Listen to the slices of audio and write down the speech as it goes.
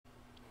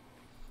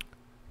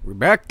We're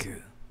back.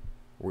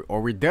 Are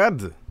we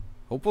dead?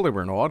 Hopefully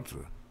we're not.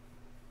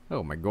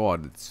 Oh my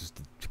god, it's just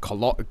a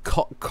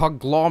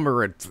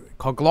conglomerate.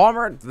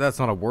 Conglomerate? That's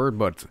not a word,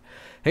 but...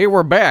 Hey,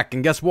 we're back,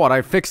 and guess what?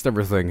 I fixed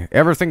everything.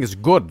 Everything is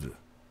good.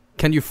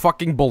 Can you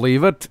fucking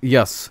believe it?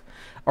 Yes.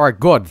 Alright,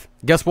 good.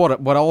 Guess what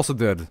I also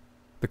did?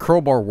 The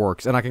crowbar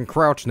works, and I can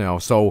crouch now,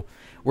 so...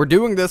 We're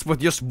doing this with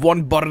just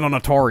one button on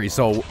Atari,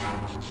 so...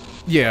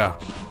 Yeah.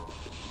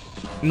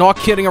 Not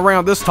kidding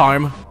around this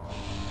time.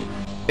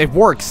 It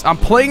works. I'm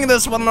playing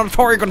this with an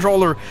Atari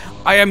controller.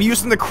 I am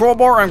using the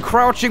crowbar. I'm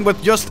crouching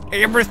with just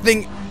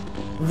everything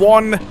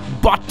one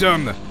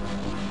button.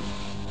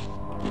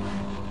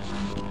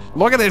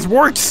 Look at this.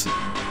 Works.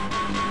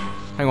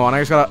 Hang on. I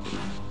just gotta...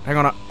 Hang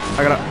on.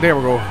 I gotta... There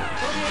we go.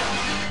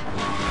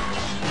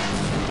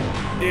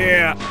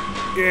 Yeah.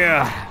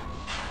 Yeah.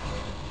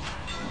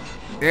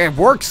 Yeah, it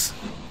works.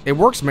 It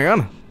works,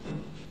 man.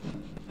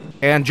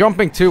 And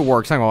jumping too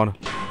works. Hang on.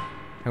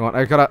 Hang on.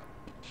 I gotta...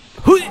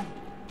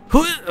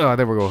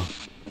 there we go.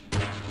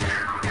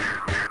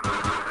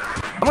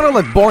 I'm gonna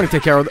let Barney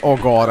take care of the— oh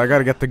god, I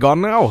gotta get the gun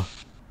now.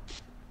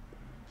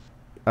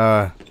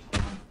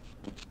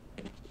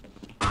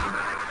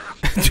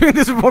 Doing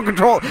this with one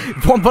control.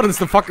 One button's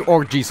the fucking—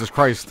 oh Jesus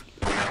Christ.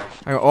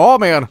 Hang on. Oh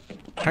man.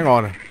 Hang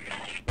on.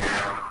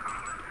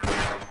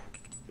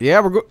 Yeah,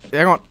 we're good.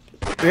 Hang on.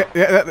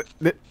 Yeah.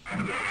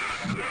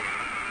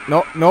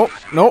 No.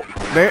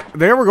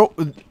 There we go.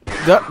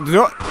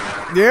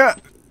 Yeah.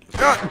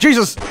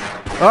 Jesus.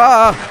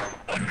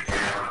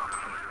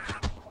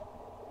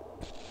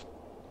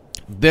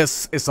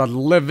 This is a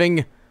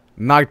living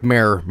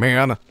nightmare,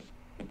 man.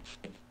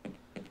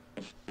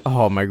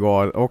 Oh my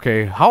god.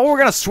 Okay. How are we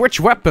gonna switch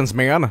weapons,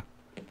 man?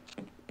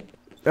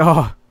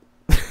 Oh.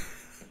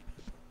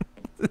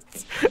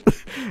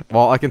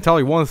 Well, I can tell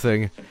you one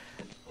thing.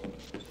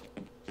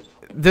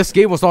 This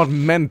game was not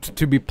meant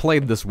to be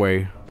played this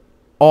way.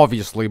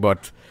 Obviously,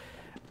 but...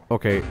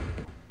 Okay.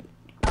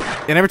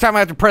 And every time I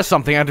have to press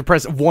something, I have to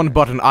press one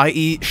button,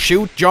 i.e.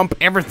 shoot, jump,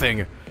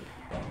 everything.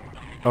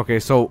 Okay,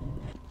 so...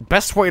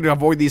 Best way to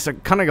avoid these, I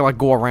kinda like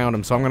go around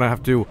them, so I'm gonna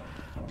have to...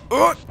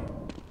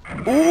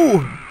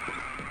 Ooh!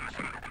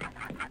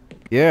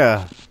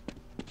 Yeah.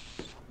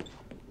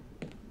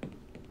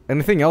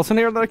 Anything else in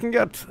here that I can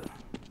get?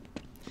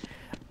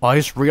 I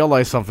just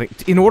realized something.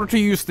 In order to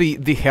use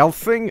the health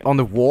thing on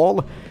the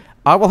wall,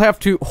 I will have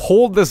to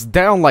hold this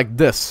down like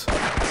this.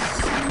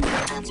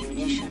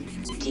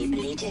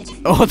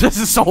 Oh, this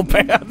is so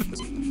bad.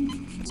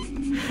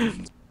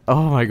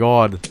 Oh my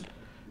god.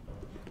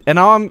 And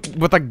now I'm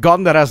with a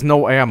gun that has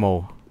no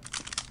ammo.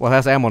 Well, it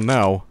has ammo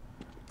now.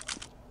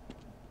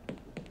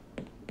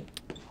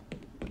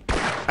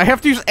 I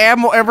have to use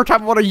ammo every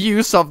time I want to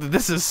use something.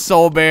 This is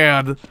so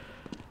bad.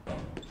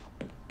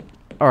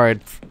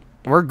 Alright.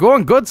 We're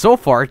going good so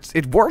far.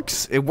 It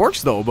works. It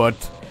works though,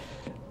 but...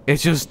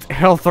 It's just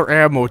health or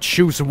ammo.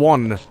 Choose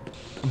one.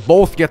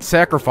 Both get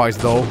sacrificed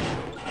though.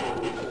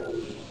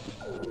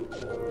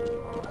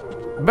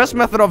 Best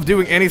method of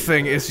doing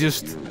anything is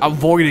just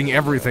avoiding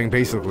everything,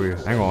 basically.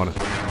 Hang on.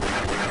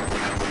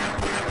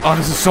 Oh,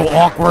 this is so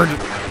awkward.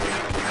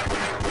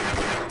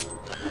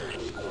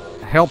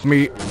 Help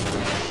me.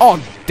 Oh,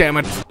 damn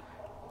it.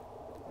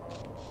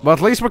 But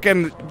at least we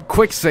can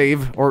quick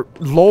save, or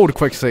load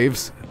quick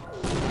saves.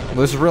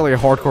 Well, this is really a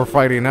hardcore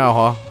Friday now,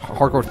 huh?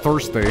 Hardcore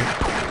Thursday.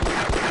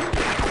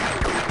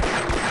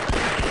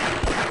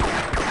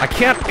 I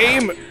can't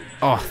aim.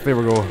 Oh, there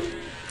we go.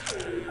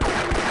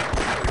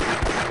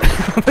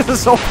 This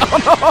is so—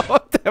 oh no!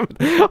 Damn it.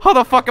 How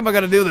the fuck am I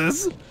gonna do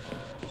this?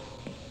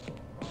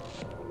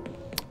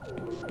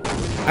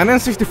 An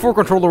N64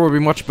 controller would be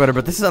much better,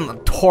 but this is an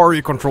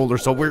Atari controller,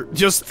 so we're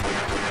just...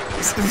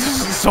 This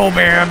is so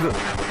bad.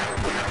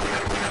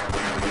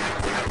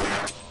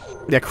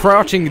 Yeah,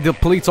 crouching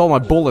depletes all my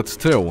bullets,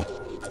 too.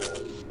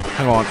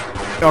 Hang on.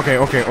 Okay.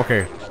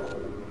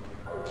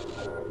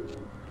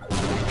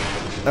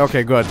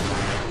 Okay, good.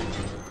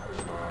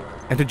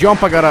 And to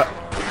jump, I gotta...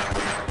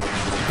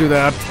 do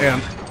that,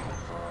 and...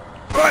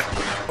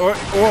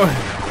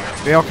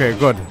 Yeah, okay,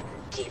 good.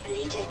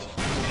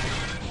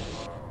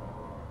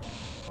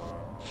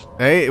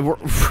 Hey,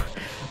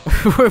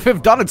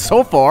 we've done it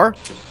so far.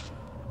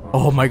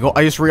 Oh my god,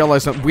 I just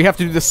realized that we have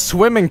to do the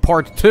swimming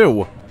part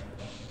too.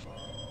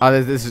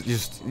 This is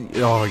just...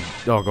 oh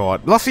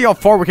god. Let's see how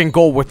far we can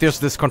go with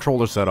this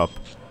controller setup.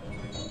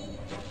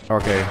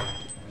 Okay.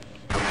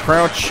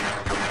 Crouch.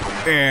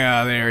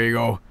 Yeah, there you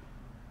go.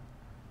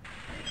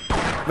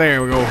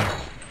 There we go.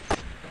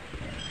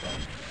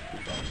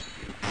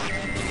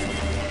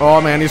 Oh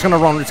man, he's gonna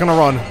run,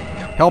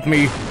 Help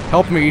me.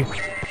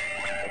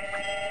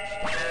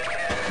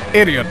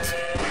 Idiot.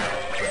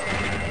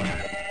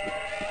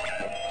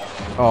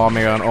 Oh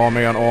man.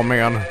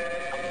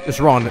 Just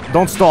run.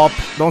 Don't stop.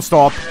 I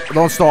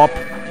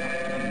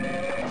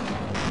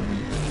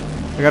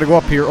gotta go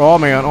up here. Oh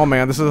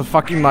man, this is a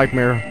fucking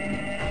nightmare.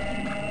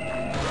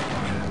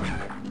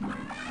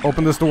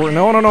 Open this door.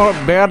 No,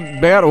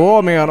 bad.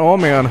 Oh man.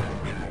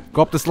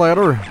 Go up this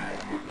ladder.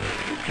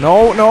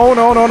 No.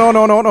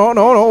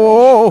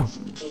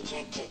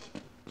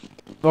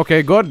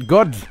 Okay, good,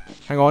 good.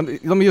 Hang on,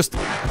 let me just...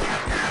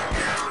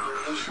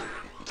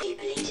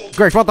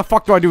 Great, what the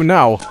fuck do I do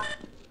now?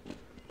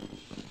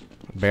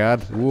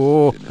 Bad.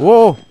 Whoa,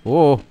 whoa,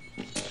 whoa.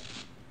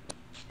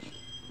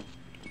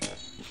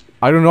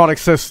 I do not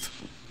exist.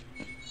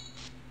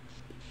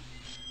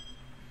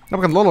 I'm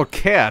like a little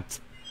cat.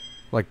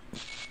 Like...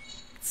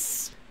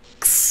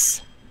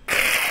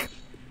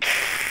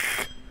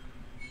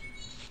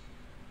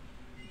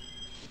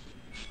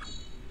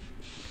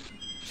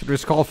 Should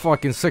just call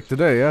fucking sick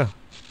today, yeah.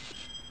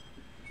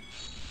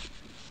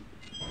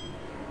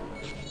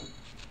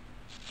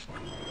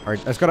 Alright,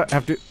 I just gotta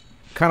have to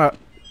kinda...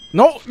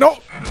 No! No!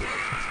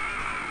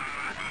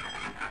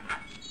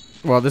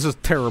 Well, this is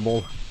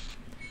terrible.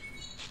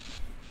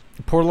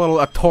 Poor little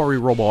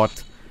Atari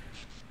robot.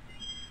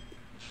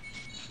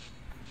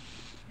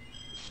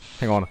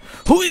 Hang on.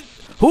 Who,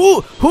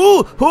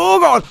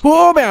 God!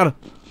 Oh, man!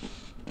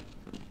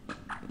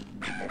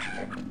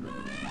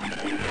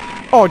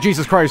 Oh,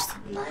 Jesus Christ.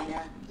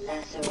 Minor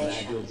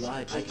lacerations.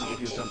 I can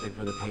give you something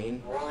for the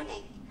pain.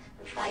 Warning.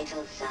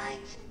 Vital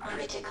signs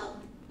critical.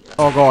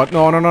 Oh God!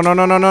 No! No! No! No!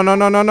 No! No! No! No!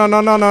 No! No!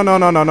 No! No! No! No!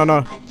 No! No! No! No!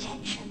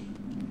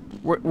 Attention.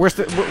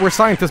 Where's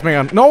scientist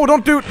man? No!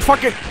 Don't do it!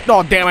 Fuck it!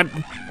 Oh damn it!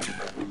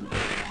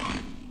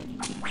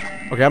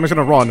 Okay, I'm just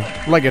gonna run.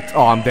 Leg it.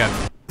 Oh, I'm dead.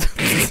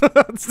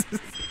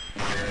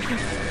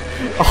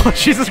 Oh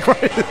Jesus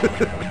Christ!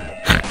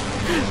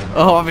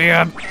 Oh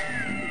man!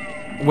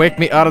 Wake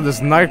me out of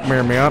this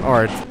nightmare, man. All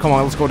right, come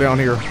on, let's go down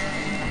here.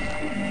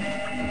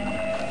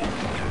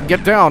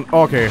 Get down.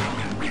 Okay.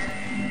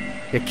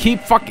 Yeah,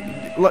 keep fucking.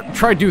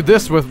 Try do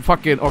this with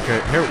fucking.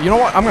 Okay, here. You know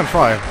what? I'm gonna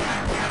try.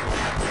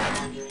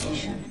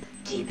 Ammunition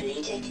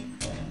depleted.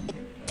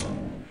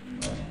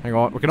 Hang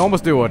on, we can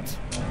almost do it.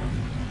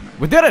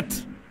 We did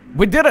it!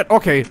 We did it!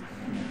 Okay.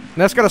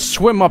 Now it's gotta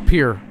swim up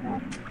here.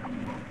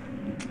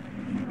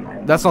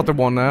 That's not the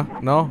one now.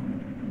 No?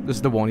 This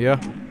is the one,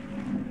 yeah.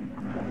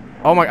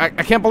 Oh my, I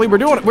can't believe we're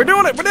doing it! We're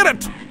doing it! We did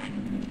it!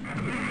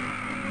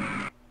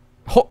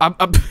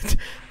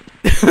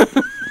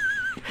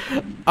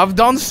 I've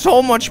done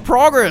so much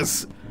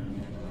progress!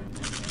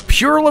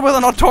 Purely with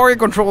an Atari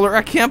controller,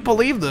 I can't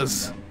believe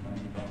this!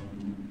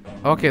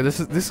 Okay, this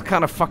is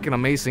kind of fucking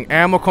amazing.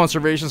 Ammo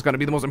conservation is gonna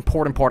be the most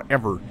important part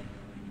ever.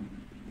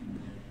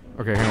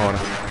 Okay, hang on.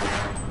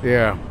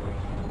 Yeah.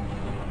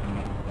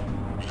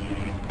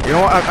 You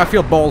know what? I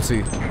feel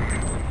ballsy.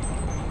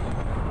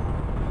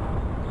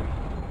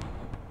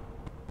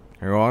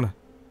 Hang on.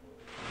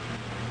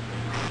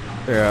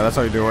 Yeah, that's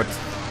how you do it.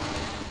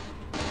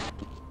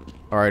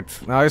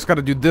 Alright, now I just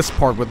gotta do this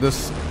part with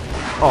this.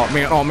 Oh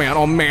man, oh man,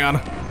 oh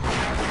man.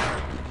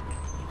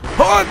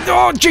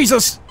 Oh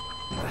Jesus!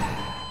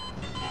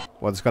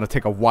 Well, it's gonna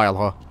take a while,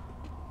 huh?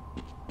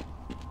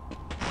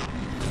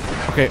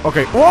 Okay,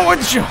 okay. Whoa,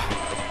 what's you?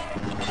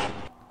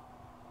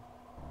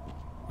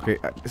 Okay,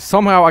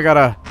 somehow I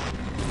gotta...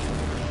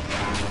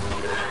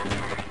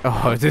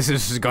 Oh, this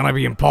is gonna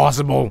be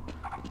impossible.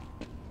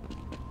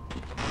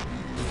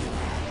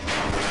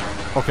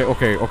 Okay,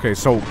 okay, okay,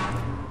 so...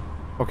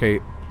 Okay.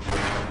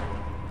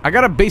 I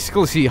gotta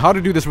basically see how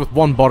to do this with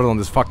one button on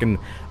this fucking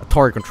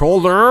Atari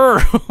controller.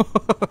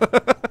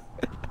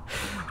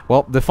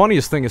 Well, the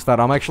funniest thing is that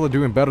I'm actually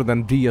doing better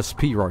than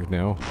DSP right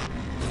now.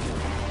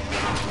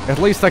 At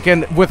least I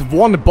can, with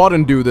one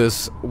button, do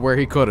this where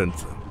he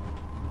couldn't.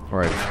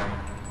 Alright.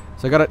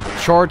 So I gotta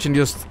charge and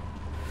just...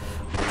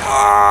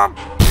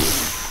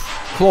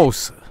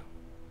 Close.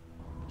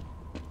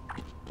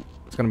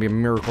 It's gonna be a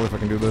miracle if I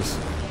can do this.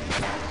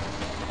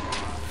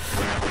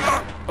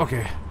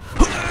 Okay.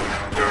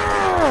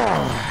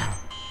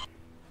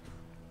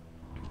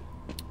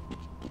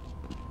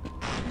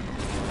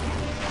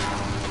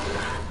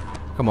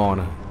 Come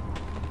on.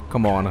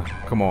 Come on.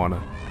 Come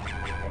on.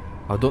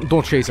 Oh,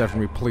 don't chase after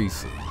me,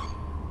 please.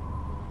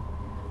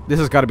 This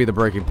has got to be the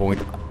breaking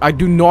point. I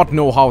do not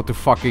know how to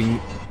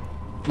fucking...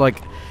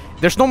 Like,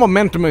 there's no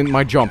momentum in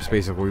my jumps,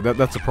 basically.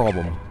 That's the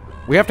problem.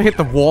 We have to hit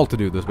the wall to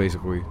do this,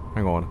 basically.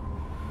 Hang on.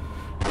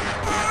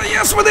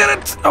 Yes, we did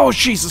it! Oh,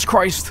 Jesus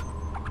Christ.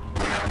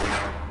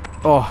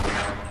 Oh.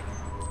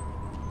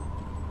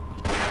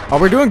 Oh,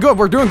 we're doing good,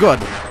 we're doing good.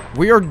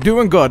 We are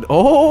doing good.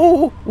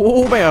 Oh,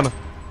 oh man.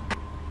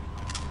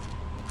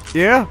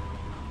 Yeah?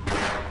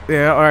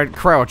 Yeah, alright,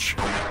 crouch.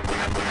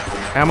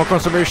 Ammo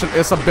conservation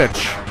is a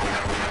bitch.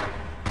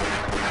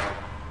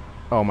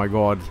 Oh my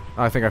god.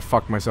 I think I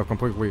fucked myself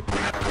completely.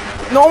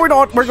 No, we're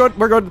not! We're good,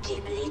 we're good.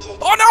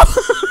 Oh no!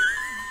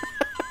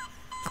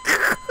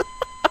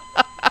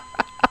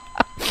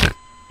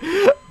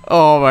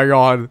 Oh my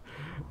god.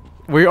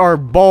 We are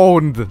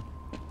boned.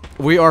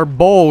 We are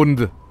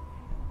boned.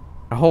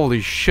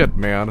 Holy shit,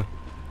 man.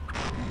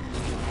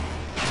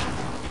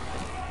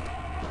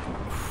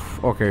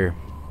 Okay.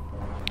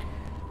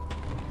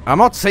 I'm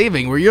not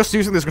saving, we're just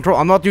using this control.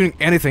 I'm not doing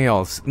anything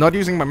else. Not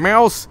using my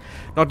mouse,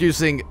 not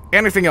using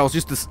anything else,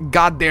 just this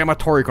goddamn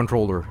Atari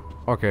controller.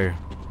 Okay.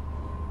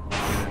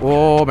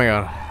 Oh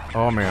man.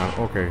 Oh man.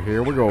 Okay,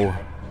 here we go.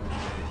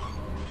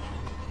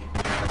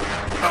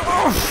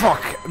 Oh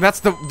fuck. that's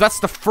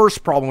the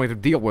first problem we have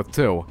to deal with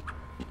too.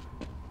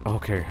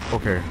 Okay,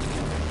 okay.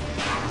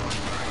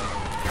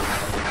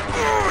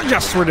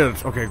 Yes, we did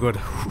it. Okay, good.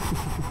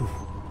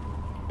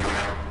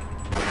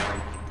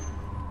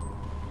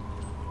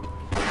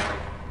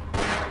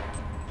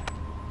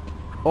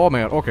 Oh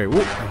man, okay. Woo.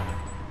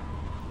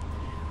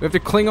 We have to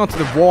cling onto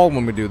the wall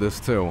when we do this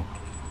too.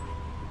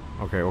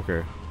 Okay,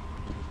 okay.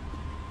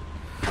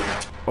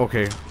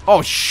 Okay.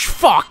 Oh,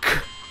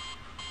 fuck!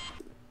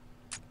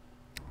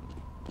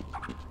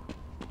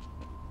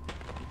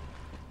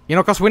 You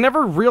know, because we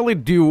never really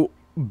do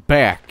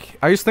back.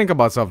 I just think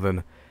about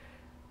something.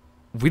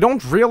 We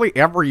don't really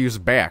ever use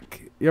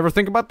back. You ever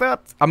think about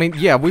that? I mean,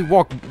 yeah, we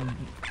walk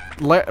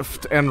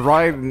left and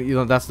right, and, you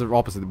know, that's the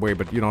opposite way,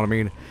 but you know what I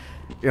mean?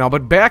 You know,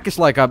 but back is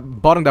like a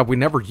button that we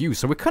never use,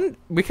 so we can't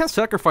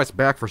sacrifice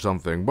back for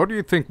something. What do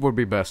you think would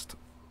be best?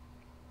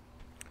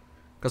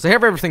 Because I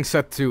have everything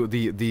set to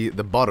the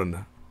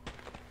button.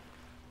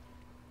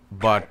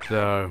 But,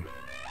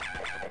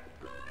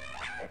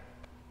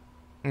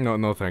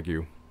 no, thank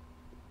you.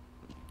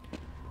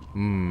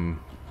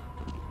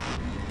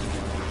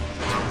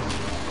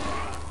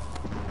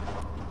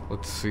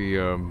 Let's see,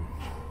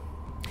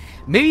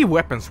 maybe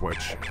weapon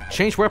switch.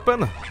 Change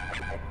weapon?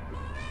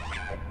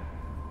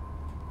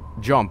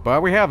 Jump,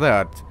 we have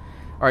that.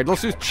 Alright,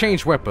 let's just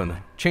change weapon.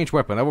 Change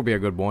weapon, that would be a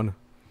good one.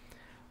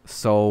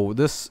 So,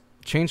 this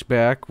change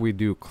back, we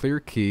do clear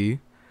key.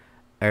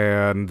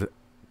 And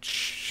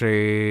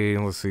change,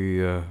 let's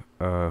see,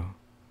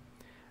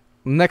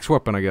 next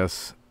weapon, I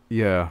guess.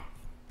 Yeah.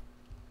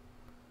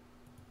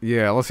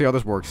 Yeah, let's see how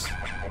this works.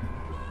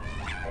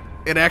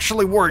 It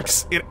actually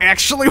works! It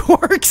actually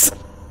works!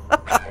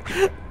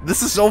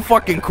 This is so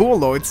fucking cool,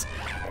 though. It's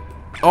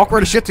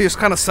awkward as shit to just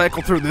kind of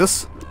cycle through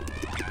this.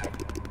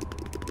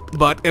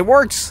 But it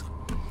works!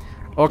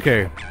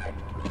 Okay.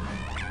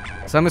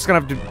 So I'm just gonna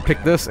have to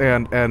pick this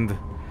and... And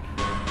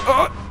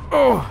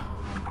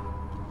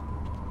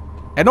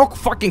no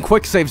fucking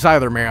quick saves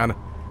either, man.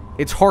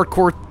 It's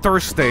hardcore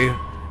Thursday.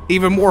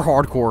 Even more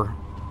hardcore.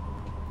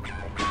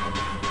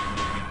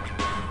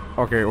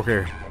 Okay,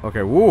 okay.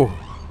 Okay, woo!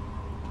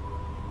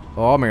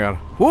 Oh man.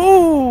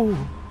 Woo!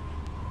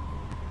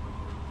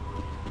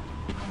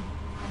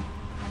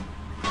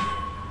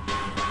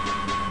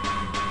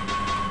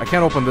 I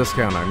can't open this,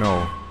 can I?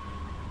 No.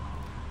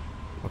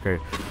 Okay.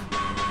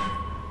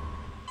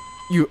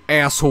 You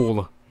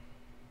asshole.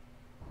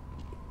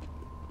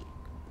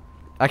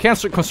 I can't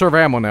conserve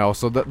ammo now,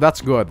 so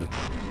that's good.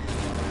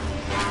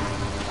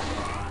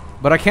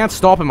 But I can't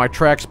stop in my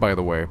tracks, by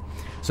the way.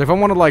 So if I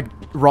want to, like,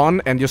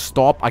 run and just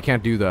stop, I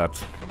can't do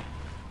that.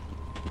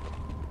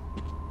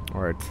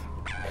 Alright.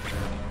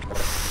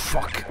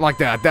 Fuck. Like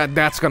that.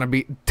 That's gonna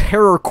be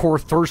Terror Core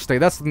Thursday.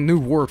 That's the new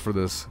word for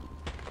this.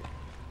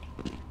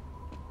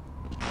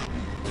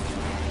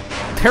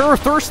 Terror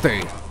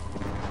Thursday.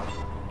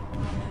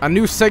 A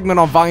new segment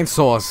on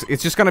Vinesauce.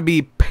 It's just gonna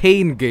be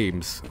pain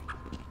games.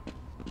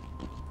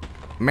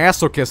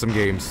 Masochism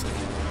games.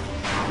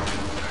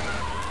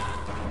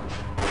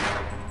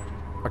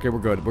 Okay, we're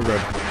good. We're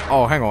good.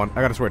 Oh, hang on.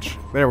 I gotta switch.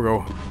 There we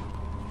go.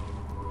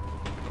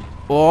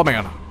 Oh,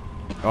 man.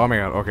 Oh,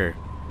 man. Okay.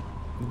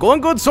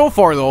 Going good so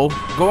far, though.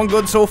 Going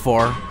good so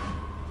far.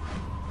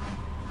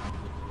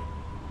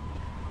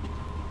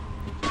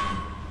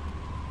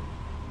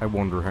 I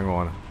wonder. Hang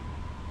on.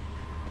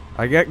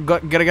 I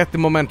gotta get the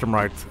momentum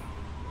right.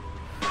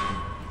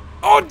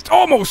 Oh,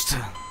 almost!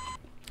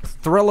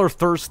 Thriller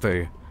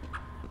Thursday.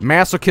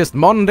 Masochist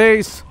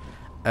Mondays.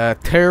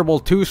 Terrible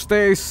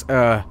Tuesdays.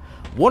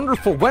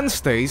 Wonderful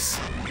Wednesdays.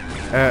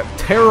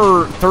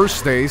 Terror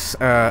Thursdays.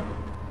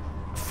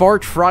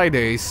 Fart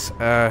Fridays.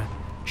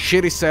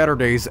 Shitty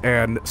Saturdays.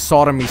 And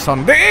Sodomy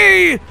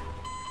Sunday!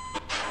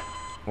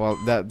 Well,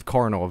 that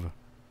Karnov.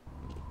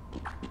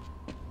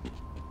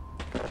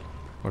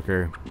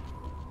 Okay.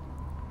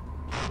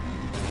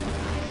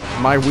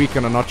 My week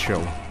in a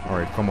nutshell.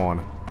 Alright, come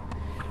on.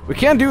 We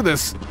can't do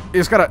this. You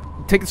just gotta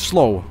take it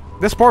slow.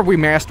 This part we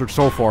mastered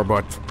so far,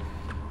 but...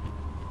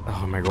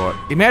 Oh my god.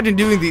 Imagine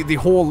doing the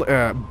whole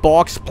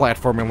box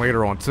platforming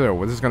later on, too.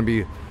 This is gonna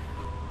be...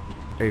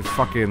 a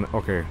fucking...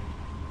 Okay.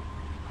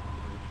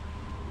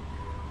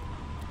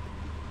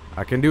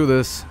 I can do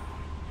this.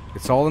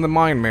 It's all in the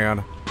mind,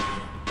 man.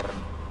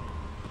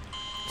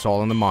 It's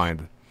all in the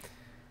mind.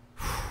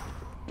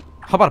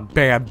 How about a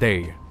bad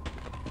day?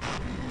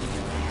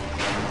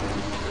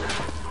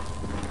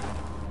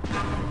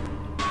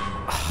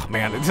 Oh,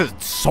 man, this is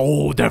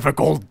so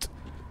difficult.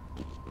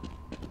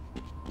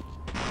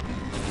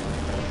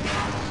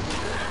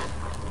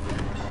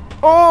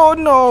 Oh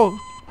no!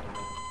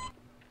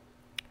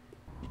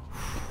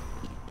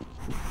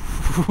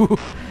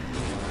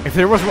 If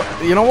there was,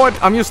 you know what?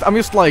 I'm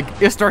just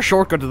like, is there a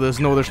shortcut to this?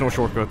 No, there's no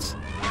shortcuts.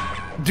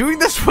 Doing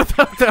this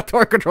without that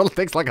toy control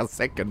takes like a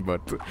second,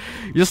 but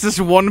just this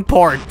one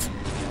part.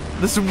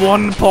 This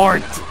one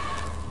part.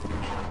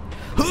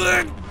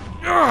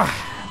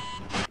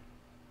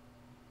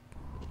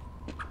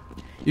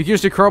 You can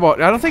use the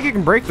crowbar. I don't think you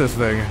can break this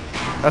thing.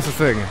 That's the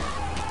thing.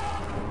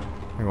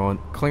 Hang on.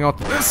 Cling out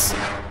to this.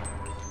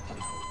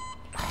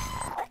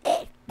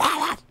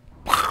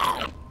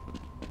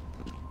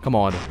 Come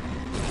on.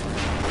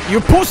 You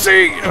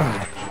pussy!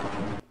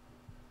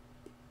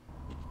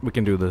 We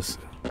can do this.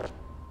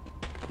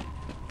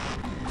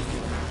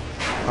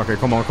 Okay,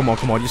 come on, come on,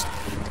 come on. Just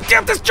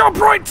get this jump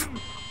right!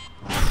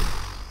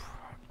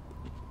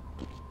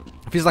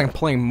 It feels like I'm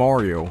playing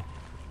Mario.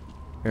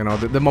 You know,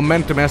 the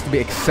momentum has to be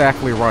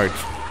exactly right.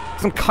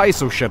 Some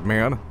Kaizo shit,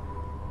 man.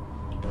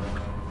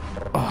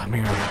 Oh,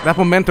 man. That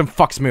momentum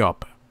fucks me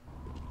up.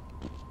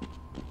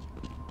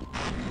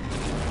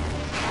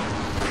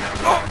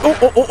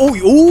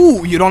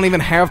 Oh, you don't even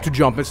have to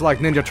jump. It's like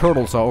Ninja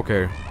Turtles, so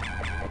okay.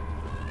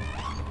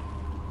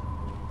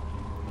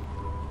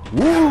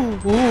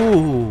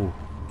 Ooh.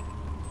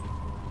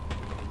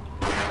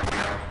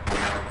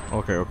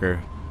 Okay, okay.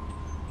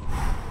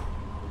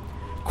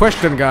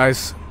 Question,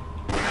 guys.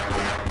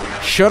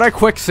 Should I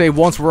quick save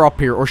once we're up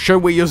here, or should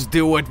we just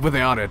do it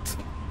without it?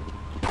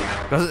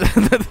 Because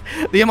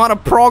the amount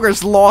of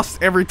progress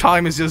lost every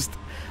time is just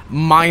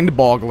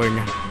mind-boggling.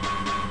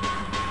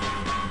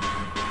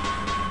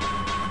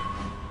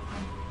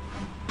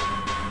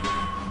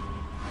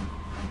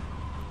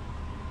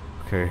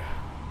 Okay.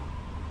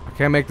 I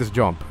can't make this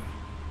jump.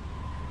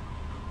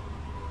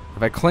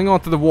 If I cling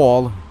onto the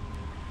wall...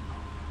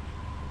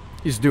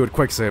 Just do it,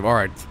 quick save,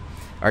 alright.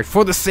 Alright,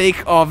 for the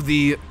sake of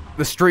the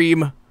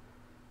stream,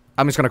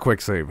 I'm just gonna quick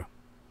save.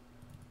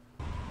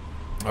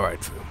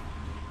 Alright.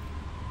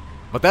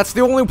 But that's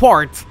the only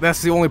part.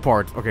 That's the only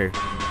part. Okay.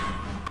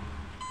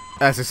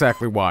 That's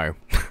exactly why.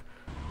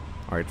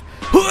 Alright.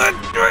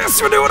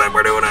 Yes, we're doing it!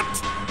 We're doing it!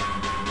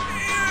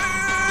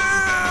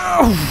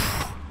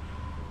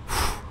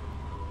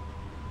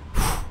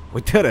 We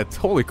did it!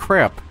 Holy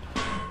crap!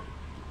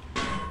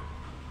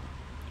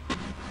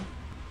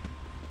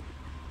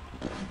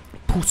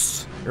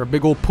 Puss! You're a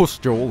big old puss,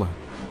 Joel.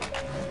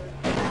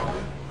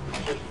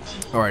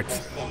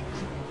 Alright.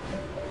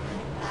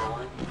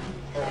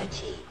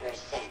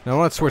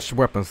 Now let's switch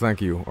weapons,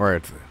 thank you.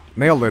 Alright.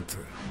 Nailed it.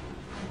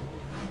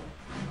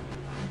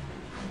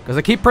 Because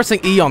I keep pressing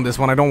E on this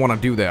one, I don't want to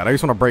do that. I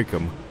just want to break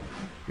him.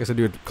 I guess I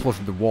do it closer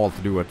to the wall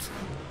to do it.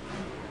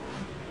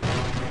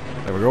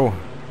 There we go.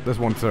 This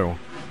one too.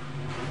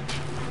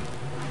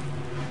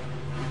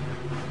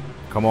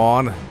 Come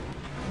on.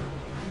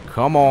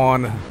 Come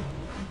on.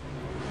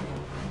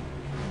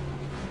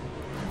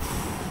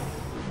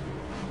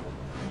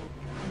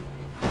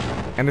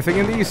 Anything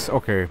in these?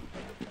 Okay.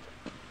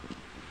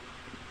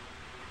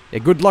 Yeah,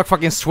 good luck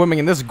fucking swimming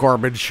in this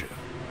garbage.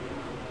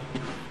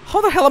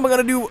 How the hell am I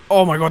gonna do?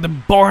 Oh my god, the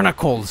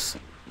barnacles.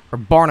 Or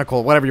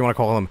barnacle, whatever you want to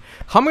call them.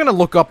 How am I gonna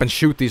look up and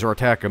shoot these or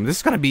attack them? This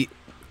is gonna be...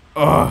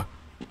 Ugh.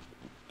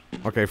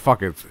 Okay,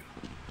 fuck it.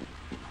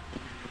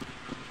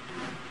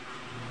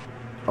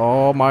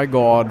 Oh my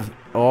god.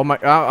 Oh my...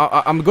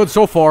 I'm good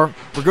so far.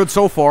 We're good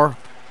so far.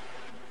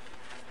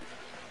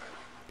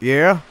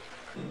 Yeah?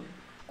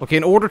 Okay,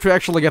 in order to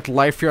actually get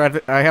life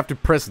here, I have to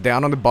press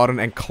down on the button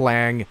and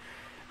clang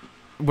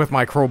with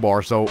my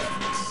crowbar, so...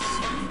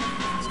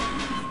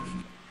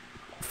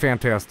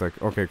 Fantastic.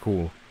 Okay,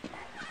 cool.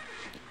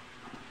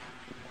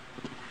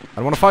 I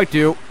don't want to fight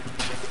you.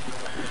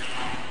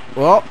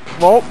 Well,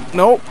 no,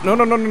 no, no,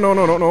 no, no, no,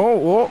 no, no, no.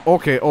 Oh,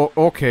 okay, oh,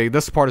 okay.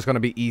 This part is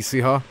gonna be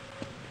easy, huh?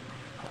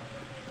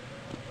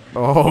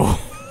 Oh.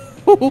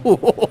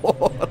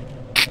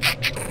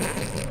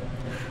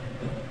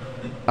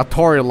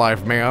 Atari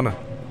life, man.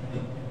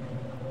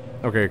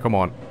 Okay, come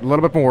on. A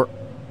little bit more.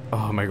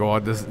 Oh my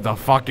god, this is the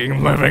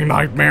fucking living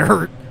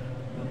nightmare.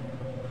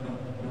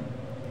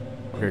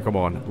 Okay, come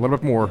on. A little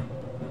bit more.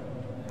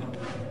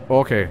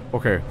 Okay,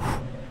 okay.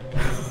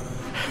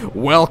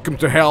 Welcome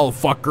to hell,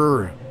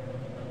 fucker.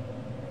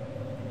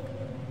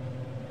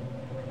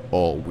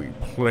 All we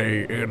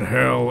play in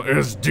hell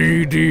is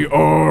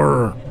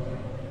DDR.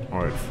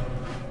 Alright.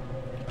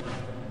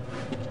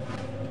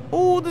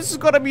 Oh, this is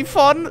gonna be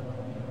fun.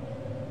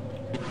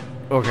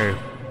 Okay.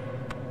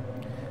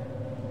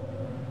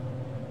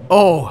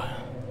 Oh.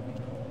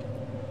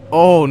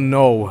 Oh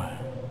no.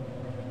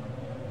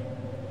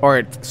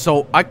 Alright,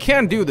 so I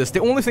can't do this. The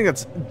only thing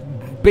that's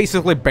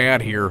basically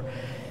bad here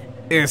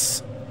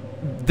is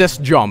this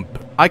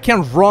jump. I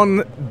can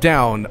run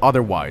down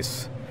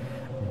otherwise.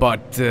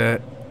 But,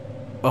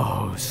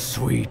 oh,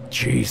 sweet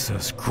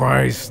Jesus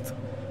Christ.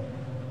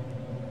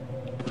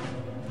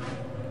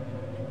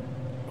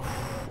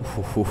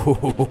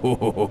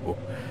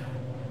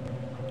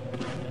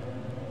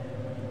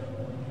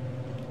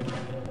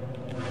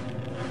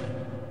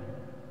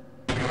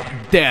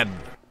 Dead.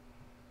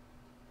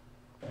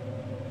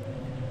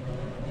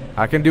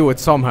 I can do it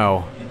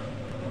somehow.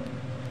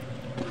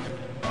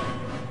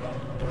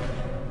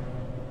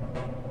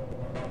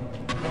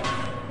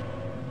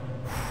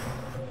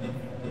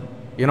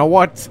 You know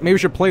what? Maybe we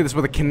should play this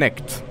with a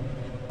Kinect.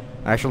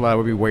 Actually, that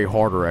would be way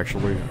harder,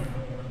 actually.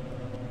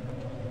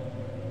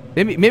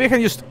 Maybe I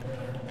can just...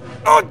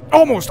 Oh,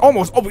 almost!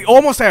 Oh, we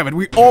almost have it!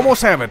 We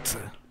almost have it!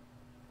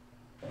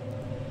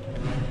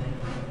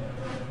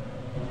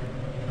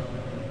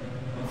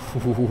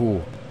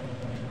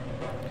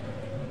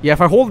 Yeah,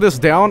 if I hold this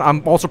down,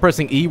 I'm also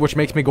pressing E, which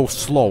makes me go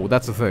slow.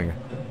 That's the thing.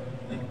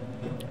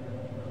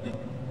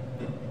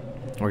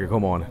 Okay,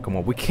 come on, come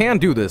on. We can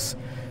do this.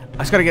 I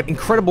just gotta get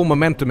incredible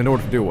momentum in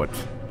order to do it.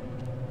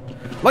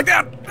 Like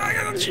that!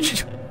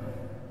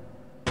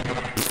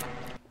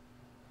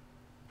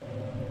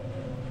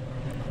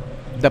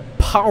 The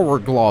power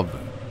glove.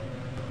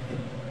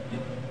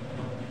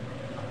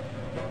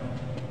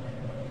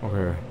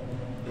 Okay.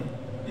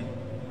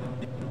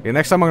 Yeah,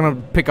 next time I'm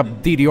gonna pick up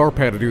DDR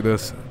pad to do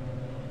this.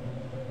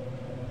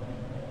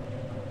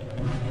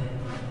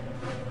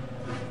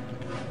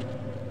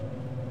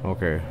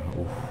 Okay.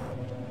 Oof.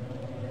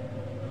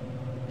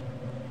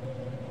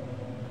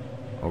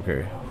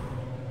 Okay.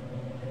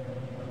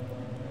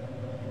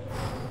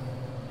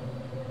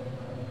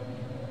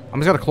 I'm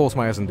just gonna close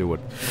my eyes and do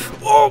it.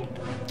 Oh!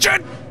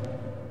 Shit!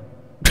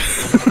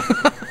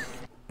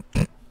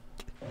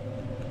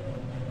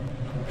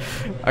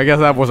 I guess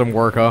that wasn't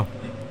work, huh?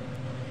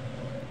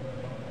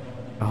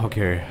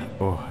 Okay.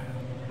 Oh.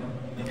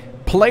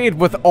 Played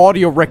with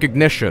audio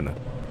recognition.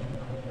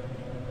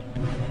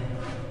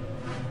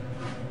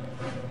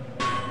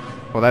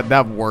 Oh,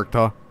 that worked,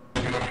 huh?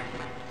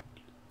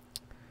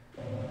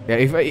 Yeah,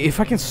 if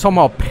I can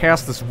somehow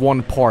pass this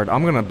one part,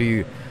 I'm gonna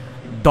be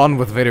done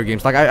with video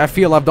games. Like, I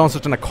feel I've done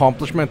such an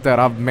accomplishment that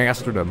I've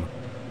mastered them.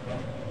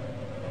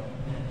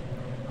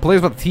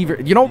 Plays with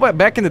TV. You know what?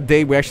 Back in the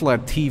day, we actually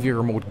had TV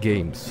remote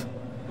games.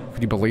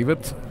 Could you believe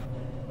it?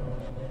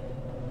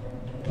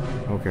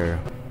 Okay.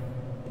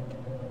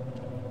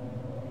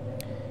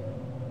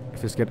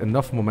 Just get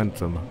enough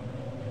momentum.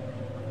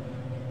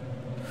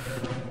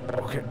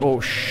 Okay. Oh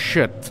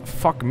shit.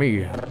 Fuck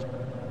me.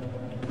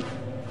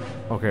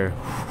 Okay.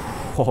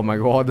 Oh my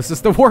god, this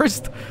is the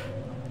worst.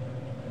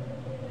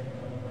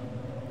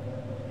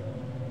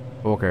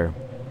 Okay.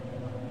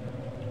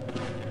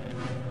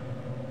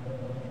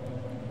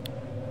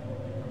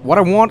 What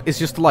I want is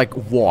just to, like,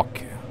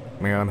 walk,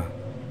 man.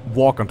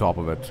 Walk on top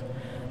of it.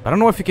 I don't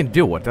know if you can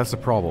do it, that's the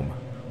problem.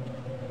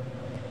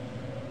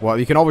 Well,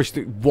 you can always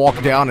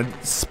walk down and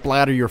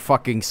splatter your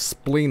fucking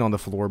spleen on the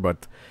floor,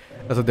 but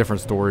that's a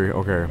different story.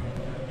 Okay.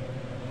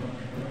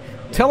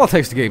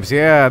 Teletext games,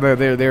 yeah,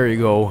 there you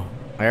go.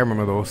 I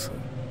remember those.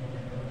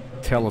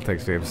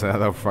 Teletext games, that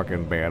were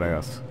fucking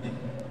badass.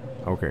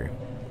 Okay.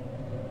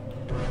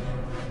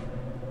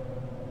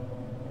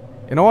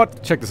 You know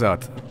what? Check this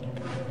out.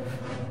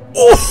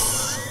 Oh!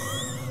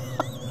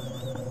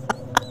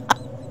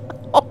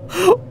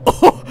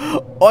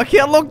 Oh, I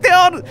can't look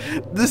down!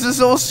 This is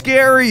so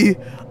scary!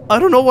 I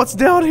don't know what's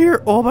down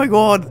here! Oh my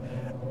god!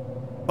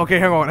 Okay,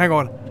 hang on, hang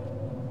on.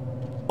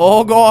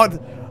 Oh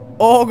god!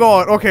 Oh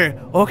god, okay,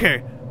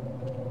 okay.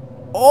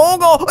 Oh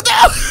god!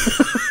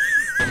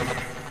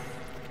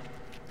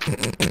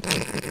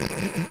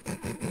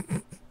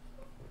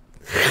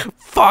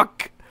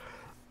 Fuck!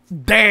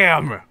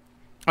 Damn!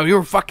 I mean, you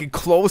were fucking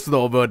close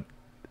though, but...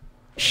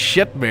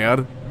 Shit,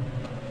 man.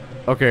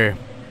 Okay.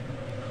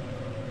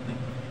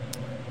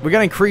 We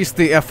gotta increase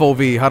the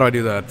FOV. How do I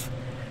do that?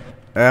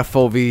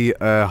 FOV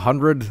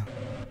 100?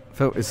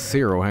 It's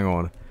 0, hang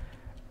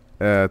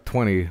on.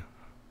 20.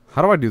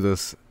 How do I do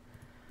this?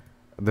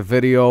 The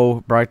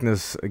video,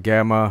 brightness,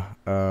 gamma.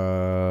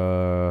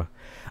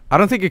 I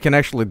don't think you can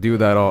actually do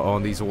that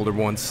on these older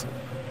ones.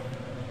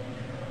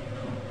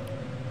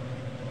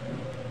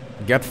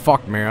 Get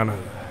fucked, man.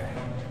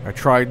 I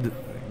tried,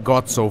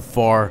 got so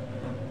far,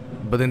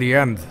 but in the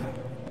end,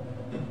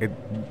 it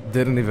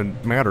didn't even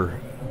matter.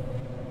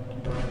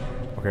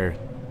 Okay.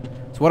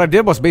 So what I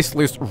did was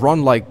basically just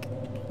run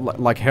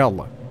like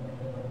hell.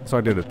 So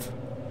I did it.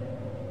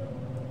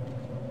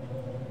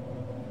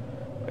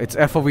 It's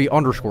FOV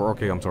underscore.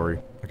 Okay, I'm sorry.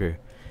 Okay.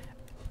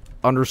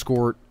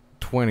 Underscore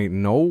 20.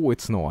 No,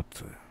 it's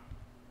not.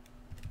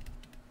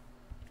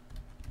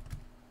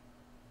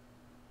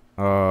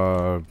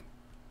 Huh.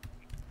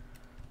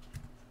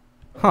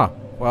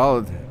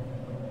 Well.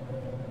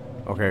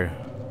 Okay.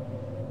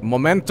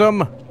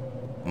 Momentum.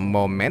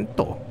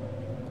 Momento.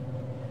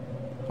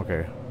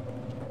 Okay.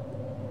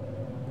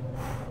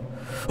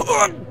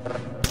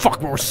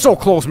 Fuck, we're so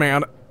close,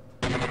 man.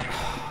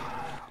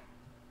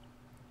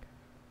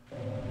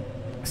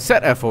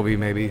 Set FOV,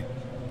 maybe.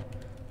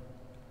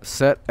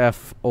 Set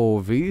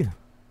FOV?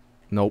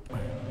 Nope.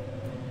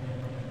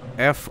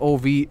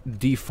 FOV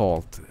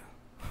default.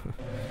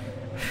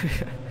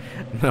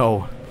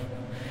 No.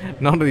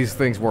 None of these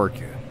things work.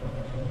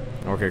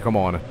 Okay, come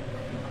on.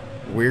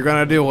 We're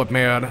gonna do it,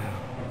 man.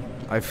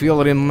 I feel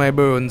it in my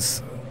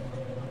bones.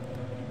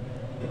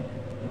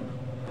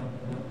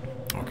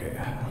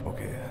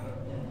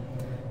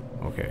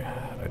 Okay,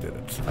 I did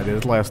it. I did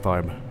it last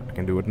time. I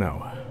can do it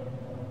now.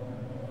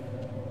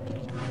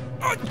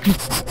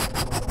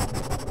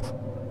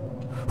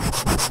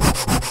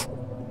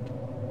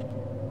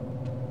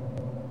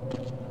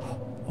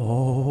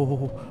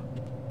 Oh,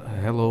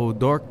 hello,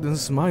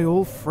 darkness, my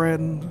old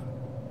friend.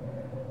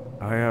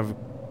 I have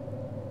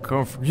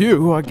come for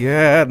you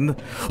again.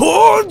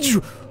 Oh,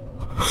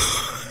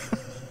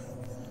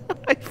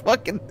 I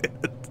fucking did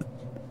it.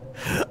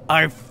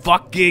 I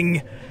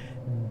fucking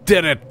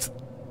did it.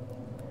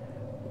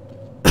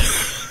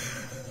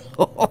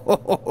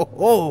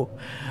 Oh,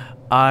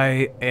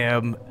 I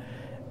am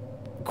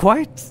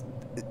quite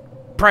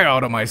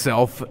proud of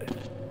myself.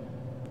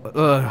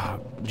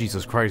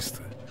 Jesus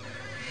Christ.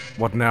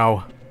 What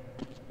now?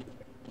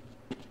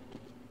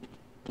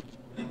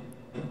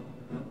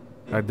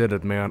 I did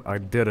it, man. I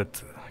did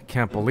it. I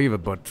can't believe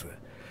it, but...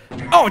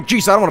 Oh,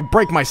 jeez, I don't want to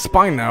break my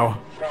spine now.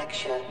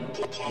 Fracture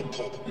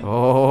detected.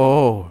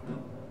 Oh.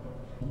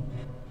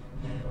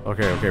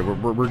 Okay,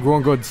 we're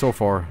going good so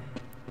far.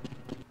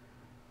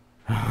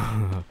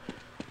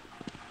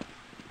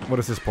 What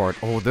is this part?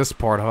 Oh, this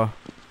part, huh?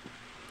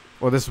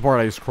 Oh, this is the part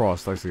I just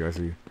crossed. I see.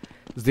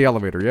 It's the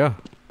elevator, yeah?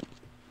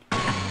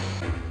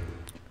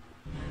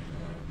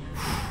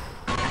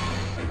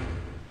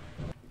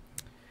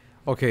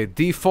 Okay,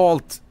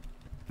 default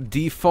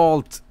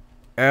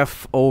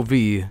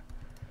FOV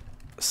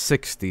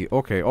 60.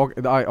 Okay,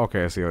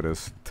 I see how it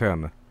is.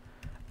 10.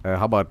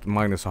 How about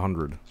minus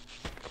 100?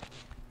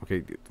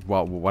 Okay,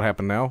 well, what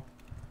happened now?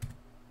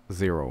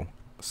 0.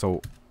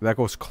 So that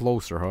goes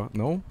closer, huh?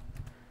 No?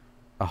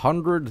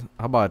 100?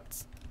 How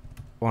about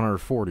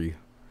 140?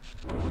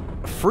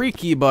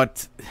 Freaky,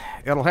 but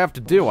it'll have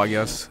to do, I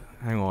guess.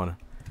 Hang on.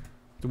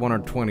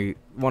 120,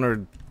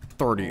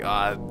 130.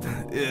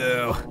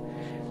 Ew.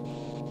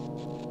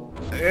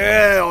 Ew,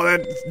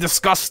 that's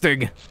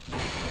disgusting.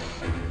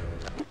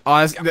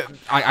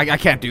 I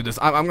can't do this.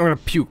 I'm gonna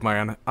puke,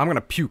 man. I'm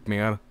gonna puke,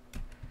 man.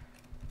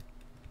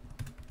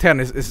 10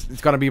 is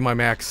gonna be my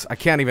max. I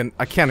can't even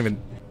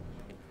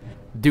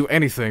do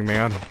anything,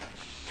 man.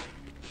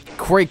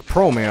 Quake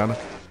Pro, man.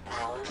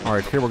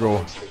 Alright, here we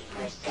go. Let's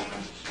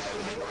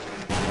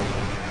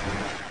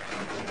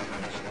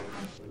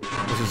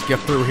just get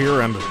through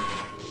here and...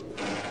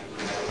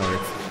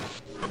 Alright.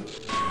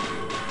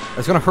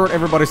 It's gonna hurt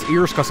everybody's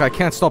ears because I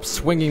can't stop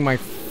swinging my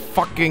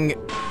fucking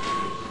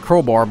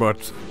crowbar,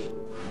 but...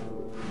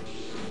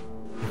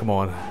 Come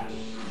on.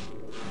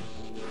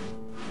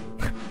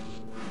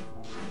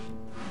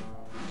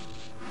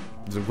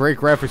 It's a great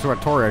graphics for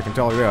Atari, I can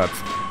tell you that.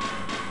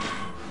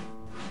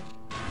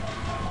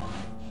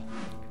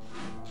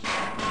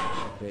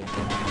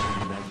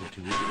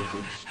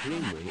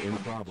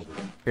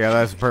 Yeah,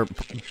 that's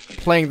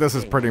playing this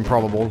is pretty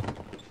improbable.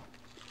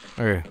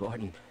 Okay.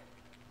 Gordon,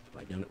 if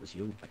I'd known it was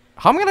you.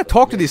 How am I gonna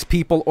talk to these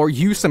people or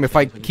use them if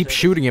I keep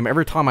shooting him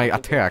every time I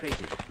attack?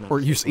 Or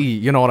use E,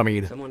 you know what I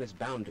mean? Someone is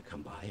bound to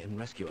come by and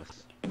rescue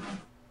us.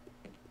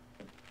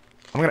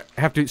 I'm gonna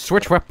have to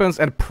switch weapons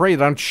and pray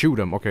that I don't shoot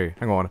him. Okay,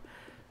 hang on.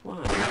 Why,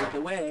 look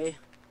away.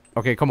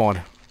 Okay, come on.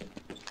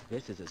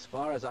 This is as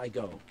far as I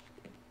go.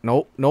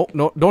 No,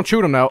 don't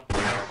shoot him now.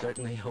 I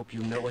certainly hope you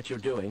know what you're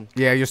doing.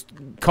 Yeah, just,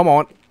 come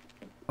on.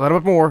 A little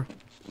bit more.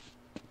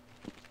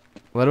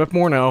 A little bit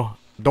more now.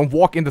 Don't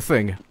walk in the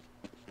thing.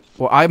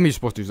 Well, I'm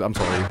supposed to use it. I'm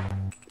sorry.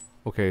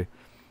 Okay.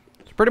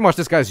 So pretty much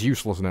this guy's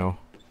useless now.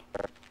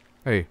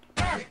 Hey.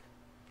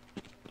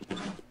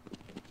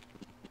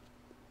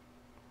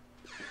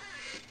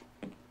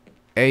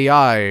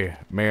 AI,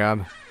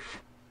 man.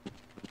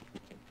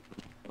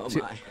 Oh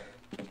See, my.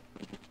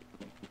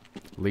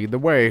 lead the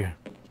way.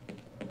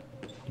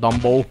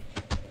 Dumbo.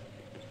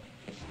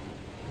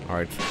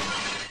 Alright.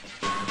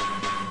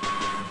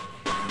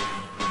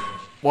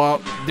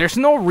 Well, there's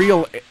no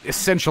real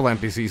essential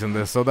NPCs in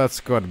this, so that's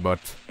good, but...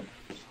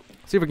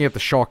 See if we can get the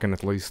shotgun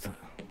at least.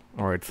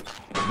 Alright.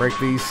 Break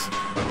these.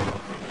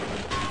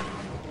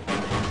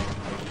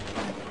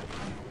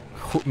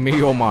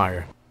 Me oh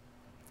my.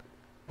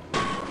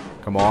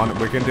 Come on,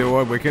 we can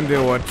do it, we can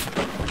do it.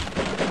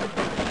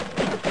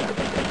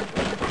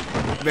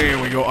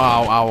 There we go.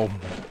 Ow, ow.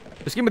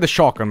 Just give me the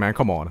shotgun, man,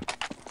 come on.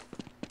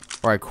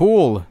 Alright,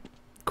 cool.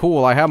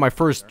 Cool, I have my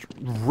first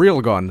real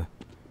gun.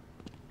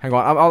 Hang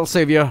on, I'll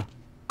save you.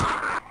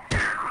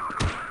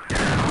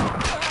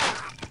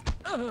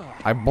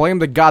 I blame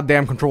the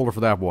goddamn controller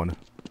for that one.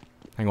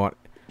 Hang on.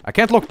 I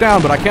can't look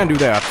down, but I can do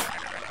that.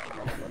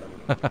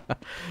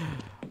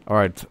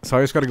 Alright, so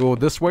I just gotta go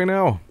this way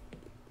now.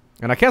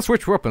 And I can't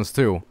switch weapons,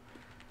 too.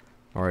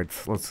 Alright,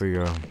 let's see,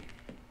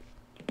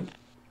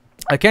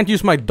 I can't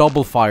use my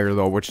double fire,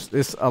 though, which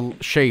is a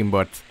shame,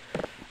 but...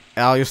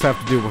 I'll just have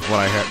to do with what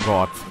I had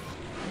got.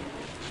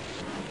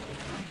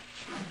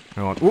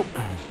 Hang on. Oop.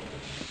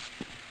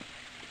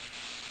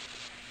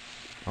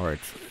 Alright.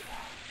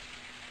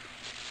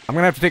 I'm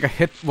gonna have to take a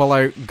hit while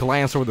I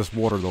glance over this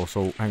water, though,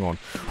 so hang on.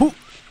 Ooh.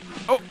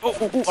 Oh,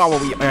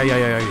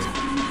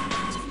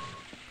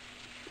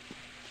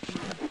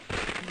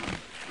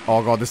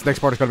 oh god, this next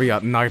part is gonna be a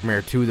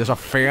nightmare, too. There's a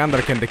fan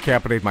that can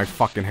decapitate my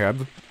fucking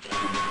head.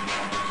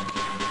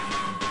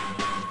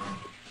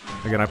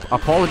 Again, I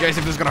apologize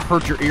if this is gonna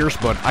hurt your ears,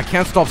 but I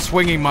can't stop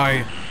swinging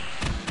my...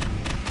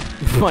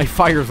 my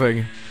fire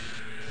thing.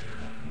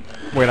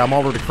 Wait, I'm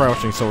already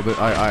crouching, so that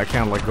I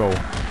can't let go.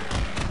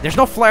 There's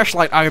no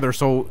flashlight either,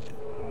 so...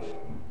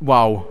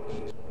 Wow.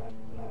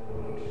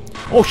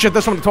 Oh shit,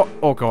 that's something to talk...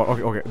 Oh god,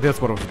 okay,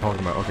 that's what I was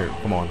talking about. Okay,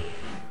 come on.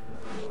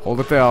 Hold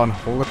it down,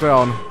 hold it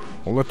down,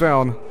 hold it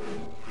down.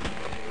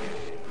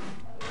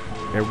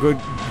 Yeah, we're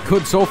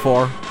good so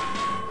far.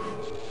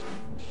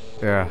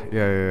 Yeah.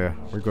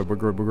 We're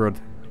good.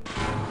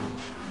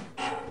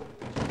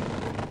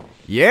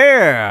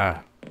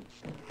 Yeah!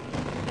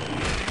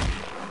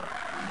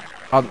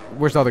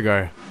 Where's the other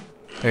guy?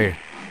 Hey.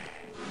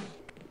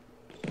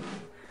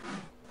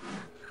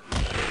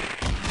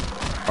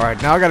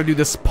 Alright, now I gotta do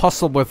this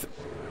puzzle with...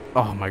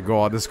 Oh my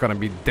god, this is gonna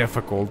be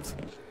difficult.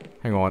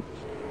 Hang on.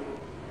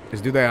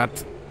 Let's do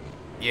that.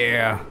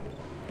 Yeah.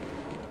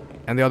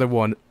 And the other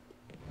one.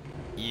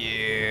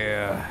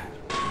 Yeah.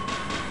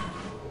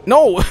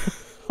 No!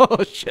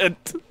 Oh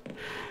shit.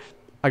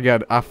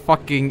 Again, a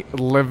fucking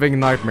living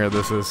nightmare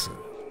this is.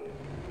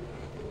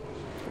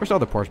 Where's the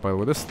other parts, by the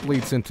way? This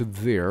leads into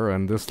there,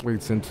 and this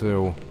leads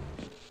into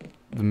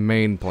the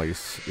main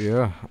place.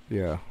 Yeah,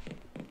 yeah.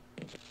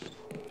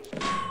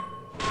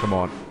 Come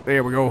on.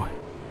 There we go.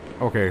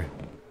 Okay.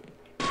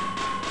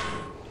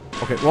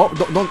 Okay, well,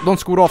 don't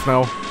scoot off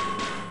now.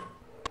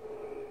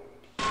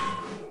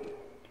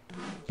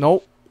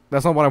 No,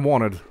 that's not what I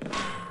wanted.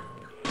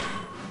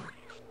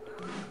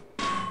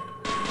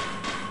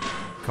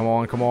 Come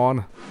on, come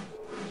on.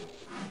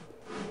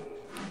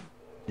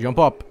 Jump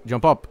up,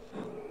 jump up.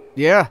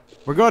 Yeah,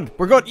 we're good,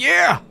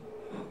 yeah!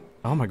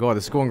 Oh my god,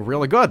 this is going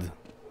really good.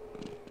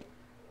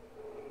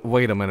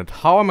 Wait a minute,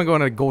 how am I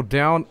gonna go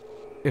down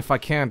if I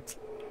can't...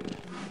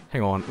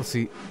 Hang on, let's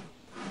see.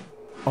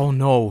 Oh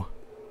no.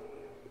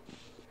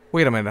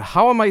 Wait a minute,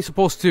 how am I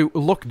supposed to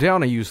look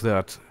down and use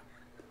that?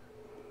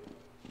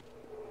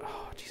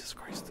 Oh, Jesus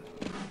Christ.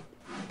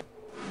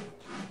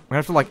 I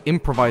have to, like,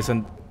 improvise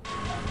and...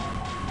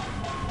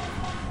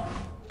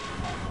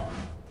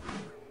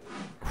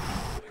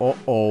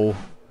 Uh-oh.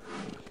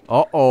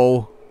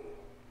 Uh-oh.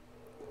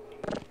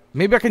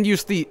 Maybe I can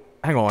use the...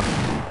 Hang on.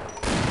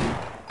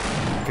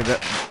 Okay,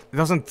 that... It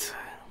doesn't...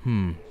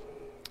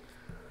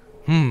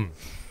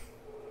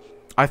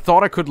 I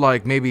thought I could,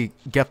 like, maybe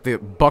get the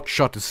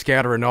buckshot to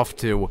scatter enough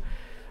to...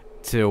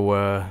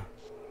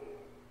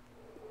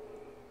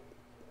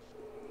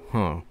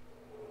 Huh.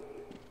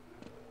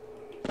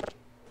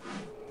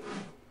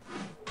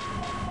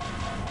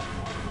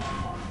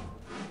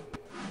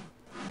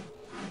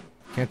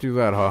 Can't do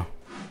that, huh?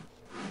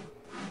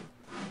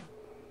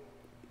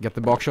 Get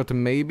the buckshot to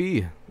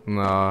maybe?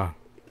 Nah.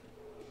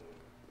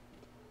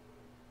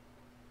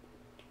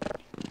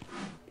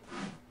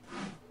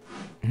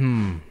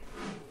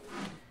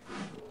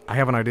 I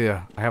have an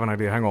idea.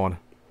 Hang on.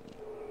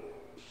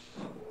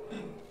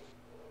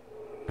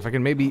 If I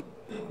can maybe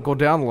go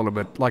down a little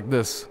bit, like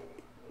this.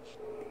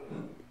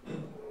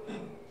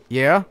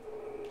 Yeah?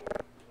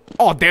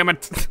 Oh, damn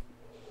it!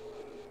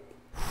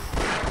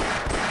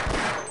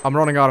 I'm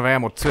running out of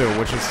ammo too,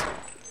 which is...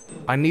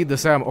 I need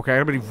this ammo. Okay, I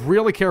gotta be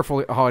really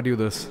careful how I do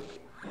this.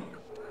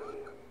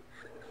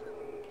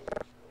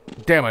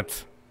 Damn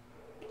it.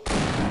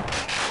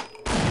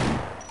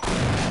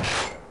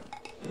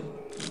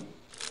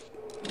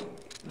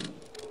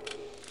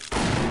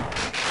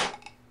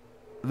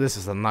 This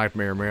is a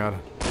nightmare, man.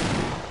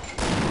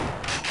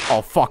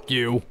 Oh, fuck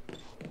you.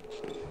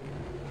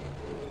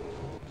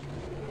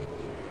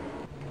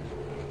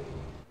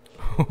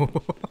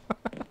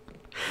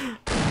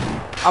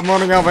 I'm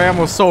running out of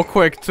ammo so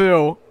quick,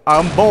 too.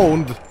 I'm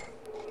boned.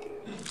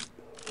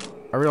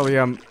 I really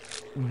am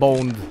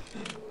boned.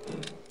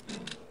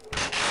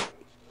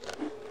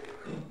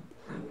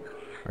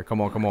 Alright,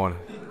 come on, come on.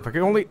 If I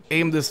can only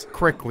aim this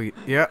correctly.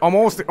 Yeah, I'm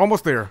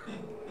almost there.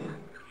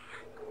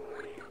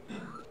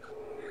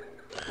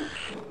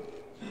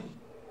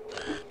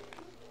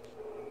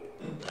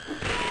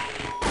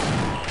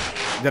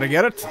 Did I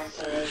get it?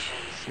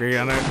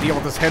 Yeah, and I deal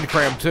with this head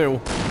crab, too.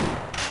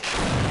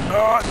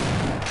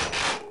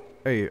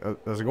 Hey,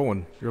 how's it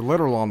going? You're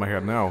literal on my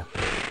head now.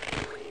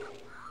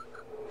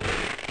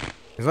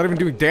 He's not even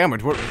doing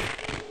damage. What?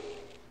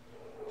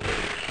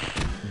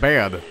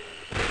 Bad.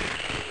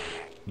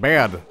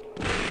 Bad.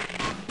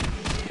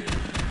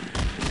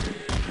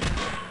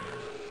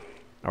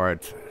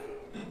 Alright.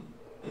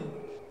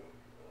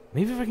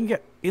 Maybe if I can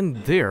get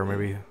in there,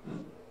 maybe.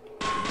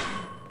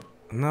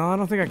 No, I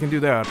don't think I can do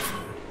that.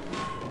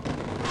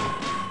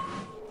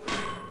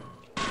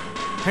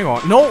 Hang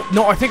on. No,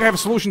 no, I think I have a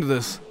solution to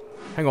this.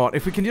 Hang on.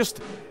 If we can just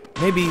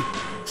maybe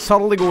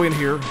subtly go in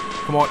here.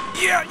 Come on.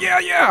 Yeah, yeah,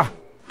 yeah!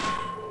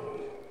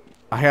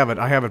 I have it,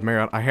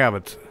 man. I have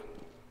it.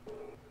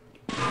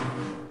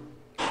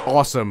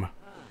 Awesome.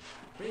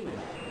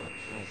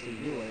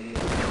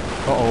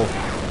 Uh-oh.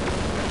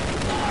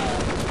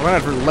 I'm gonna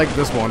have to leg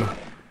this one.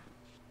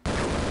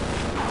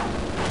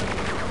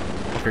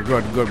 Okay,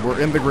 good, good.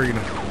 We're in the green.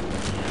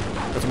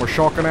 Got some more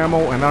shotgun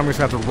ammo, and now I'm just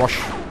gonna have to rush.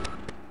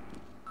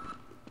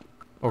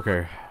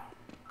 Okay.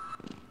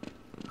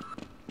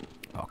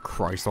 Oh,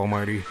 Christ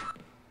almighty.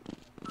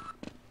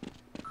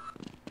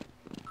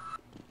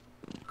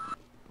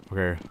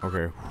 Okay,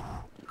 okay.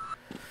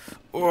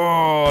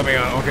 Oh,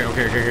 man. Okay,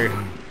 okay, okay, okay.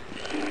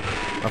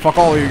 Now, fuck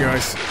all of you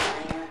guys.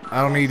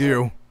 I don't need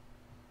you.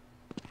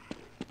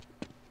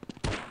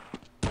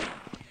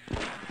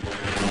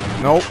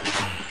 Nope.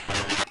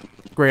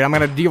 Great, I'm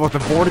gonna deal with the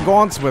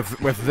Vortigaunts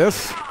with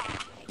this.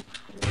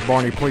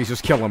 Barney, please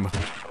just kill him.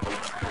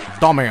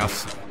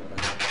 Dumbass.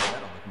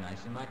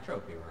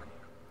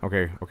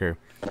 Okay, okay.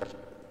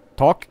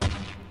 Talk?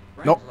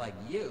 Nope. Like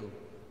you,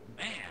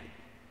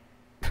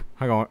 man.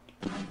 Hang on.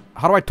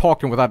 How do I talk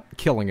to him without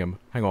killing him?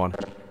 Hang on.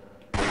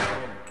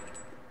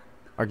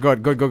 Alright,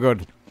 good, good, good,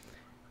 good.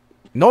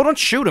 No, don't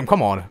shoot him,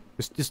 come on.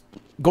 Just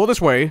go this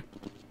way.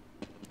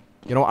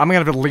 You know, I'm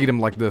gonna have to lead him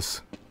like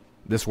this.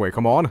 This way,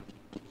 come on.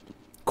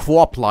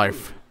 Co-op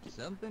life.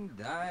 Something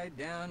died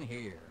down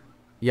here.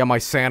 Yeah, my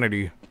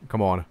sanity.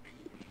 Come on.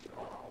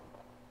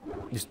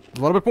 Just a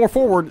little bit more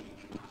forward.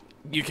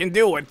 You can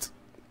do it.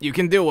 You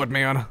can do it,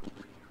 man.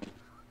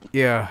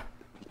 Yeah.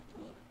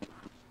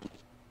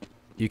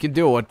 You can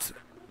do it.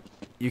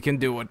 You can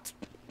do it.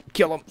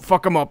 Kill him.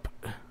 Fuck him up.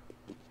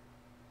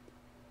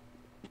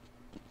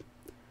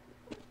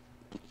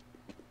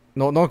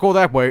 No, don't go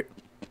that way.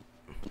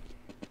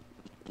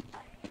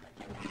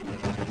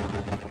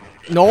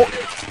 No.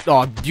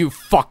 Oh, you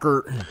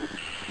fucker.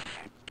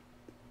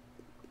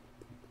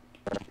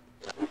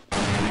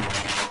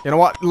 You know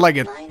what? Leg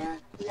it.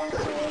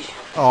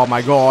 Oh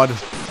my god.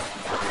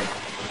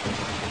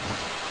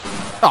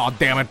 Oh,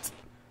 damn it.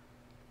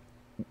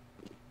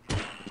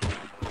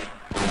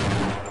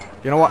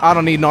 You know what? I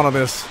don't need none of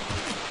this.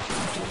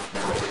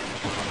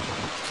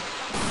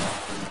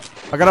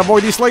 I gotta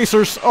avoid these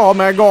lasers. Oh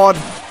my god.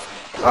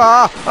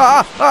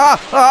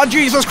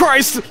 Jesus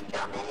Christ!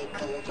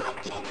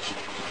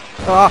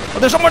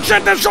 There's so much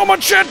shit! There's so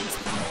much shit!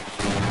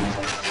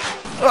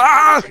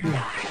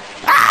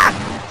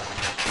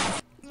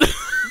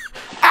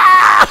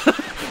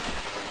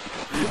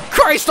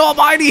 Christ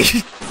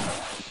almighty!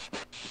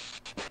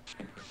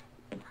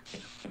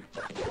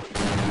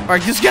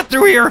 Alright, just get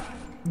through here!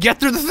 Get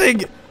through the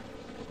thing!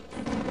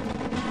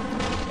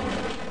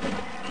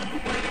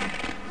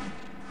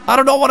 I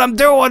don't know what I'm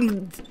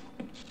doing!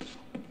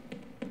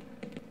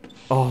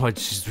 Oh,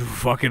 it's just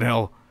fucking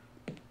hell.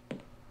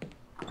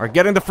 Alright,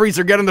 get in the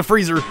freezer, get in the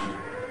freezer!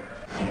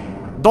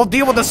 Don't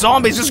deal with the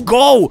zombies, just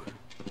go!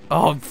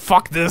 Oh,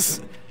 fuck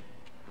this.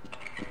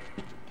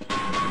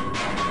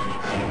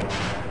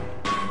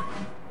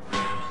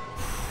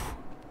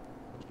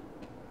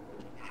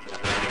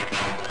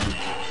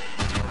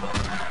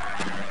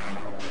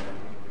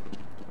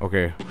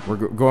 Okay, we're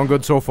going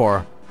good so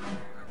far.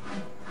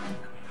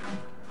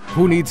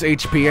 Who needs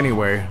HP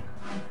anyway?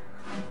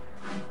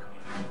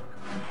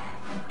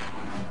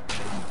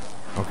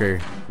 Okay,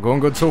 going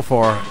good so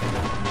far.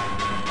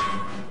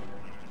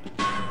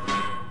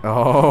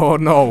 Oh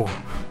no.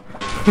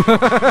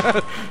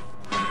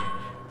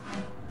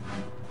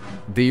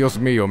 Dios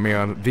mío,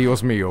 man.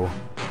 Dios mío.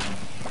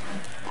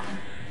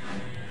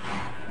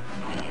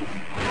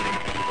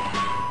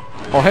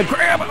 Oh, head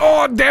crab!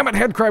 Oh, damn it,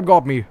 head crab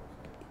got me.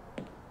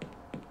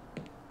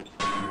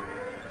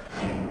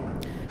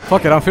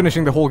 Fuck it, I'm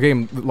finishing the whole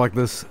game like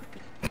this.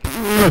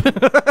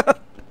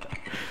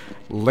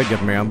 Leg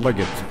it, man, leg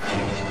it.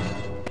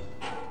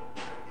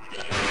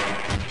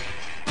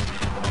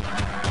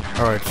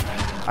 Alright.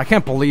 I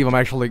can't believe I'm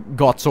actually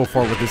got so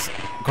far with this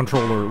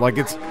controller. Like,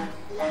 it's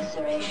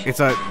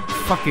a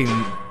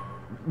fucking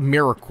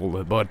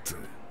miracle, but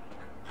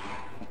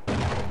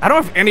I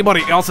don't know if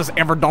anybody else has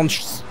ever done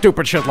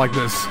stupid shit like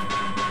this.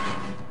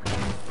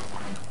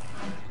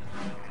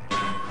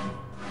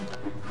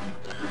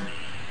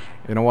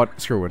 You know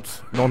what? Screw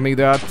it. Don't need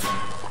that.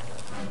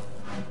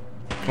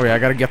 Oh yeah, I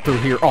gotta get through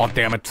here. Oh,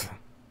 damn it.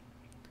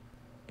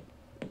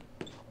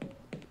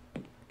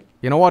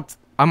 You know what?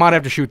 I might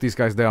have to shoot these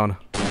guys down.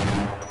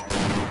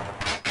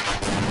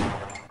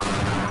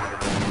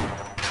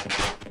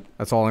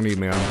 That's all I need,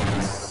 man.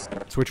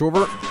 Switch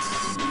over.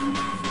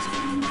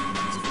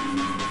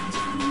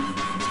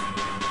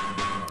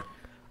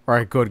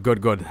 Alright, good,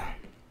 good, good.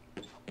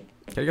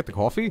 Can I get the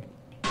coffee?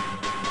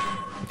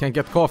 I can't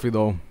get the coffee,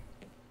 though.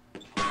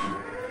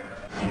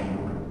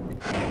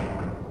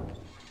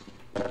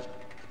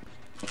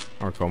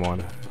 Oh, come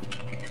on.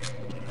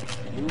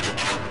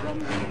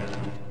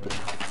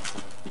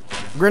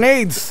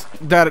 Grenades!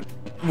 That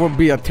would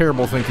be a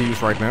terrible thing to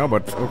use right now,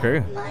 but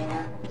okay.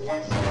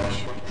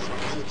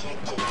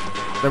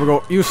 There we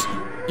go. Use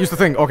the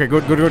thing. Okay,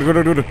 good, good, good,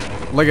 good, good,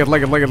 good. Leg it,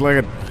 leg it, leg it,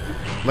 leg it.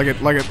 Leg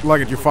it, leg it,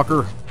 leg it, you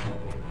fucker.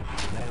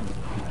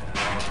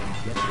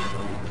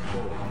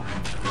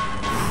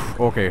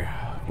 Okay.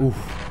 Oof.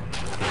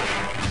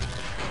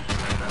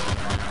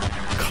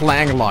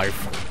 Clang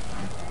life.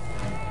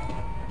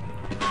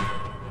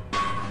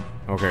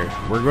 Okay,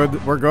 we're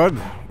good, we're good.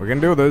 We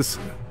can do this.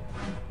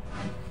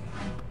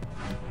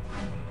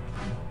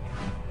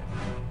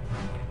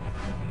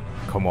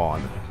 Come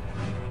on.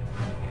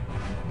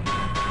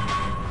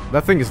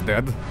 That thing is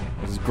dead.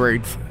 This is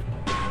great.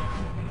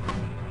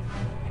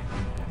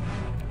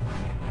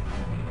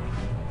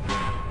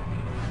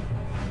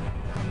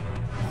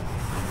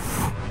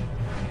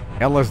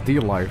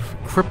 LSD life,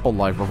 cripple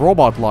life,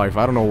 robot life.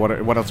 I don't know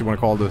what else you want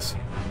to call this.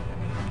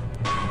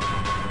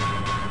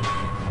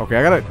 Okay,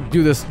 I gotta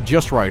do this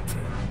just right.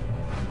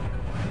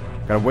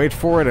 Gotta wait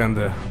for it and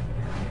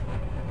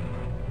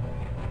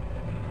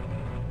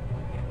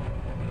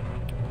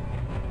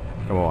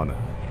come on.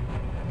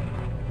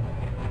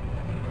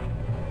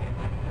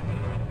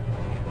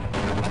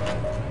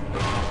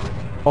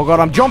 Oh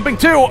god, I'm jumping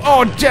too!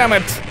 Oh damn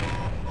it!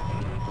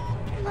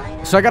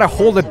 So I gotta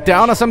hold it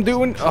down as I'm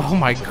doing? Oh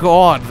my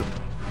god.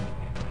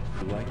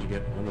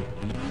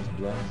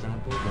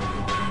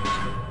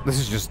 This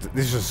is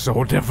just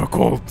so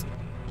difficult.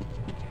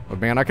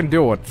 But man, I can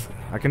do it.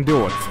 I can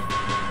do it.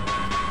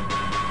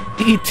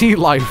 E.T.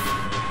 life.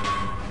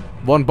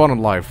 One button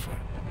life.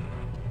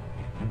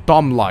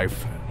 Dumb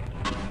life.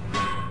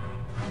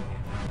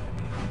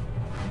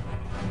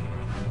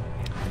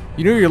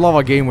 You knew you love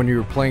a game when you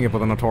were playing it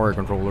with an Atari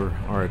controller.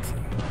 Alright.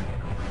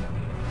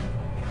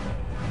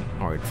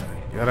 Alright.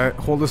 You gotta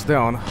hold this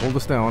down. Hold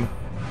this down.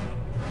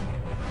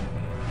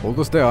 Hold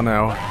this down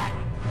now.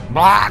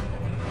 Blah!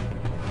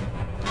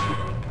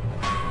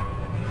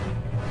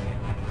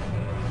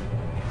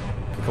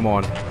 Come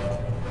on.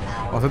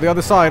 Onto the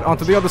other side.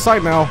 Onto the other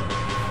side now.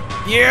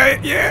 Yeah,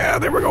 yeah,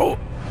 there we go.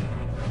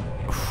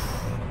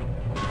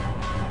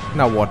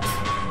 Now what?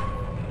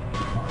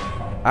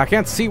 I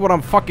can't see what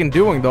I'm fucking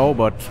doing though,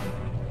 but...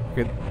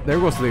 Okay, there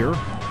goes there.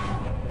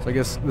 So I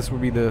guess this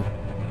would be the...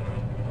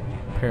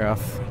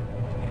 path.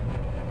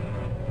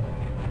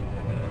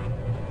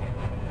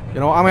 You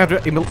know, I'm gonna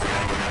have to...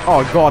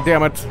 Oh, god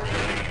damn it.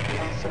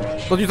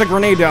 Don't use a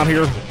grenade down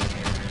here.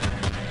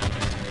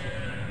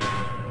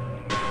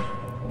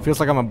 Feels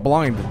like I'm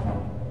blind.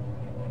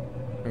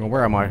 Hang on,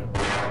 where am I?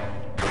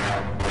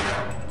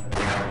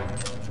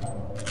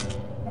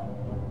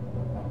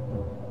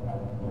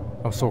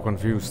 I'm so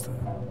confused.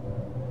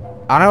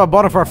 I don't have a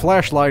button for a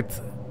flashlight.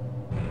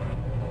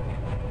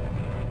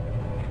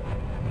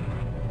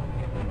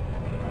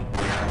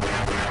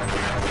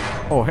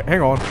 Oh,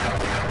 hang on.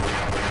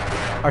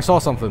 I saw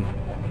something.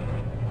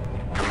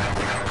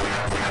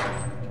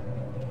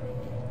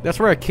 That's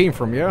where I came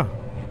from, yeah?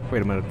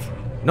 Wait a minute.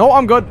 No,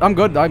 I'm good. I'm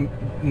good.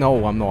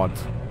 No, I'm not.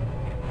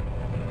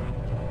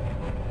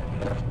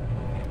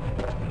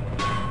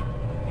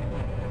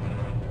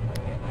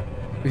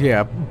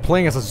 Yeah,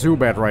 playing as a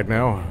Zubat right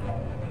now.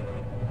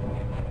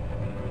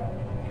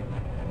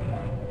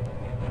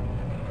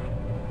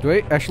 Do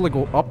I actually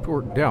go up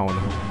or down?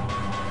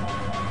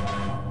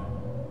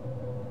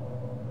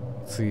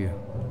 Let's see.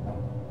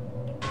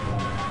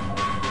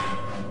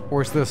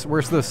 Where's this?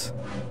 Where's this?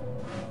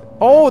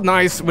 Oh,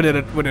 nice! We did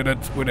it! We did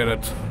it! We did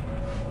it!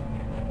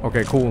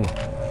 Okay, cool.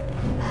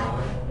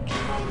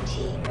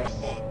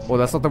 Well,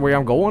 that's not the way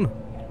I'm going?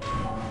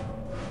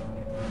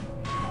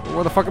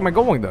 Where the fuck am I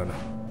going then?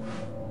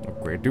 Oh,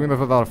 great, doing this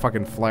without a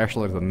fucking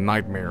flashlight is a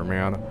nightmare,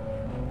 man.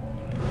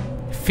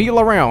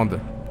 Feel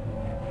around.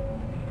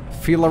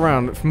 Feel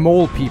around.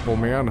 Mole people,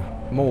 man.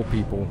 Mole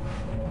people.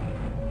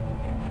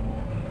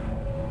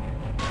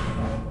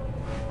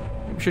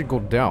 We should go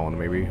down,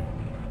 maybe.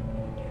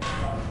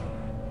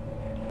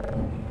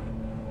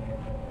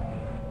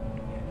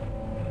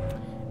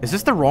 Is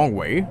this the wrong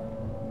way?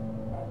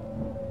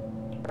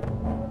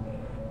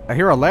 I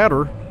hear a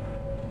ladder.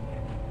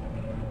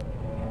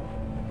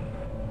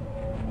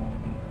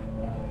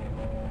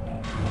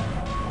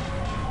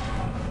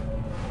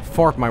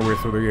 Fart my way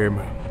through the game.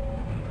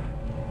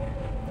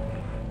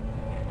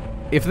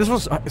 If this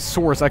was a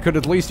source, I could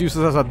at least use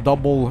this as a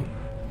double...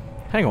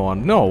 Hang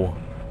on, no.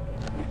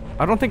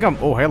 I don't think I'm...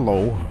 Oh,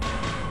 hello.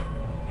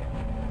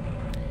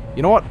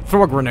 You know what?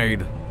 Throw a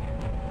grenade.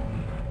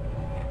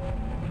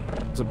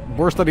 It's the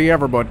worst idea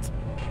ever, but...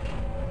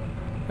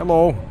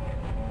 Hello.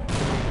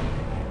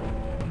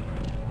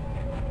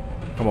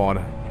 Come on.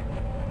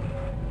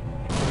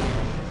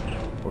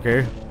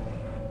 Okay.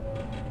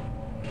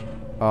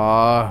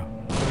 I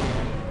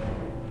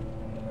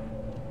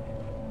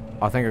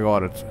think I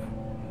got it.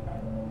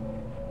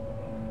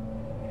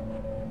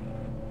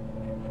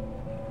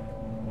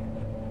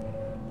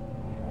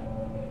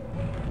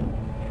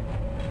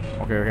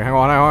 Okay, hang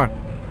on, hang on.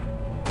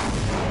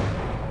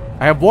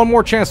 I have one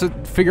more chance to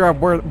figure out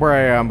where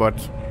I am, but...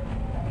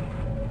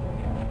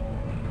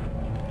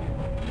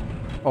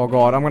 Oh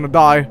god, I'm gonna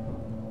die.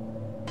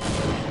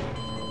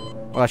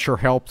 Well, that sure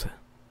helped.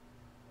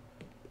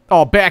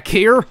 Oh, back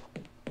here?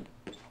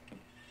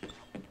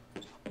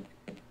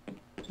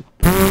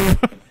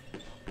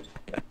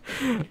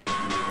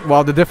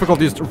 Wow, the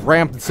difficulty just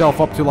ramped itself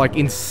up to, like,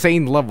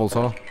 insane levels,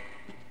 huh?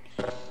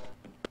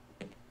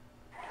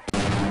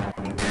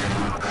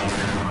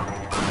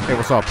 Hey,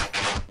 what's up?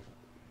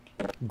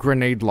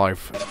 Grenade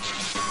life.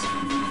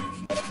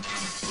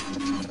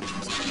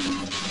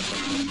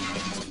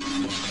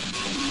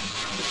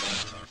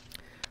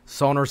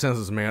 Sonar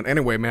senses, man.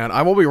 Anyway, man,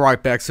 I will be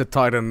right back. Sit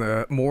tight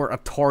and more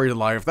Atari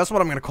life. That's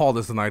what I'm gonna call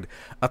this tonight.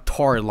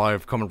 Atari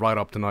life coming right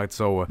up tonight.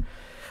 So,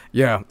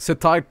 yeah, sit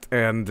tight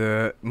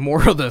and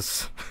more of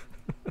this.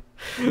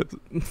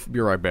 Be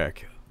right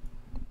back.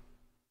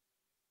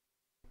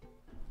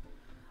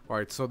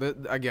 Alright, so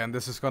again,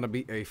 this is gonna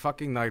be a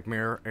fucking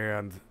nightmare,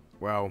 and,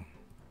 wow.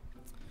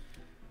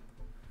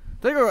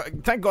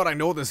 Thank God I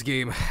know this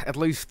game, at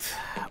least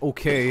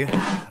okay.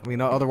 I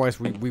mean, otherwise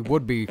we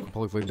would be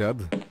completely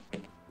dead.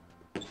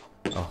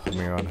 Oh,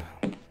 man.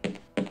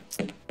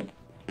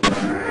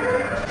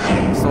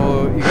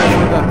 So, you guys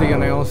heard that they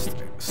announced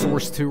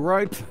Source 2,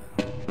 right?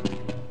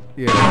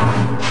 Yeah.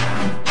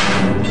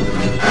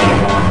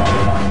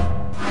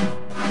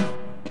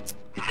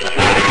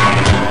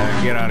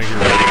 Get out of here.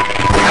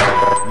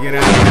 Get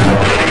out of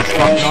here.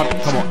 Fuck not.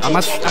 Come on.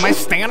 Am I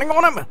standing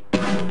on him?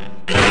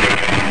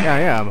 Yeah, I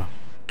am.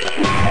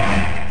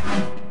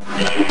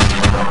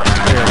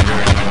 There we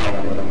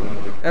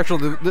go.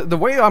 Actually, the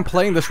way I'm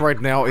playing this right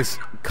now is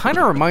kind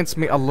of reminds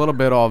me a little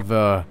bit of,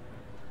 oh,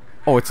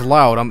 it's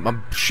loud.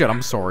 Shit,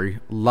 I'm sorry.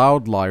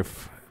 Loud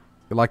Life.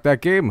 You like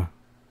that game?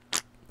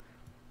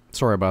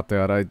 Sorry about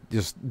that. I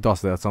just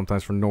does that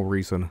sometimes for no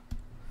reason.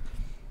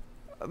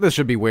 This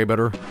should be way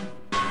better.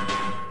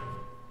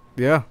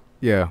 Yeah?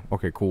 Yeah.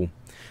 Okay, cool.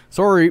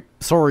 Sorry.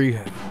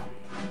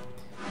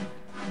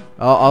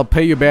 I'll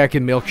pay you back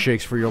in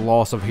milkshakes for your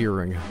loss of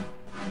hearing.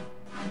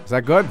 Is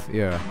that good?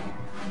 Yeah.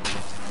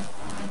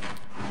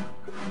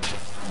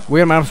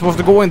 Wait a minute, I'm supposed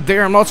to go in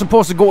there. I'm not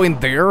supposed to go in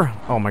there.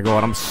 Oh my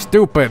god, I'm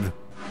stupid.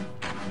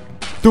 I'm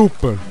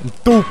stupid,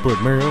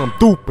 man. I'm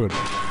stupid.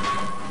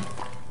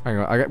 Hang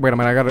on, wait a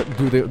minute, I gotta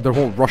do the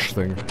whole rush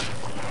thing.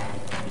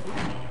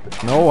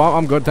 No,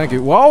 I'm good, thank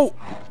you. Whoa!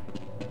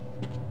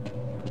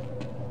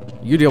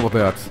 You deal with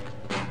that.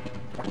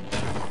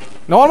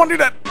 No, I don't want to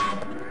do that!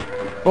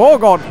 Oh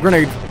god,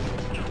 grenade.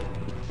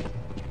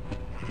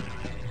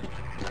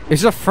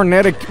 It's a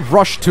frenetic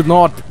rush to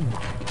not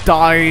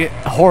die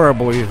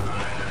horribly.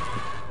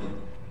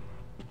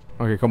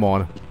 Okay, come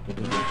on.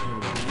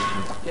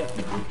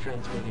 Definitely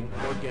transmitting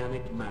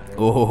organic matter.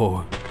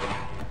 Oh.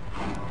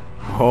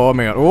 Oh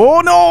man.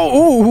 Oh no!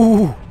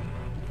 Ooh.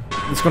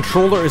 This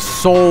controller is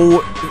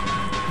so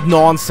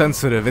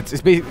non-sensitive.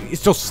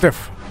 It's just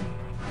stiff.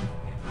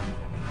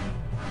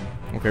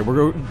 Okay,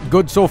 we're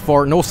good so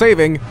far. No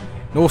saving.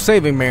 No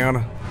saving,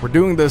 man. We're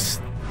doing this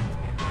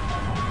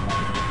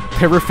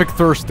terrific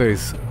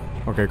Thursdays.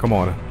 Okay, come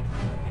on.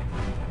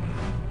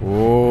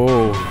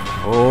 Oh.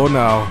 Oh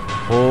no.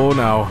 Oh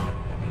no.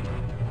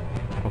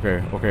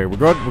 Okay, okay, we're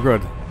good, we're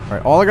good.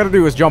 Alright, all I gotta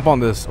do is jump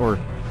on this, or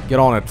get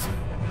on it.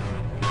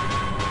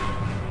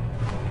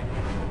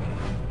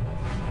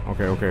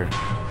 Okay, okay.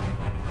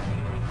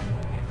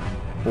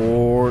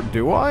 Or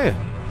do I?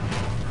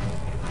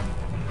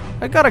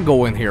 I gotta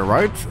go in here,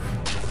 right?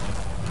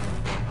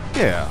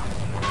 Yeah.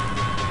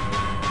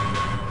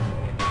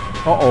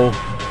 Uh-oh.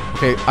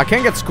 Okay, I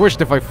can't get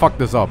squished if I fuck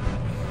this up.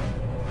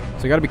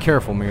 So you gotta be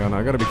careful, man.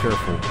 I gotta be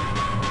careful.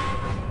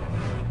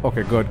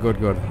 Okay, good, good,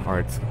 good.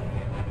 Alright.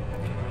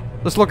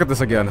 Let's look at this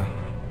again.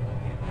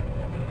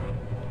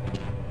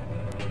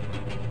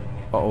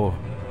 Uh-oh.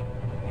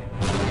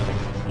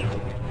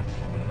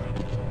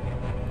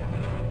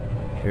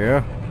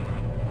 Yeah?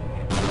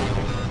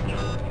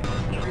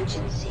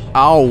 Emergency.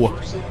 Ow!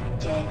 User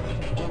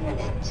death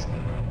imminent.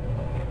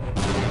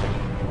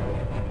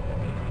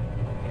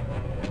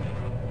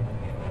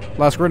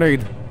 Last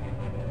grenade.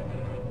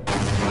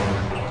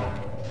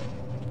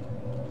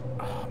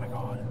 Oh my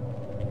god.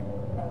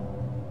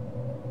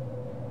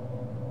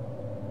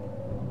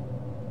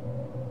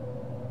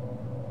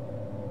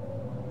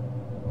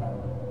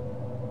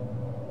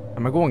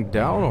 Am I going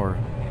down or?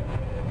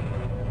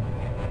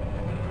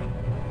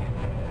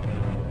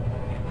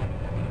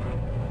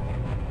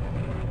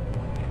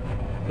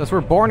 That's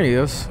where Barney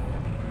is.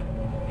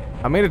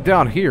 I made it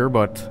down here,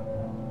 but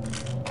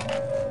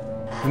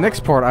the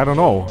next part, I don't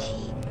know.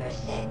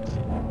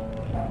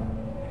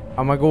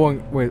 Am I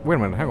going? Wait a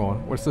minute. Hang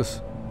on. What's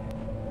this?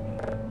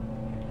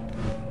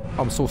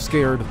 I'm so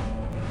scared.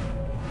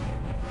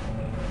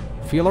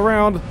 Feel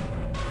around.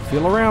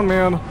 Feel around,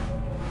 man.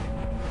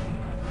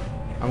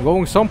 I'm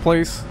going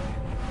someplace.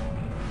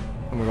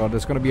 Oh my god,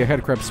 there's gonna be a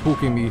headcrab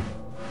spooking me.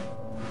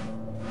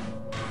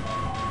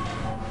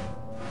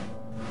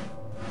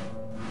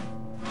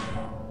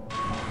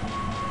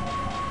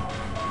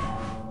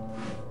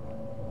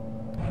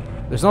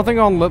 There's nothing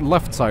on the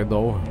left side,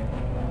 though.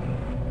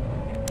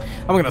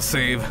 I'm gonna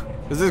save.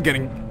 This is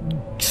getting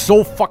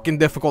so fucking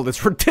difficult,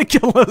 it's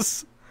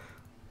ridiculous.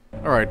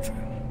 Alright.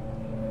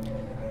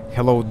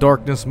 Hello,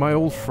 darkness, my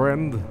old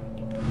friend.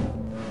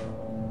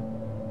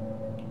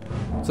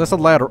 So that's a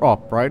ladder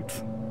up, right?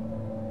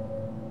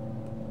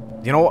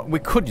 You know what? We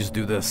could just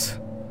do this.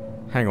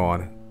 Hang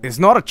on. It's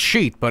not a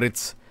cheat, but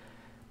it's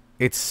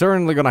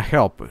certainly gonna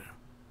help.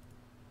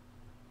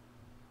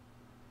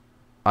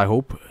 I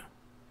hope.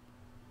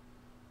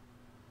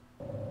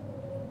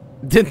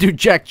 Didn't do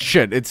jack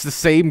shit. It's the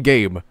same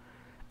game.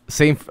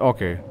 Same.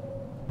 Okay.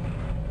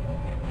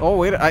 Oh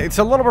wait, it's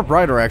a little bit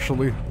brighter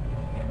actually.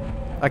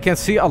 I can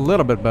see a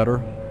little bit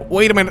better.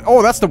 Wait a minute.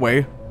 Oh, that's the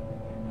way.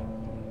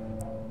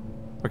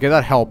 Okay,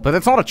 that helped. But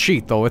it's not a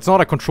cheat though. It's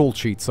not a control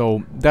cheat.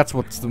 So that's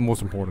what's the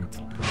most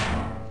important.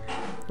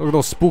 Look at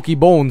those spooky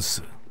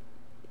bones.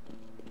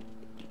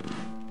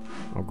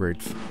 Oh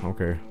great.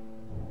 Okay.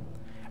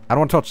 I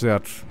don't want to touch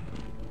that.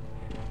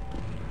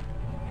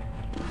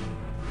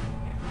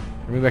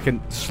 Maybe I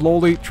can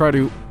slowly try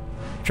to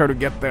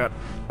get that.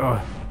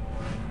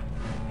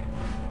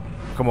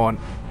 Come on.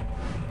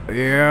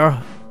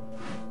 Yeah.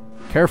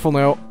 Careful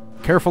now.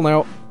 Careful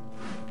now.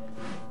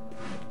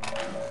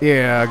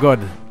 Yeah, good.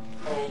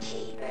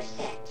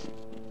 30%.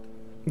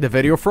 The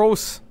video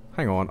froze?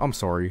 Hang on, I'm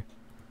sorry.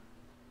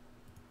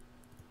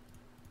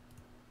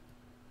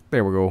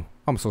 There we go.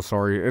 I'm so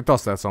sorry. It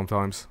does that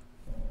sometimes.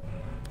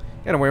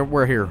 Anyway,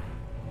 we're here.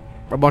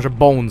 A bunch of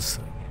bones.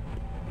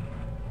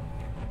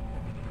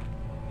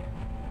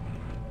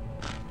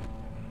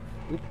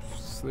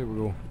 Oops, there we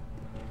go.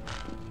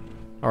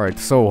 Alright,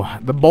 so,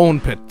 the bone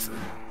pit.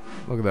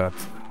 Look at that.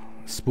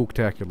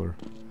 Spooktacular.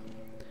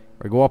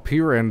 I go up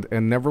here and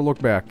never look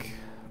back.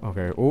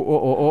 Okay.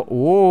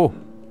 Oh.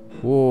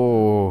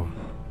 Whoa.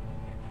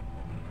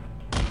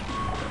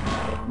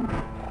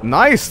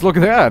 Nice! Look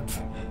at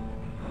that!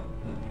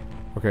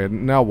 Okay,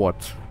 now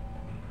what?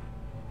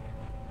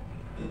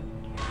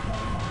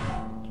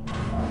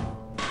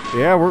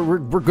 Yeah,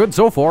 we're good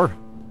so far.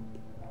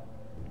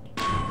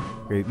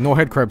 Okay, no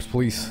head crabs,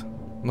 please.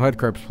 No head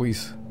crabs,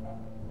 please.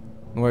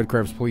 No head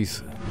crabs,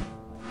 please.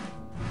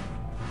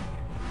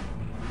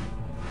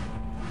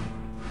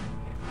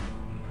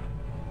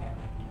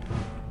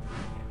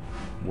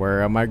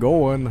 Where am I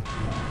going?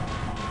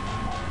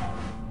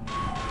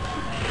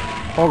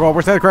 Oh god,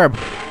 where's that crab?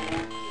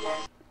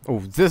 Oh,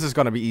 this is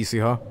gonna be easy,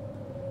 huh?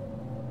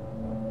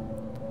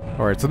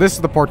 Alright, so this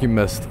is the part you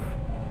missed.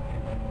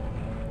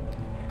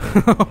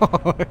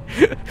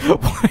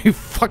 What a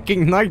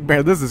fucking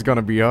nightmare this is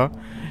gonna be, huh?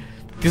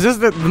 Because this is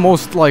the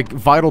most, like,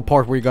 vital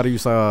part where you gotta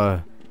use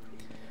a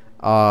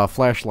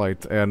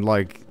flashlight, and,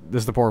 like,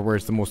 this is the part where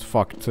it's the most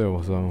fucked,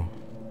 too, so...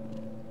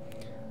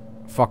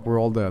 Fuck, we're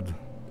all dead.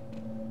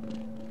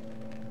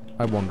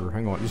 I wonder,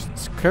 hang on,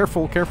 just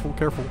careful.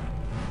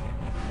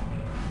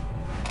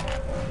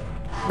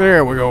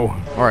 There we go,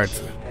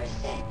 alright.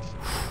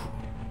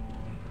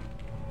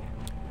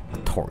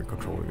 Atari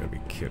controller, you gotta be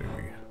kidding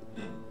me.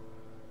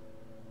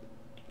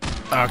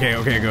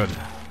 Okay, good.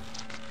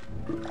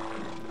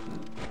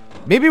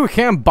 Maybe we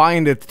can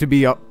bind it to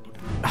be a...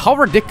 How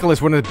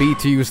ridiculous would it be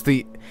to use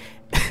the...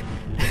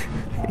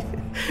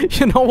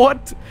 You know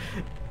what?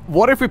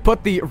 What if we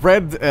put the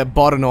red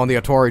button on the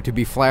Atari to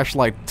be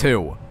flashlight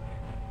 2?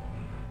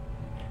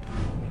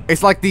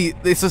 It's like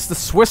this is the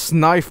Swiss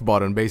knife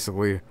button,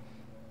 basically.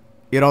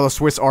 You know, the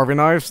Swiss Army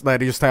knives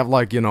that you just have,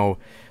 like, you know,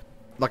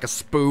 like a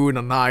spoon,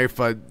 a knife,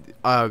 a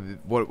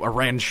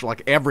wrench,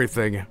 like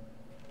everything.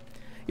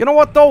 You know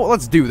what, though?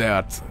 Let's do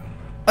that.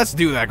 Let's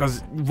do that,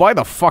 because why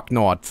the fuck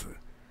not?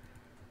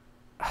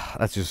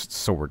 That's just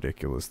so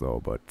ridiculous,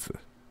 though, but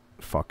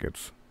fuck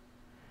it.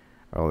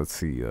 Oh, let's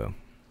see,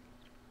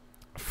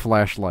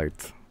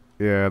 flashlight.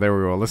 Yeah, there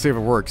we go. Let's see if it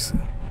works.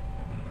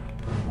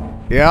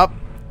 Yep,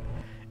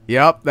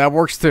 that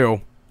works,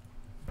 too.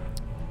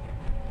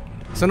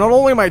 So not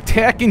only am I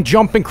attacking,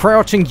 jumping,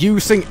 crouching,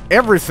 using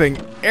everything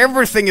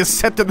is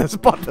set to this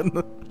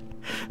button.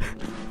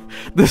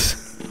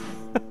 This...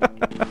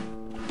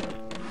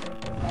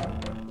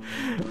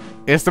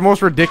 It's the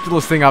most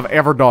ridiculous thing I've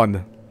ever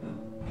done.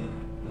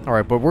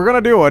 Alright, but we're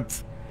gonna do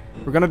it.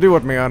 We're gonna do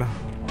it, man.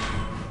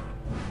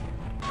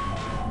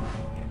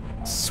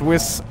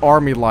 Swiss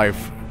Army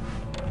life.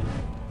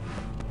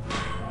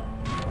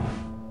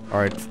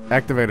 Alright,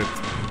 activate it.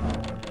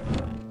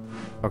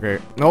 Okay,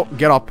 no,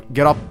 get up.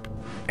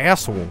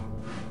 Asshole.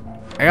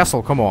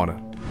 Asshole, come on.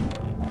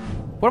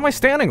 What am I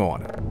standing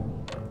on?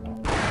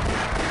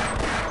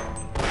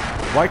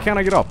 Why can't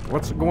I get up?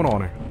 What's going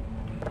on here?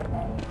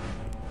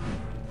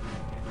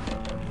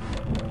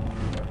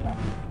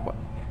 What?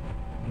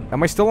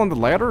 Am I still on the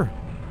ladder?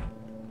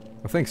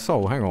 I think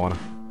so, hang on.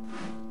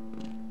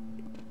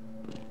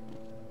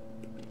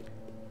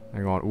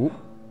 Hang on,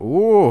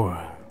 ooh.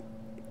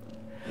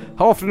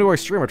 How often do I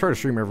stream? I try to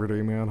stream every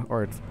day, man.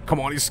 Alright, come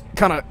on, he's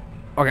kinda...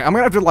 Okay, I'm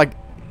gonna have to, like,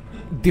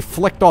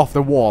 deflect off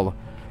the wall.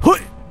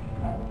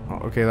 Oh,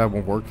 okay, that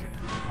won't work.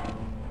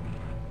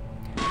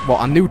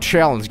 Well, a new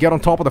challenge. Get on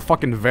top of the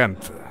fucking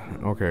vent.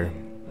 Okay.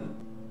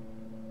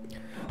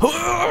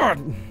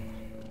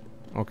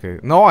 Okay,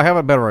 no, I have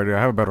a better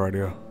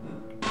idea.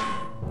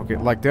 Okay,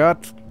 like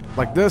that.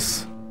 Like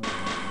this.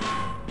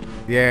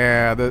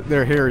 Yeah,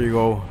 there, here you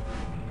go.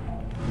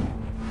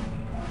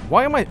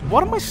 What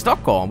am I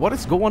stuck on? What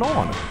is going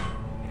on?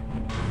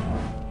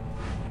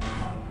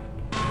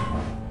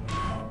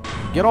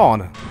 Get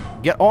on.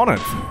 Get on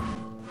it.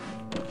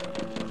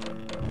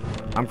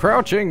 I'm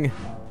crouching.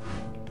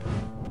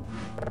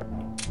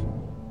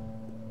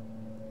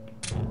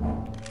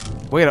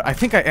 Wait, I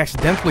think I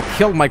accidentally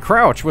killed my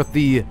crouch with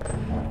the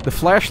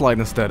flashlight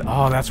instead.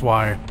 Oh, that's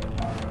why.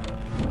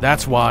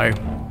 That's why.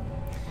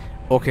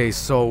 Okay,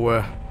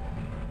 so,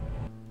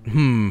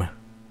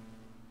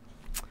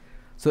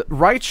 So,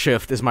 right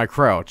shift is my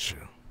crouch.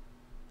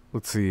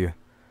 Let's see.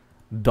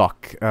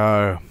 Duck.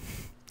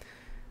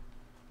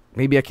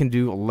 Maybe I can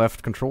do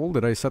left control.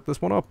 Did I set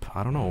this one up?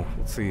 I don't know.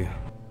 Let's see.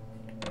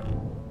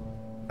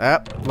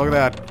 Ah, look at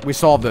that. We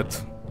solved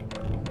it.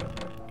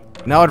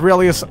 Now it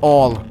really is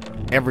all.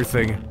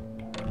 Everything.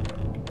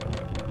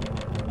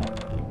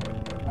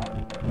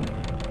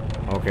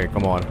 Okay,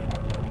 come on.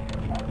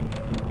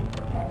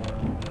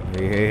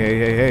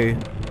 Hey.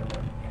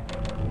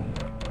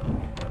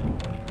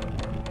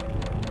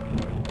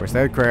 Where's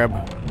that crab?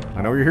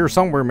 I know you're here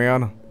somewhere,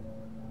 man.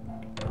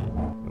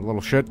 A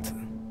little shit.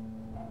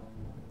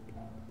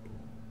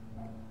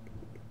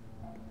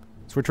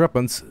 Switch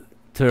weapons.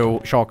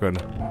 to shotgun.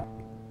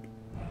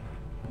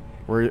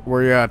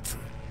 Where you at?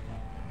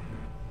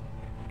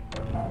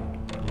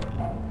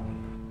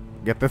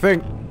 Get the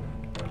thing.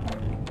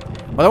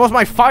 Well, that was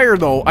my fire,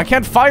 though. I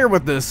can't fire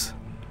with this.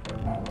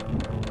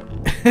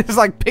 It's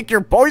like, pick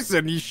your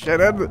poison, you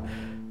shithead.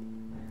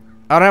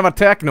 I don't have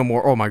attack no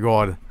more. Oh my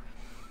god.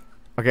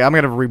 Okay, I'm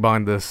gonna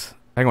rebind this.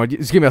 Hang on,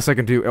 just give me a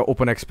second to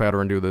open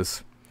XPatter and do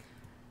this.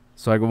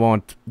 So I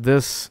want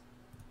this,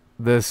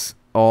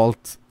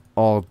 alt,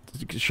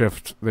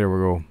 shift. There we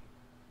go.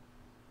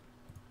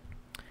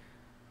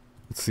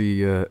 Let's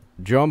see,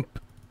 jump,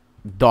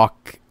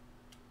 duck,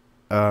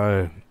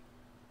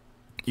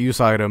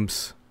 use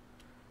items,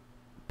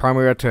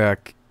 primary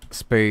attack,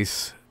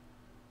 space,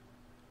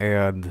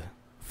 and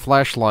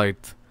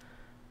flashlight,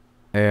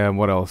 and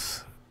what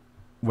else?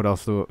 What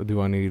else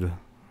do I need? I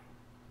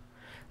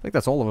think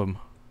that's all of them.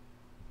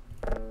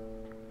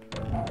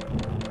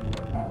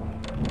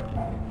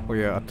 Oh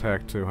yeah,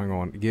 attack too. Hang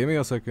on. Give me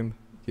a second.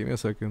 Give me a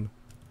second.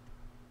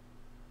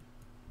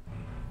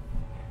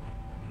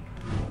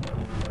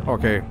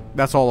 Okay,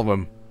 that's all of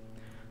them.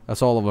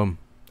 That's all of them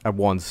at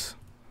once.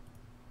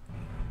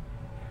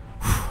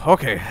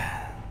 Okay.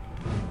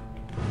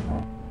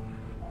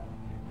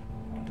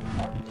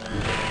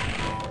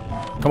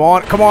 Come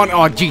on, come on.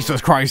 Oh,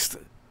 Jesus Christ.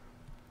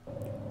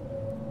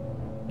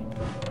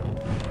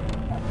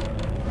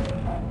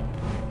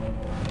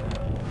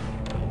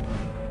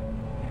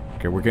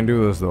 Okay, we can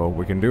do this, though.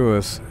 We can do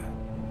this.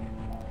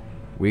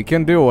 We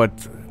can do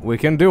it. We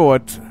can do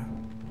it. Just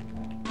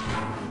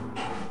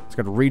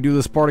gotta redo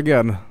this part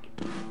again.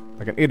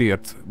 Like an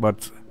idiot,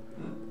 but...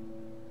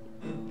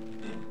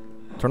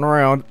 Turn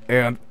around,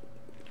 and...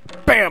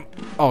 BAM!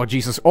 Oh,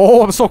 Jesus.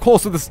 Oh, I'm so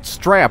close to this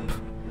strap.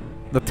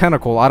 The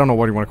tentacle. I don't know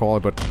what you want to call it,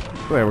 but...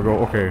 There we go.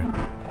 Okay.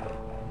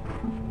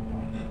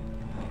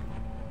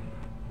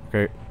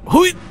 Okay.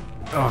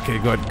 Okay,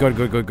 good. Good,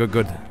 good, good, good,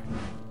 good.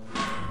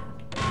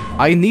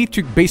 I need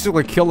to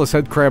basically kill this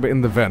head crab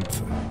in the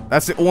vent.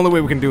 That's the only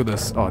way we can do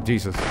this. Oh,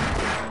 Jesus.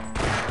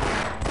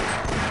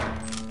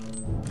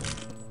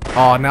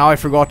 Oh, now I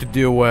forgot to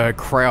do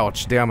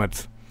crouch. Damn it.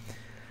 So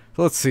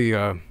let's see.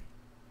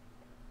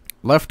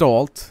 Left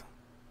alt.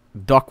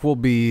 Duck will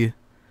be...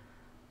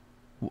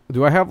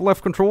 Do I have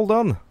left control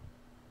done?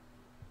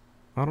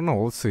 I don't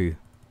know. Let's see.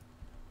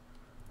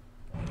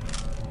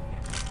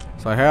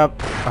 So I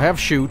have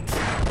shoot.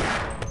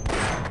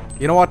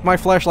 You know what? My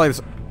flashlight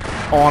is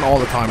on all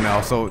the time now,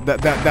 so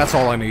that's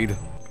all I need.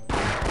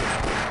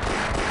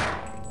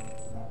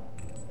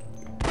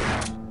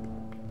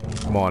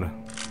 Come on.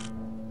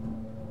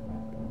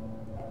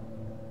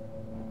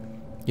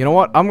 You know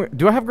what?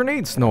 Do I have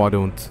grenades? No, I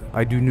don't.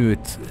 I do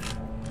not.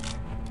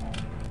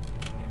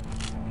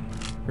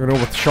 We're gonna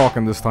go with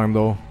shotgun this time,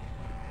 though.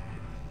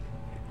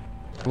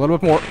 A little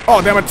bit more.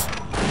 Oh, damn it!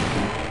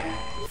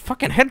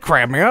 Fucking head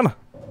crab, man!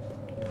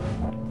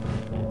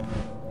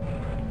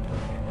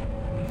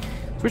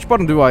 Which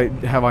button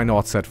have I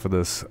not set for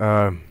this?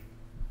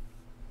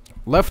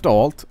 Left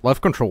alt,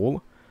 left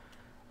control.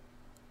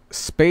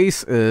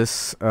 Space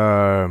is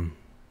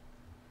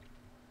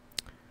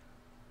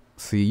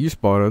see, use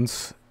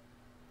buttons.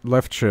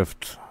 Left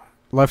shift.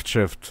 Left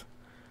shift.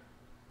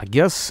 I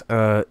guess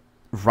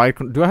right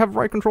do I have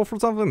right control for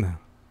something?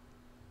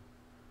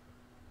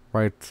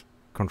 Right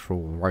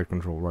control, right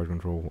control, right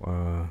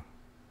control.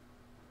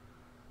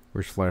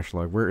 Where's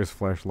flashlight? Where is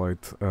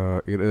flashlight?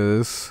 It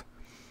is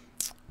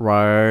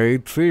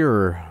right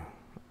here.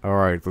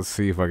 Alright, let's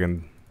see if I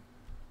can...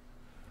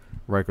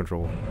 Right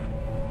control.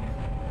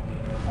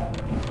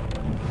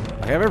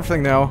 I have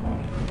everything now.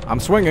 I'm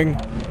swinging.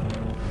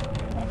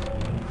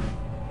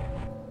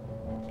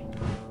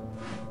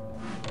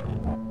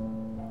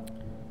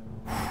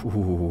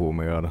 Ooh,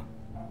 man.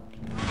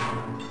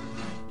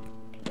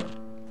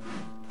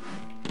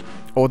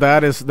 Oh,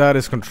 that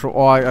is control.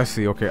 Oh, I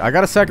see. Okay, I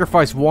gotta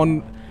sacrifice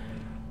one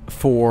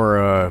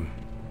for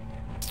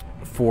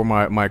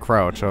my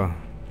crouch, huh?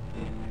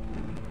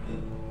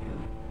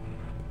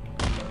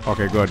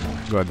 Okay, good,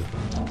 good.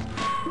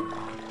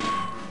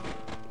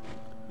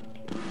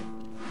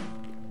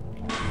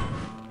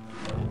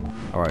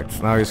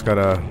 Alright, now I just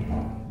gotta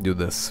do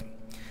this.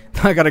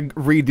 I gotta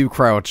redo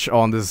crouch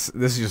on this.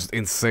 This is just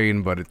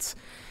insane, but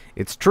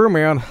it's true,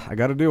 man. I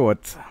gotta do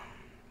it.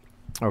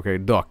 Okay,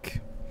 duck.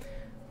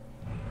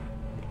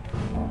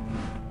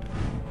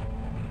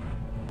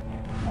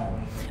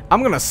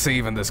 I'm gonna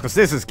save in this, because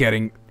this is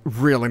getting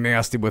really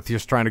nasty with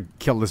just trying to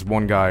kill this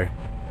one guy.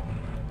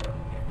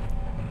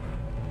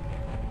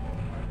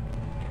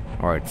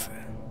 Alright.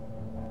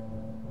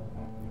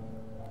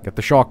 Get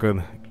the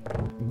shotgun.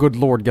 Good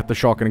lord, get the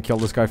shotgun and kill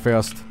this guy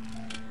fast.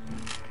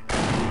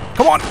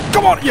 Come on!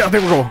 Come on! Yeah,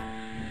 there we go!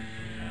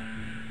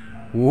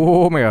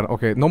 Oh man,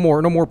 okay, no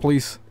more,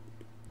 please.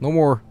 No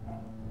more.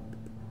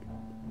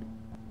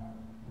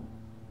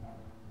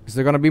 Is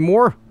there gonna be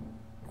more?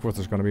 Of course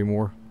there's gonna be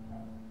more.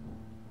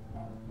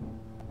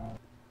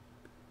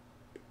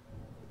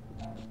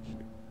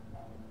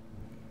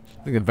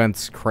 I think the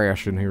vents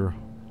crash in here.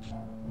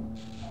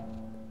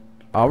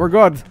 Oh, we're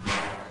good.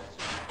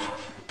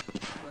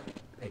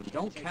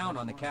 Don't count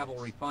on the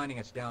cavalry finding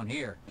us down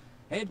here.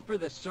 Head for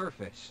the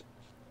surface.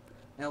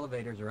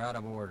 Elevators are out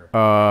of order.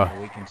 But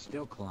we can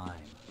still climb.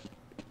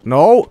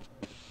 No.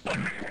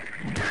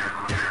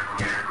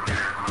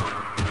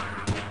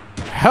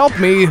 Help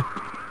me.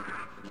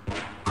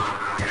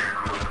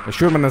 I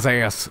shoot him in his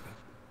ass.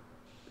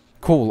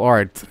 Cool,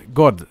 alright,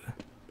 good.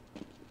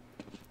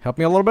 Help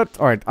me a little bit?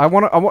 Alright, I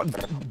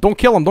want, don't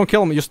kill him,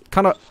 just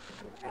kinda...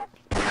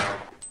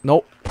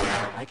 Nope.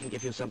 I can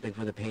give you something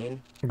for the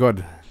pain.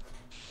 Good.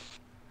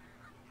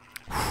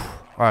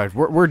 Alright,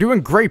 we're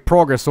doing great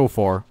progress so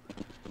far.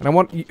 And I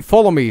want,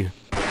 follow me.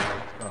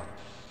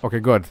 Okay,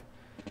 good.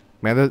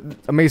 Man,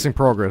 that's amazing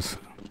progress.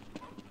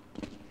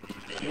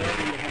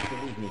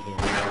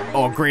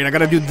 Oh great, I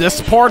gotta do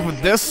this part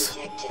with this?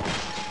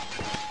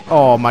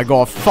 Oh my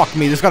god, fuck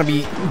me, this is gonna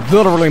be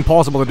literally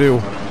impossible to do.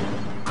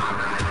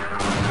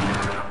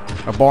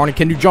 Barney,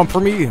 can you jump for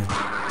me?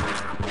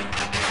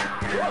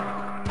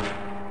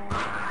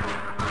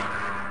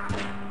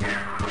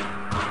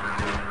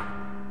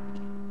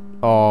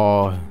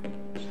 Oh,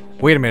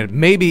 wait a minute,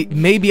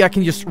 maybe I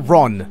can just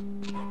run.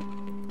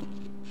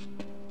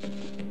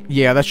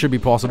 Yeah, that should be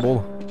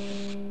possible.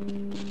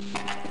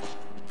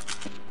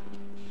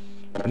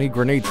 I need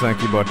grenades,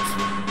 thank you, but...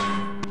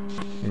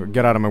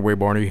 Get out of my way,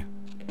 Barney.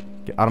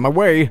 Get out of my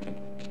way!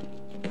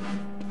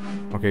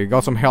 Okay,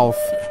 got some health.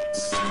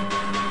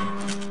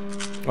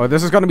 Oh,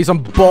 this is gonna be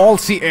some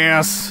ballsy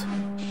ass...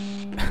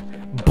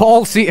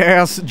 ballsy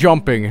ass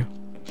jumping.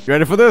 You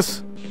ready for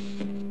this?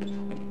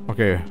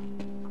 Okay.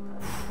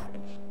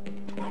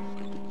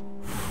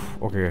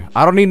 Okay,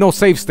 I don't need no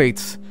save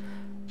states.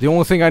 The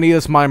only thing I need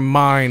is my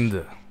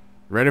mind.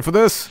 Ready for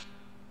this?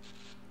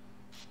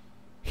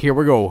 Here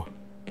we go.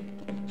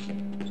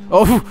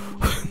 Oh,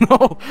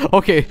 no!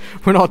 Okay,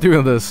 we're not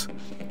doing this.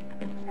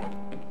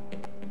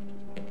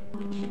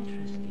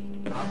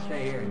 I'll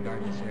stay here and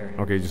guard this area.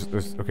 Okay, just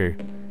okay.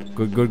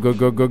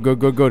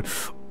 Good.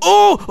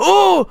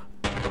 Oh!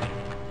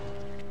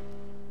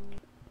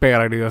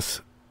 Bad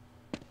ideas.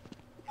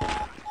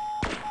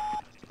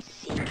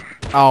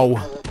 Ow.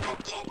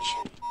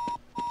 Attention.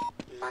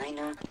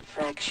 Minor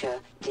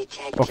fracture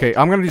detected. Okay,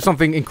 I'm gonna do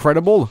something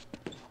incredible.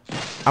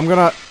 I'm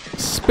gonna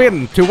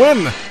spin to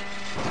win.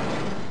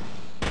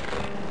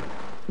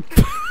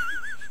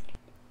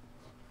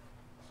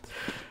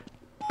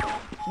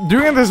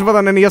 Doing this with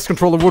an NES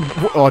controller would,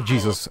 oh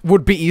Jesus,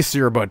 would be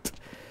easier, but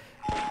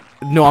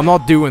no, I'm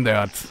not doing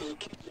that.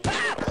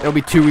 It'll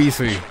be too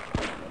easy.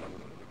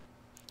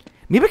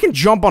 Maybe I can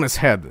jump on his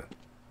head.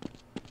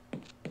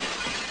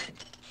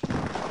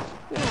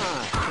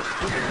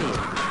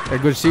 Hey,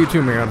 good to see you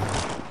too, man.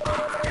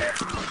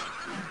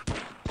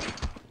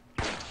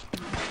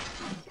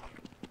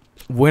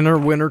 Winner,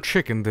 winner,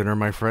 chicken dinner,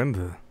 my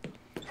friend.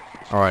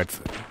 Alright.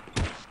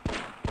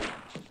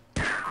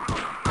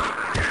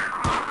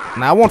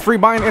 Now I won't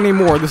rebind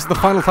anymore. This is the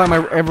final time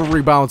I ever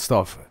rebound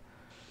stuff.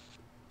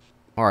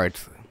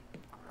 Alright.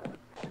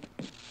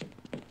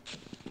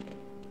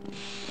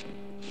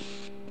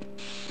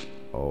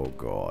 Oh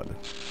god.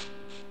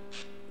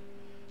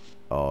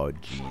 Oh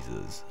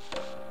Jesus.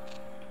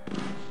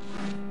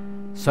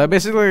 So I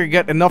basically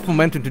get enough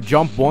momentum to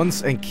jump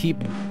once and keep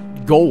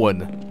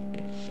going.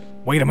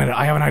 Wait a minute,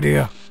 I have an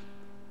idea.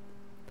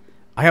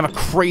 I have a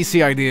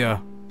crazy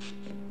idea.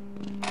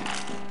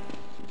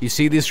 You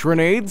see these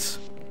grenades?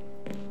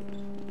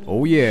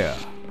 Oh yeah.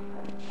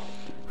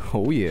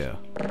 Oh yeah.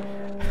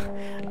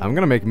 I'm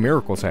gonna make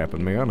miracles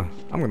happen, man.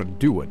 I'm gonna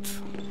do it.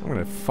 I'm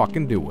gonna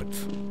fucking do it.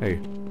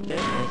 Hey.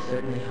 I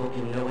certainly hope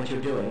you know what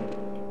you're doing.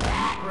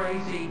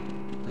 Crazy.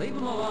 Leave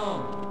him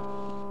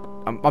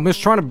alone. I'm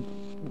just trying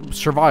to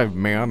survive,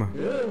 man.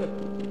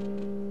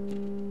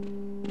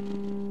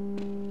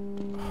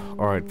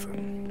 Alright.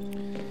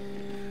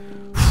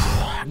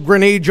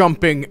 Grenade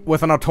jumping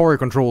with an Atari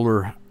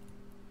controller.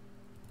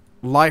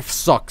 Life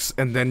sucks,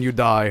 and then you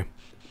die.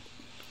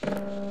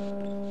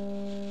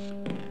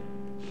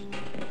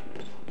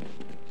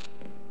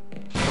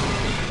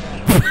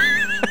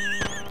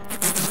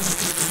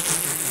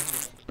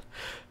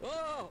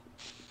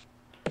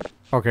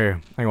 Okay,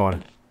 hang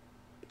on.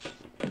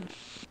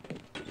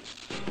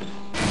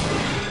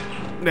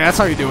 That's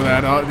how you do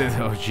that.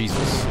 Oh,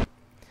 Jesus.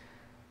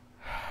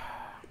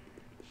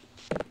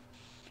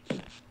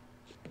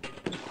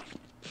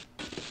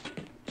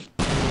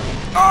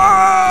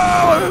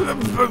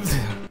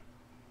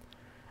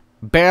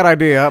 Bad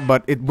idea,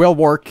 but it will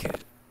work.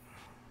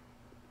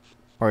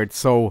 Alright,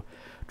 so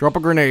drop a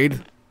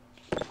grenade.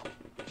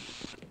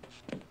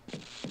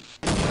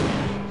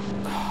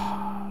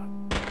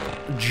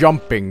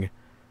 Jumping.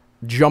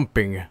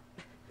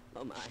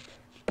 Oh my.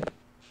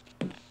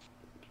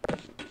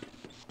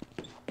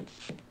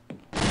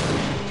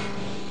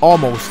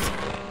 Almost.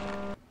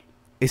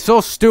 It's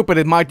so stupid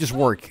it might just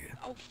work.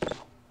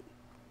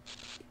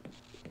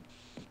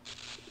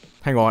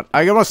 Hang on.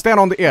 I gotta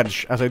stand on the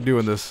edge as I'm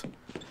doing this.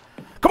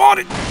 Come on!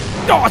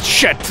 Oh,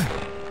 shit!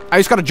 I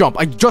just gotta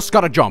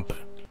jump.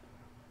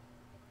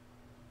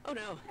 Oh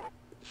no.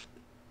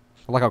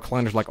 I like how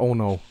Clander's like, oh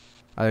no.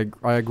 I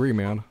agree,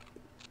 man.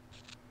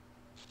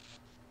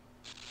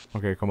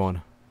 Okay, come on.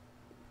 A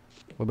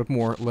little bit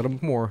more, a little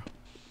bit more.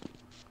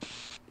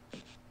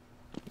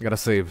 Gotta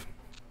save.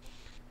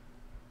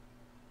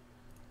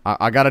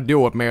 I gotta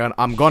do it, man.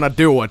 I'm gonna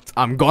do it.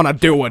 I'm gonna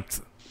do it.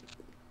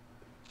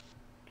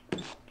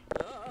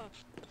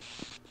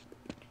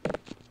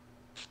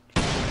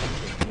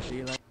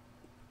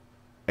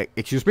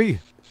 Excuse me?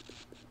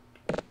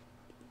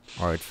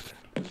 Alright.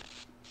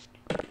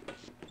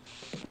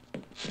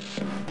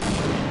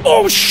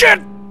 Oh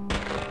shit!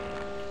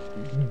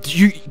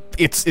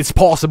 It's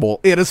possible.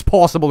 It is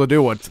possible to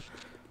do it.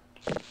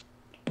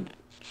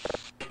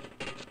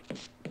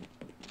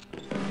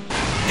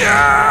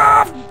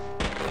 Yeah!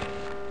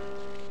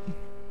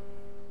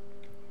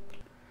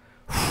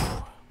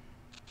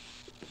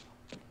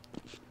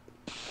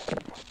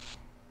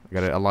 I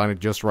gotta align it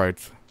just right.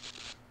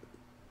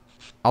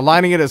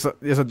 Aligning it is a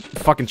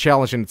fucking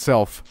challenge in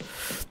itself.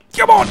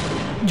 Come on,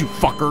 you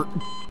fucker!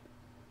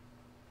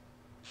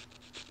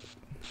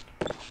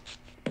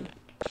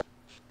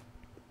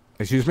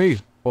 Excuse me.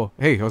 Oh,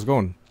 hey, how's it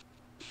going?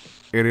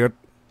 Idiot.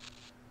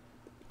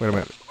 Wait a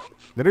minute.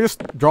 Did I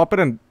just drop it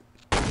and...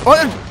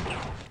 Oh!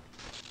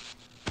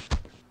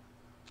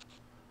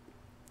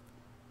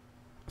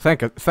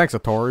 Thanks,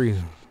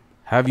 Atari.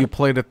 Have you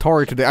played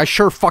Atari today? I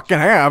sure fucking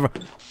have!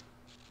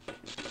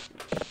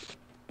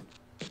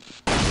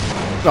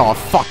 Oh,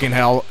 fucking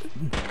hell.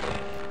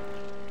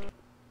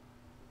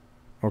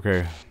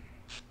 Okay.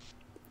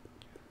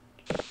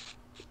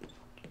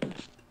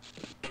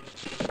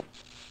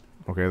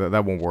 Okay,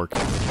 that won't work.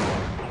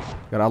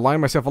 Gotta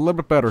align myself a little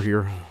bit better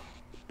here.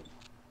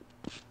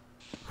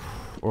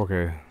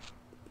 Okay.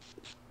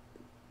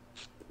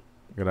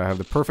 Gotta have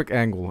the perfect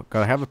angle.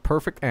 Gotta have the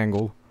perfect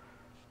angle.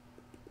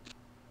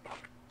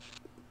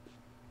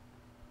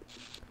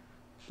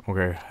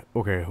 Okay,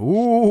 okay.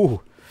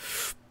 Ooh!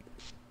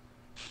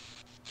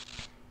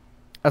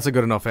 That's a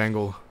good enough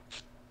angle.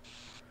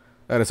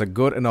 That is a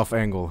good enough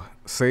angle.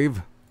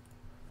 Save.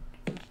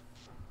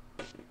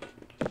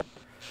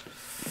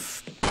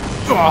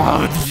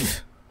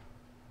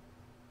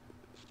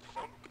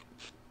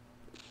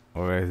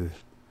 Okay.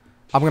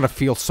 I'm gonna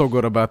feel so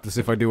good about this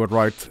if I do it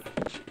right.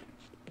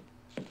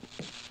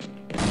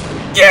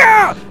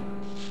 Yeah!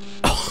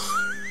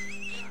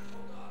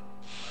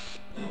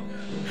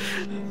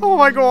 Oh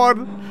my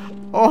god.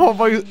 Oh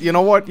my, you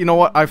know what? You know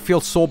what? I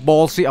feel so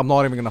ballsy, I'm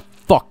not even gonna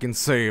fucking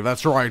save.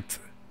 That's right.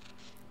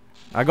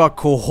 I got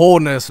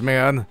cojones,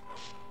 man.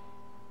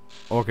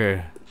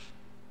 Okay.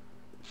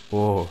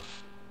 Whoa.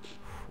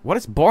 What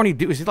does Barney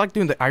do? Is he like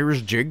doing the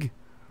Irish jig?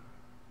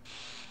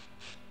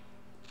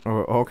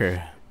 Oh,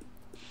 okay.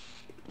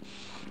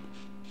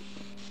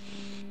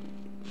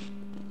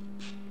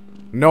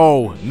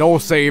 No, no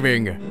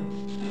saving.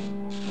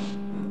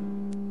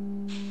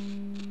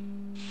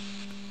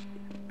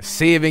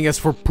 Saving is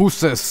for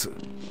pussies.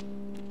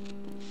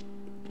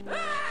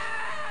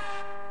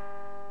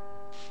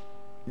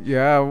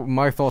 Yeah,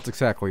 my thoughts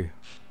exactly.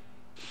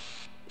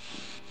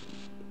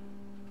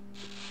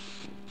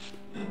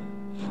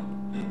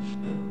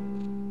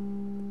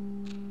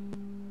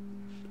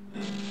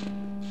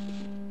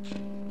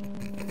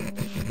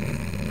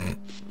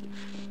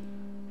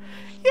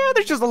 Yeah,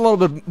 there's just a little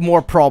bit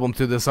more problem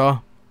to this, huh?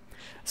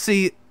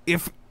 See,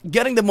 if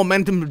getting the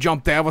momentum to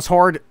jump there was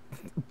hard,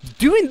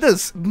 doing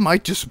this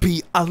might just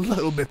be a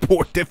little bit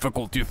more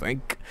difficult, you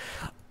think?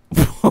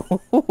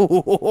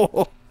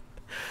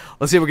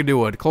 Let's see if we can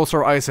do it. Close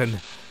our eyes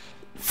and...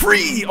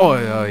 Free! Oh,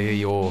 yeah,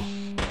 yo.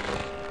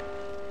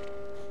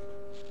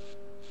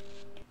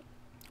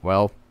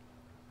 Well.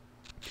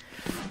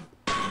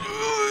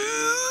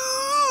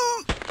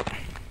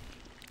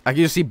 I can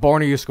just see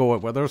Barney just go,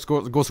 well, there's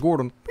go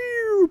Gordon.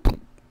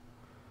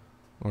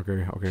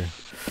 Okay, okay.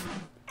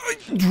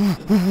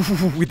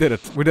 We did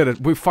it. We did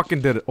it. We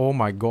fucking did it. Oh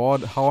my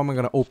god. How am I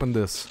gonna open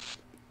this?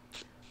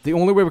 The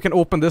only way we can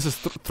open this is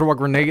throw a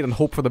grenade and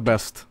hope for the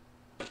best.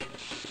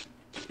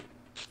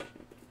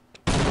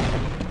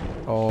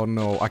 Oh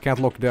no. I can't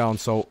look down,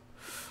 so...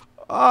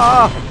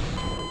 Ah!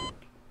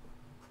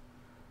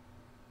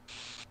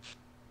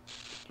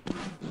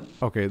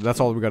 Okay, that's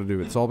all we gotta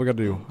do. That's all we gotta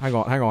do. Hang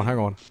on, hang on, hang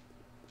on.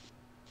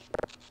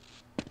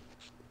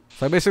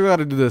 So I basically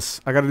gotta do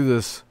this. I gotta do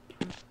this.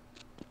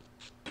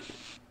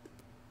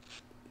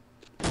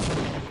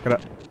 Gotta...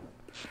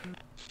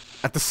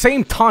 At the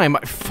same time,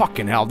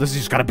 fucking hell, this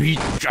is gotta be...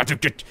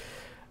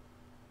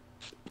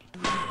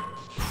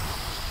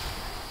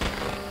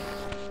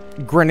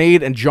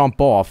 Grenade and jump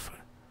off.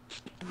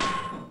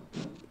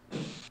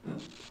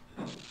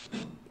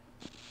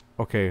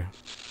 Okay.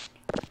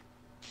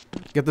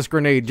 Get this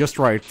grenade just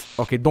right.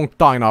 Okay, don't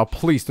die now.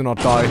 Please do not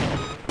die.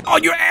 Oh,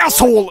 you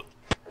asshole!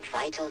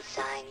 Vital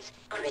signs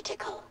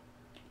critical.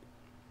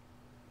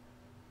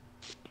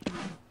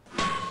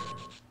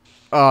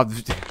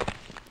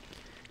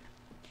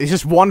 It's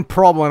just one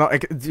problem.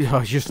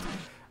 It's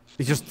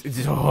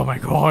just, oh my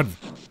god.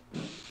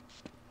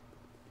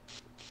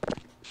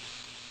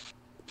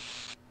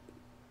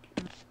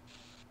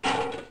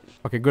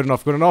 Okay, good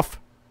enough, good enough.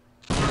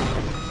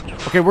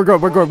 Okay, we're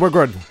good, we're good, we're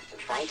good.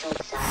 Vital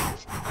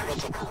signs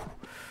critical.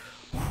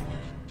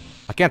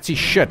 I can't see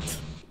shit.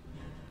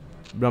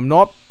 But I'm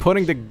not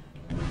putting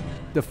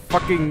the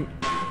fucking...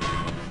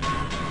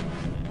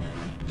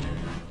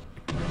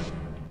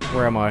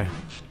 Where am I?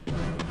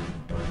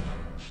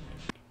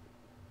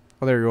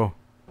 Oh, there you go.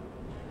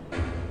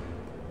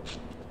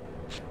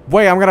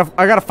 Wait,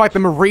 I gotta fight the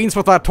Marines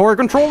with that Atari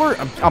controller?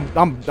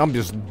 I'm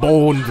just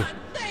boned.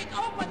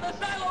 Open the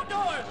silo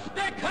doors!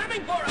 They're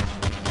coming for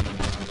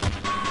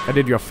us! I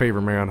did you a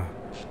favor, man.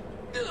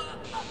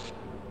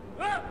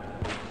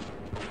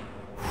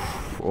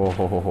 Oh,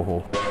 ho, ho, ho,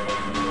 ho.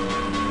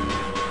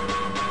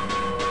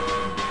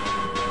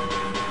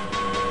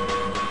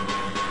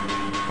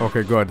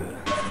 Okay, good.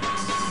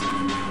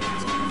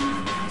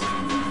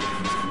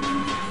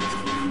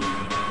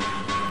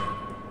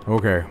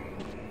 Okay.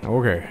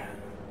 Okay.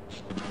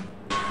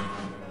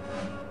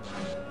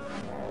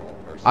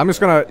 I'm just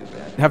gonna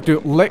have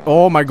to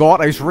oh my god,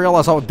 I just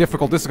realized how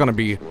difficult this is gonna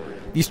be.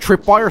 These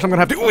tripwires, I'm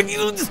gonna have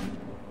to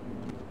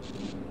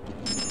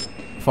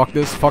fuck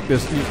this, fuck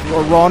this.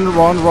 Run,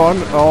 run,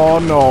 run. Oh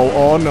no,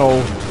 oh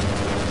no.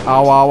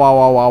 Ow, ow, ow,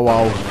 ow, ow,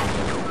 ow.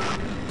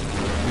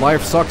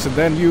 Life sucks and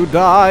then you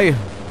die.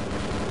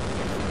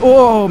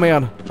 Oh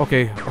man.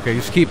 Okay, okay,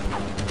 just keep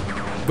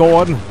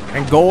going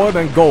and going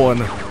and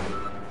going.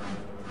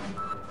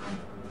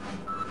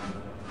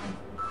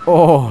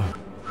 Oh.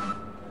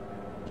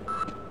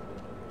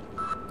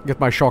 Get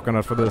my shotgun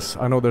out for this.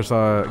 I know there's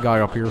a guy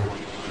up here.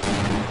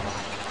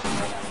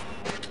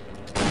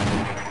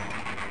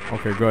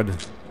 Okay, good.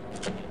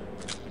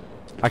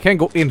 I can't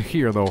go in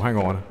here though. Hang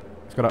on.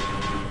 It's gotta...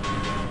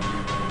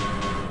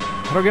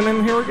 How do I get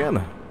in here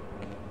again?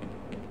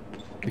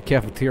 The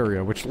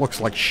cafeteria, which looks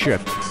like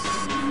shit.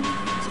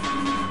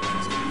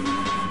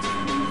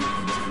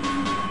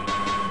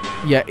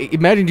 Yeah,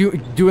 imagine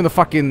doing the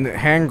fucking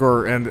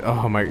hangar and...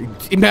 Oh my...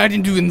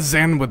 Imagine doing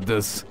Zen with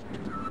this.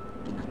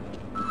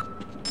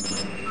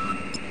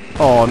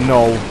 Oh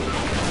no.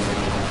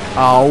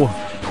 Ow.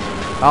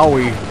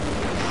 Owie.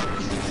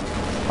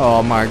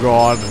 Oh my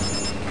god.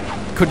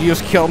 Could you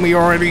just kill me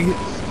already?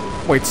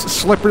 Wait,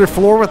 slippery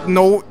floor with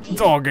no...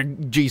 Oh,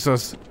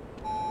 Jesus.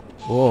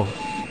 Whoa.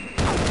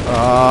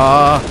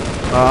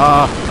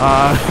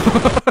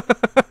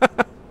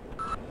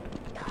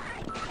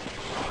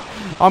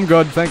 I'm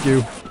good, thank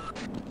you.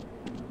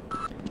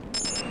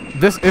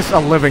 This is a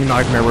living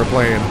nightmare we're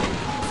playing.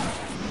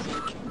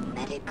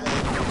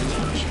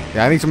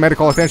 Yeah, I need some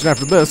medical attention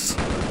after this.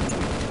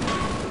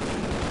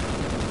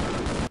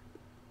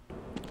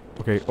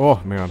 Okay, oh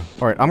man.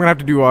 Alright, I'm gonna have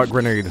to do a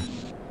grenade.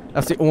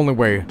 That's the only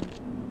way.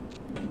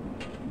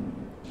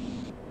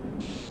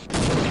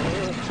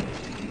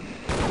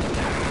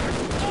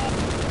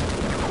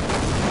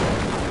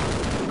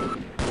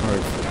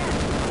 Alright.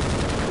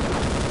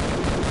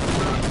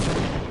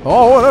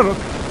 Oh, no, no.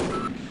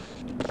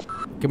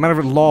 Okay, I'm gonna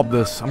have to lob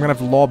this. I'm gonna have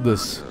to lob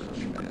this.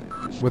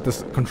 With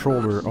this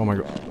controller. Oh my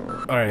god.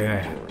 Alright,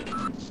 yeah.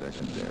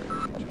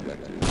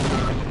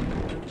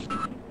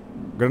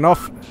 Good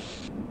enough?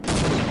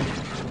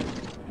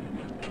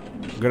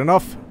 Good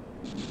enough?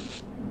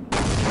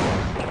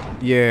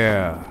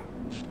 Yeah.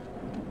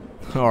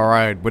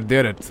 Alright, we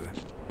did it.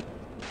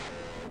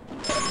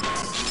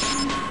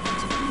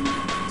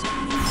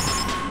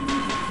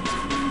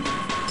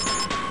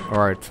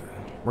 Alright.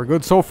 We're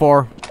good so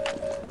far.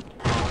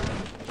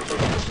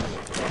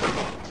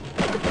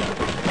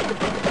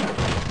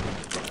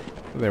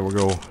 There we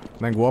go.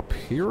 Then go up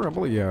here, I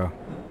believe, yeah.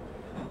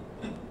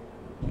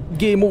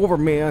 Game over,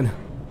 man.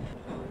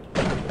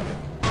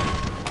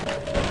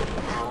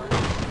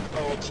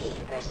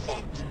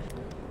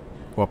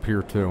 Go up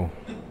here, too.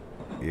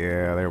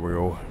 Yeah, there we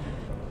go.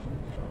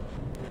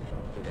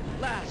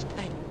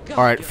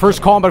 Alright,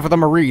 first combat for the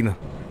Marine.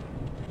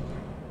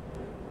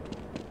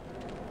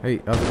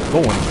 Hey, how's it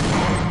going?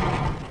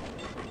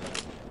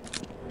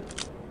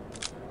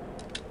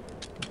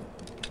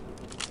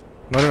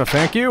 Not even a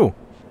thank you?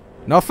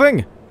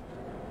 Nothing?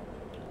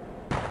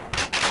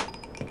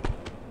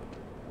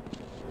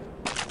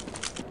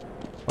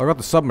 I got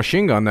the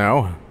submachine gun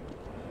now.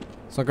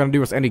 It's not gonna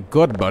do us any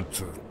good,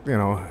 but, you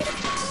know.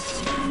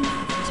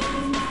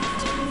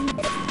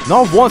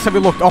 Not once have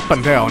we looked up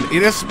and down.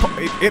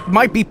 It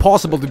might be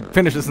possible to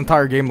finish this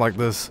entire game like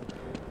this.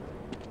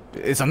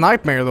 It's a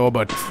nightmare though,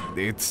 but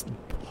it's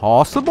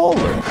possible?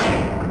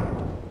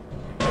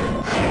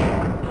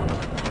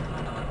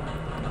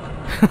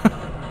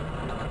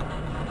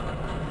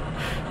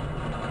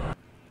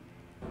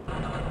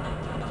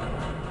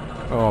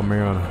 Oh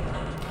man.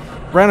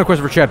 Random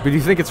question for chat, but do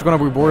you think it's gonna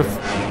be worth,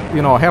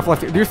 you know, Half-Life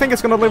 2? Do you think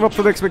it's gonna live up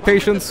to the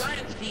expectations?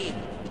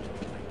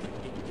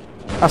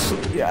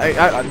 Yeah,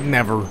 I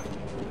never.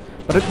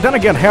 But then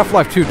again,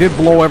 Half-Life 2 did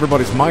blow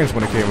everybody's minds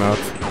when it came out.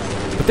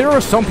 But there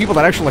are some people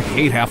that actually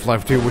hate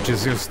Half-Life 2, which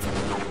is just...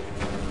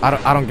 I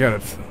don't get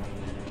it.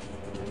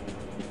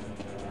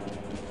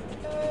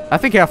 I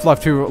think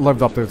Half-Life 2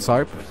 lived up to its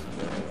hype.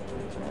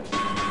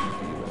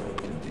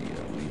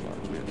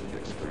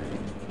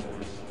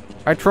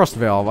 I trust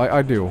Valve,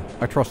 I do.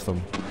 I trust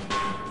them.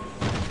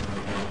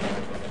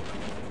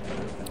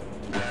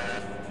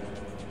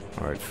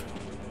 Alright.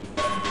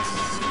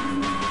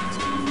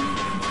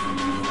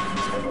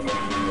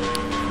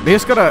 They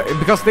just gotta,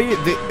 because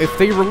if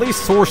they release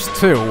Source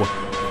 2,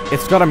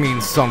 it's gotta mean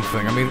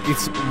something. I mean,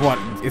 it's what?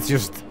 It's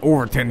just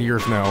over 10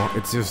 years now.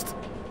 It's just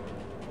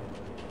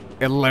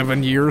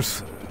 11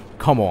 years.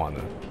 Come on.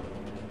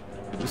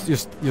 It's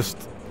just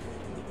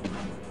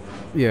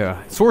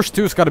yeah. Source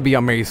 2's gotta be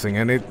amazing,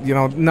 and it, you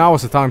know, now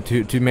is the time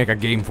to make a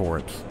game for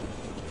it.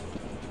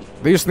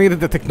 They just needed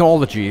the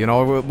technology, you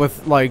know,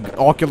 with like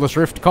Oculus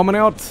Rift coming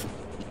out.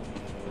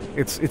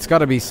 It's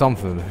gotta be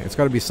something. It's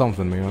gotta be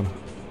something, man.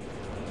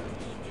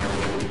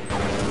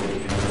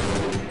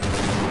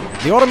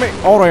 The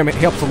auto-aim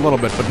helps a little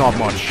bit, but not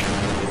much.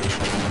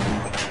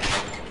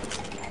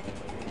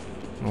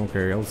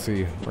 Okay, let's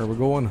see. Where are we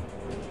going?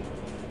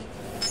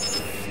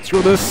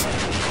 Screw this.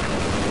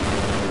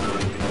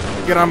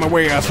 Get out of my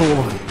way, asshole.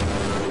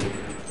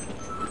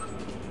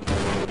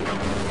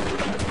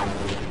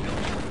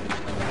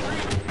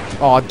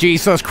 Oh,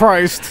 Jesus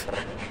Christ.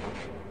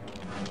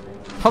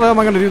 How the hell am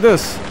I gonna do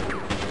this?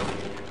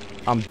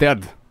 I'm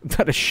dead.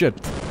 Dead as shit.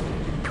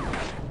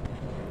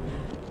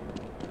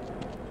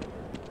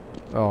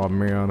 Oh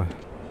man.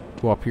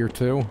 Go up here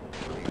too?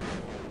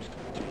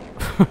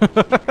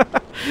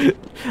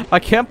 I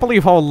can't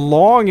believe how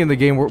long in the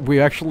game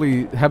we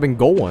actually have been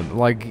going.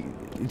 Like,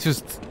 it's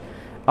just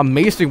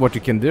amazing what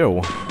you can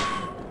do.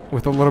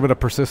 With a little bit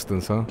of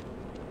persistence, huh?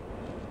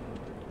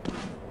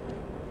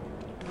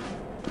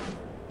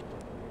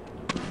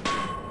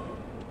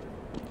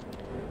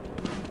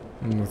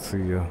 Let's see,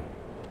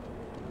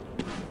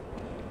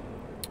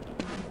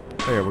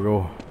 there we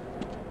go.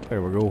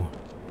 There we go.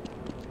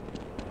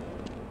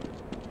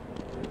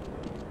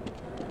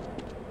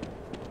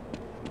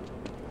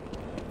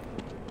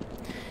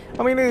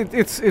 I mean,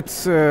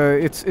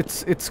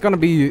 it's gonna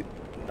be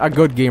a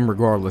good game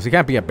regardless. It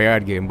can't be a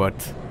bad game, but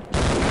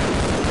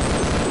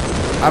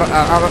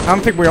I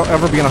don't think we'll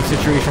ever be in a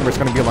situation where it's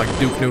gonna be like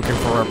Duke Nukem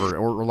Forever,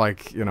 or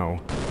like, you know,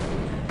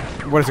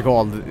 what is it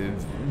called,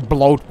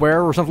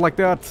 bloatware or something like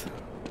that.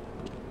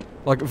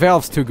 Like,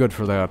 Valve's too good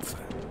for that.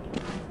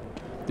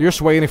 You're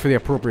just waiting for the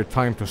appropriate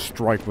time to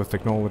strike with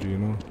technology, you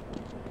know.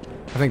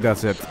 I think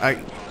that's it.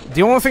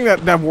 The only thing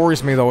that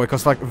worries me though,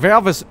 because like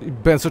Valve has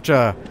been such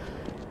a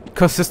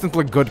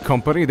consistently good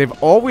company. They've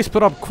always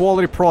put up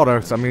quality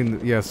products. I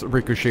mean, yes,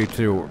 Ricochet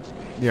too.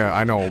 Yeah,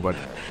 I know, but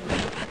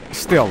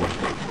still.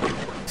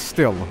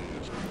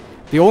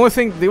 The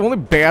only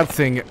bad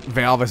thing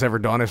Valve has ever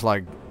done is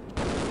like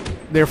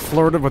they're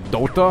flirted with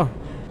Dota,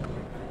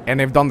 and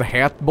they've done the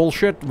hat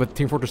bullshit with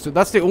Team Fortress 2.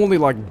 That's the only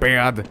like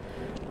bad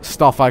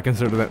stuff I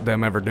consider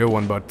them ever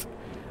doing. But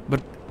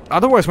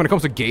otherwise, when it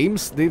comes to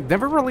games, they've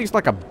never released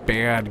like a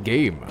bad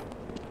game.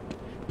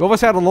 We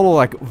always had a little,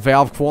 like,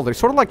 Valve quality.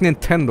 Sort of like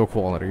Nintendo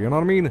quality, you know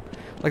what I mean?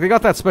 Like, they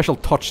got that special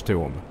touch to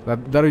them.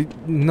 That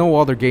no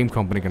other game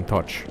company can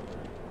touch.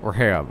 Or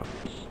have.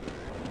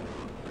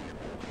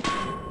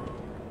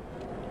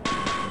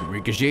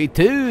 Ricochet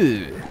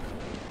 2!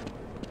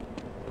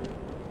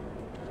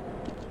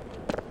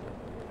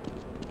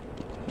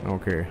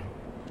 Okay.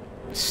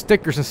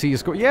 Stickers and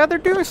CSGO. Yeah, they're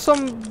doing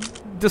some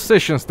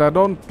decisions that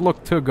don't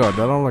look too good.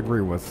 I don't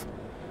agree with.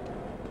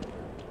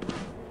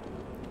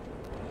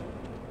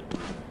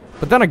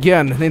 But then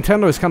again,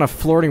 Nintendo is kind of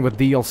flirting with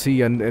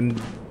DLC and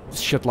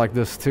shit like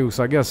this too,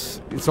 so I guess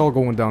it's all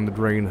going down the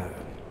drain.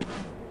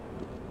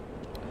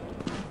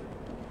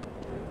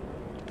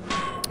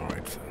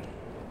 Alright.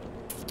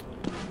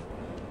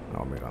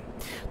 Oh man.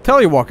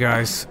 Tell you what,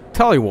 guys.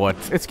 Tell you what.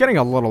 It's getting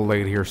a little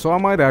late here, so I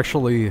might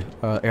actually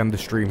end the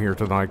stream here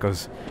tonight,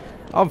 because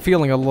I'm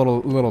feeling a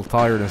little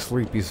tired and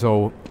sleepy,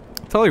 so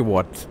tell you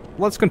what.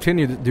 Let's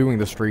continue doing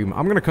the stream.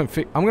 I'm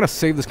gonna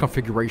save this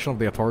configuration of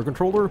the Atari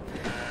controller,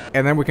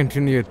 and then we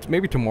continue it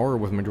maybe tomorrow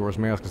with Majora's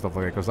Mask and stuff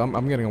like that, because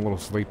I'm getting a little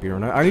sleepier,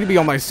 and I need to be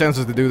on my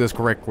senses to do this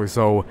correctly,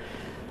 so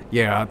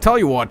yeah, tell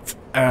you what,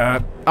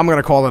 I'm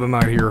gonna call it a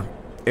night here.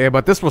 Yeah,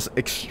 but this was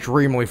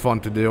extremely fun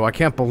to do. I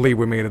can't believe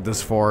we made it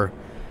this far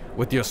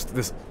with just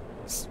this,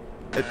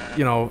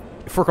 you know,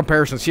 for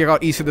comparison, see how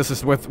easy this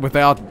is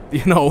without,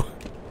 you know,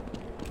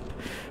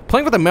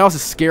 playing with the mouse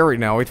is scary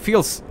now. It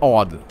feels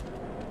odd.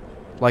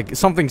 Like,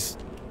 something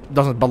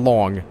doesn't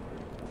belong.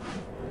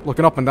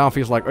 Looking up and down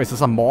feels like, is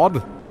this a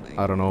mod?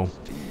 I don't know.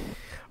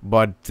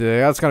 But,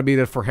 that's gonna be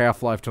it for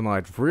Half-Life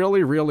tonight.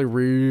 Really, really,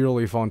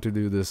 really fun to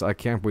do this. I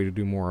can't wait to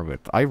do more of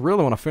it. I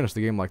really want to finish the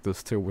game like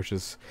this, too, which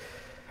is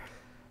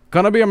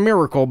gonna be a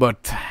miracle,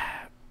 but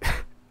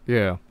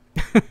yeah.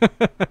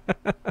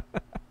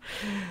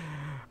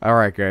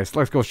 Alright, guys,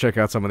 let's go check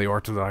out some of the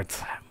art tonight.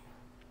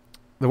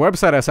 The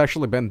website has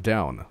actually been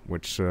down,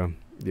 which,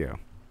 yeah.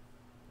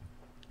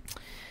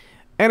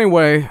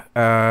 Anyway,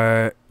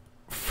 it's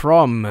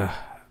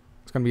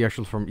gonna be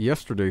actually from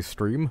yesterday's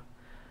stream,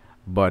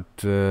 but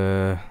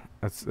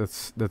that's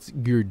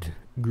good.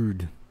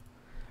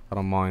 I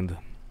don't mind.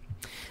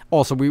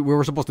 Also, we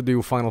were supposed to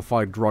do Final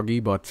Fight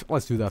Druggy, but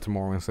let's do that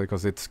tomorrow instead,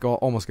 because it's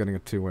almost getting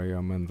at 2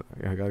 AM, and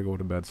I gotta go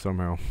to bed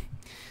somehow.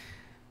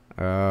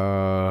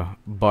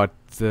 But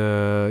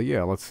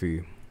yeah, let's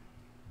see.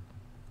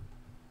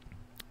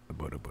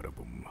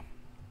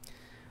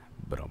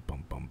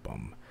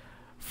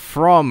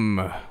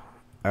 From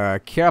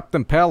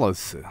Captain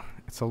Palace.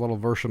 It's a little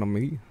version of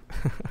me.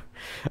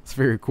 It's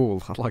very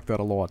cool. I like that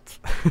a lot.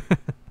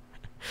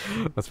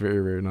 That's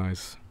very, very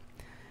nice.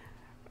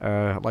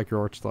 I like your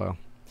art style.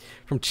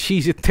 From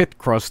Cheesy Tit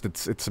Crust,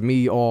 it's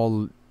me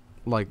all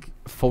like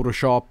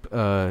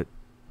Photoshop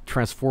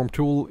transform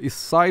tool is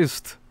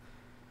sized.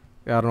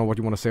 I don't know what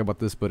you want to say about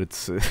this, but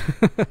it's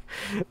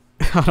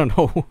I don't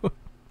know.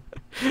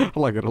 I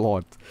like it a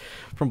lot.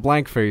 From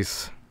Blank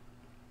Face,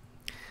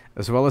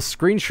 as well as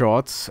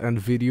screenshots and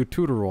video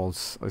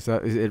tutorials.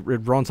 It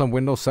runs on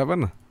Windows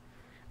 7?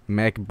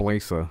 Mac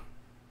Blazer.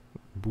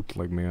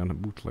 Bootleg, man.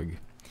 Bootleg.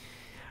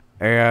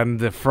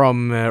 And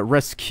from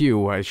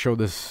Rescue, I showed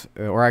this,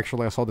 or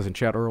actually I saw this in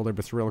chat earlier,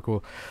 but it's really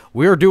cool.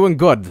 We're doing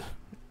good.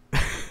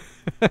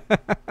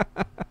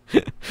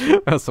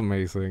 That's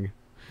amazing.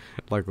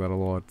 I like that a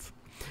lot.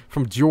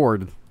 From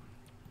Jord,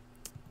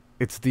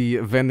 it's the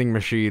vending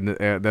machine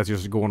that's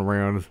just going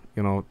around,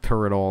 you know,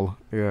 turn it all.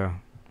 Yeah,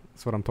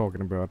 that's what I'm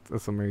talking about.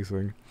 That's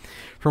amazing.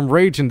 From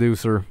Rage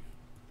Inducer,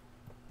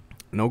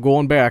 no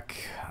going back.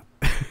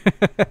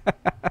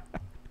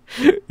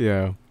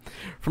 Yeah.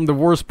 From the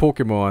worst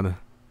Pokemon,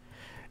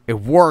 it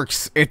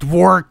works. It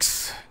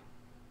works.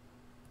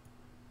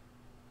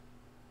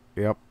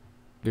 Yep.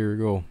 There you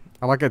go.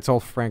 I like it's all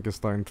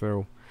Frankenstein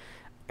too.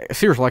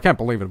 Seriously, I can't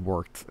believe it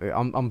worked.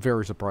 I'm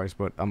very surprised,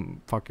 but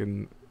I'm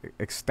fucking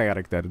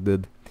ecstatic that it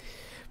did.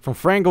 From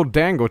Frango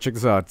Dango, check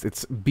this out.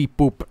 It's Beep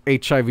Boop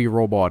HIV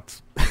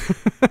Robot.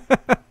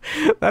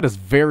 That is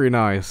very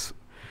nice.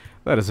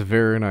 That is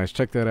very nice.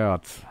 Check that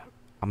out.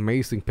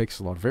 Amazing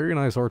pixel art. Very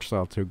nice art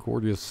style too.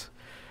 Gorgeous,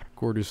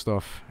 gorgeous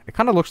stuff. It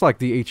kind of looks like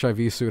the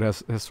HIV suit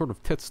has sort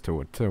of tits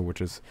to it too,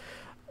 which is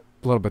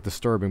a little bit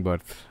disturbing,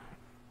 but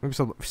maybe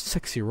some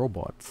sexy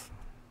robot.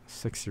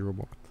 Sexy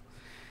robot.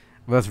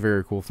 Well, that's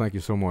very cool. Thank you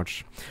so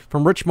much.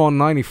 From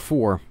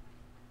Richmond94,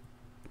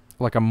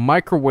 like a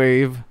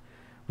microwave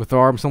with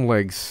arms and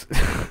legs.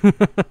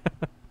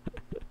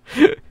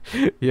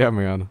 Yeah,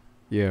 man.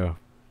 Yeah.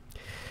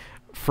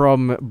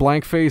 From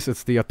Blank Face,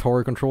 it's the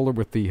Atari controller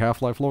with the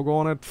Half-Life logo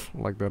on it.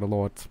 I like that a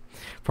lot.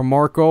 From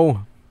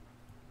Marco,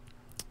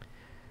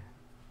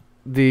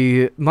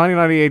 the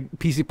 1998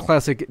 PC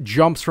Classic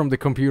jumps from the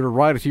computer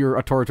right into your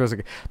Atari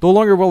 26. No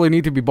longer will you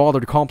need to be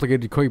bothered with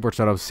complicated keyboard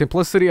setup.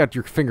 Simplicity at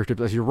your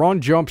fingertips as you run,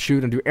 jump,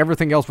 shoot, and do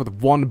everything else with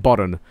one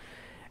button.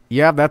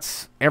 Yeah,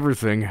 that's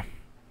everything.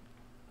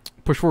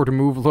 Push forward to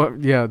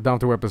move, yeah, down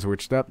to weapon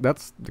switch.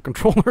 That's the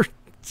controller.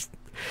 It's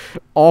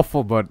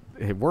awful, but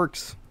it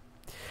works.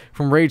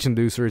 From Rage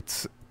Inducer,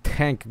 it's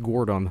Tank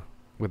Gordon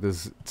with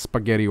his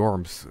spaghetti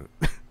arms.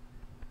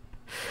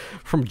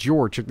 From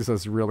George, this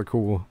is really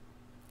cool.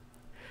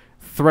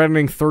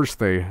 Threatening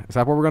Thursday. Is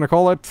that what we're gonna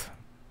call it?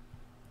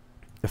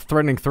 A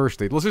Threatening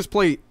Thursday. Let's just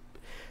play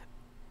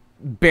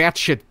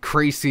batshit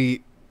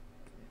crazy,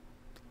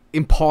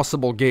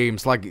 impossible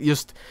games. Like,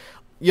 just,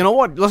 you know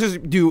what? Let's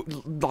just do,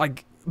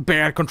 like,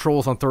 bad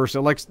controls on Thursday.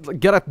 Like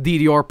get a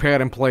DDR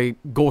pad and play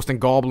Ghost and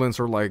Goblins,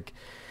 or, like,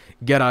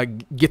 get a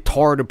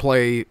guitar to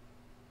play,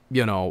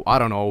 you know, I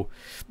don't know,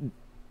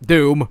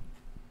 Doom.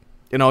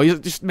 You know, you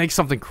just make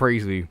something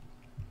crazy.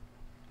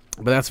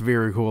 But that's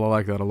very cool. I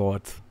like that a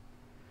lot.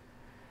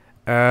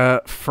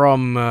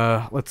 From,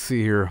 let's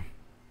see here.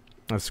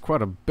 That's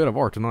quite a bit of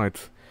art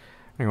tonight.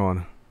 Hang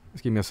on.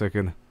 Just give me a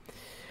second.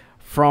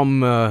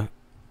 From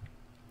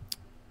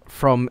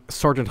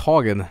Sergeant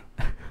Hagen.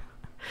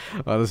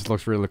 This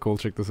looks really cool.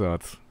 Check this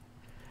out.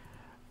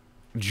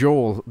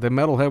 Joel, the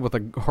metalhead with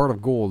a heart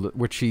of gold,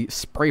 which he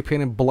spray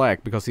painted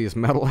black because he is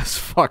metal as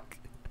fuck.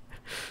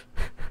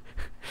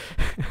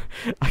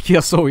 I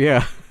guess so,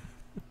 yeah.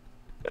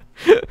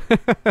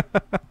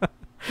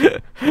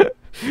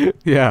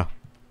 Yeah.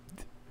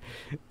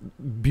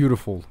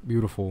 Beautiful,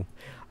 beautiful.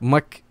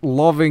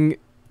 McLovin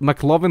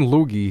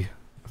Loogie.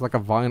 It's like a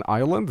vine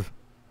island.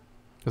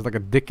 There's like a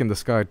dick in the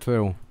sky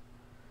too.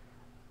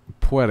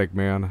 Poetic,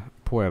 man.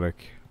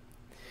 Poetic.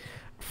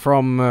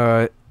 From,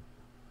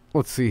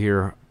 let's see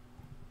here.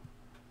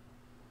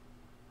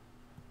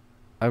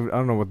 I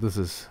don't know what this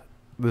is.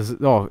 This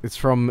is, oh, it's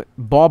from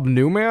Bob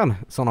Newman.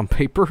 It's on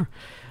paper.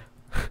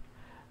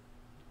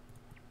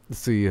 Let's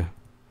see.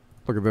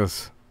 Look at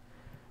this.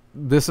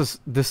 This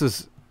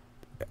is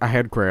a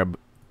head crab.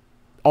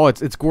 Oh,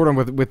 it's Gordon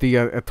with the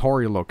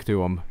Atari look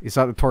to him. He's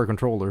not the Atari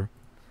controller.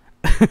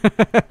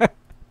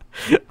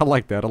 I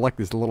like that. I like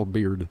this little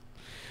beard.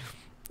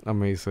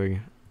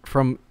 Amazing.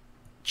 From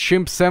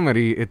Chimp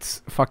 70,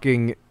 it's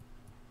fucking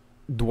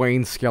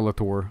Dwayne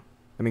Skeletor,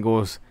 and he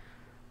goes,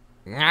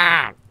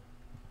 "Ngah!"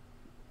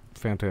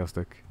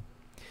 Fantastic.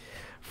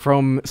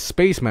 From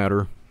Space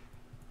Matter,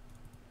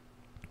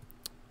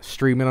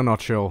 Stream in a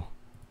nutshell.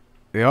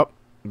 Yep,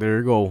 there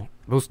you go.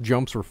 Those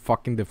jumps were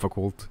fucking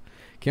difficult.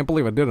 Can't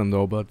believe I did them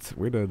though, but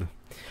we did.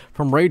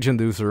 From Rage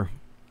Inducer,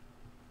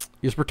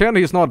 just pretend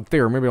he's not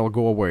there. Maybe I'll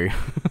go away.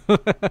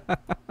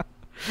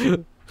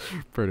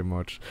 Pretty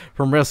much.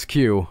 From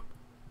Rescue,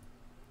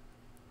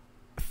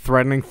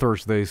 Threatening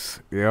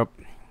Thursdays. Yep.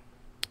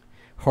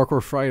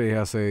 Hardcore Friday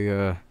has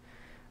a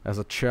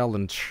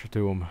challenge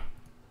to him.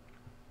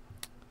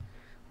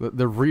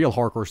 The real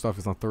hardcore stuff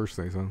is on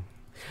Thursdays, huh?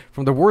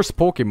 From the worst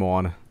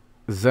Pokemon,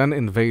 Zen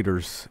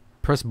Invaders.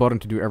 Press button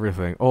to do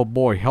everything. Oh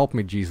boy, help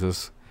me,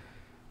 Jesus.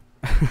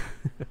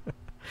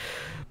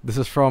 This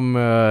is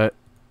from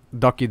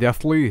Ducky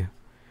Deathly.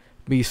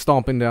 Me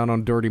stomping down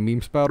on dirty meme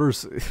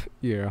spouters.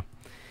 Yeah.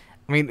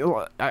 I mean,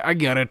 I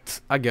get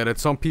it. I get it.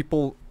 Some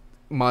people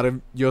might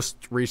have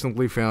just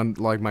recently found,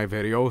 like, my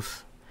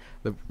videos,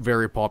 the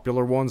very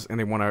popular ones, and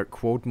they want to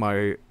quote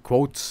my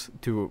quotes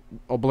to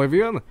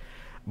oblivion.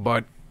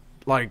 But,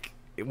 like,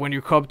 when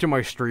you come to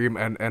my stream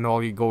and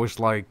all you go is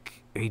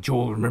like, hey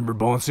Joel, remember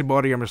Bouncy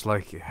Buddy? I'm just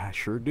like, yeah, I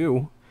sure do.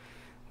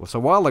 It was a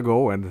while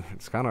ago, and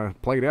it's kind of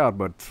played out,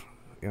 but,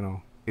 you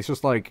know, it's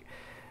just like,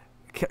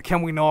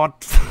 can we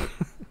not?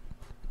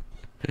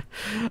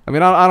 I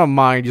mean, I don't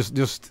mind,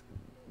 just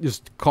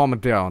calm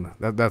it down.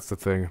 That's the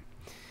thing.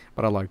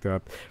 But I like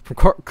that. From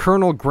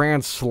Colonel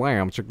Grand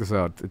Slam, check this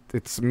out.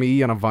 It's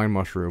me and a vine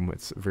mushroom.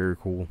 It's very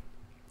cool.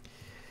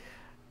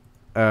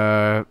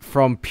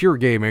 From Pure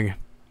Gaming,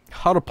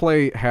 how to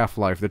play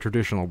Half-Life the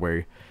traditional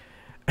way.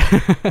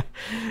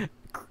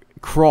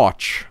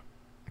 Crotch,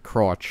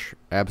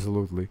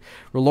 absolutely.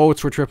 Reload,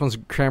 switch weapons,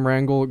 camera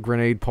angle,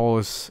 grenade,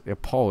 pause. Yeah,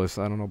 pause,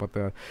 I don't know about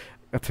that.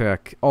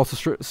 Attack.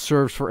 Also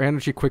serves for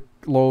energy, quick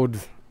load,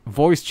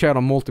 voice chat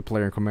on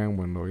multiplayer and command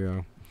window,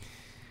 yeah.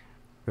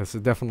 That's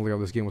definitely how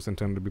this game was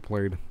intended to be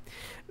played.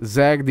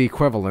 Zag the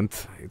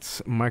equivalent.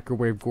 It's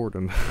Microwave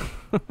Gordon.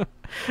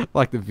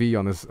 Like the V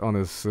on his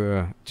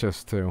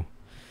chest too.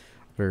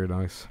 Very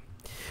nice.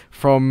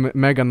 From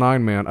Mega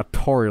 9 Man,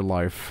 Atari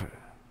Life.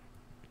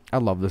 I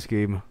love this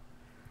game.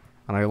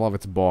 And I love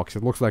its box.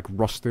 It looks like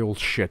rusty old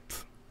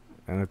shit.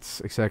 And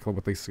it's exactly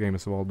what this game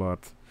is all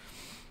about.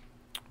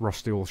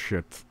 Rusty old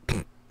shit.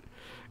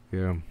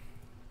 Yeah.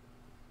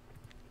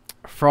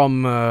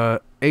 From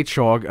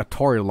H-Hog,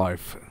 Atari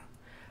Life.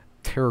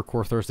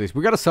 Terrorcore Thursdays.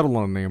 We gotta settle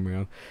on a name,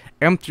 man.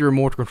 Empty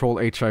remote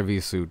control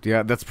HIV suit.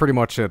 Yeah, that's pretty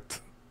much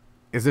it.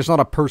 There's not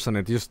a person.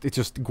 It's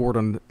just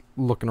Gordon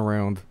looking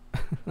around.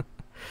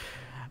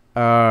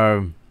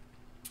 And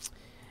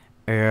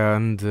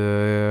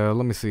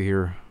let me see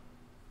here.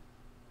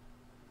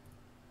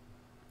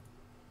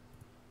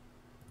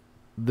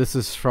 This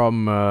is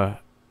from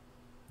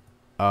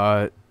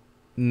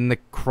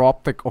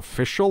Necroptic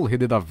Official. He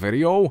did a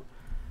video.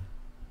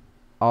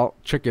 I'll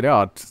check it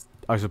out,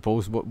 I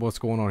suppose. What's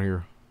going on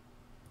here?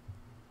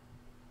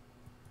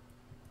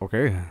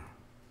 Okay.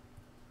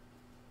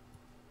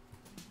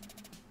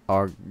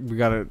 We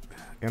got it.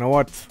 You know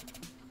what?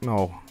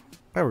 No.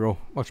 There we go.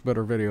 Much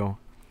better video.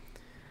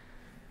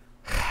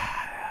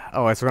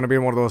 Oh, it's gonna be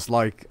one of those,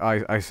 like,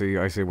 I see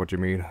what you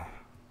mean.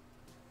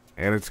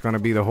 And it's gonna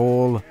be the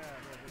whole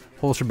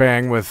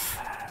shebang with,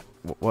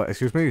 what,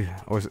 excuse me?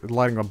 Oh, it's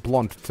lighting a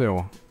blunt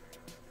too.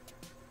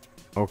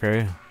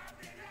 Okay.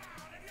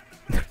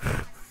 You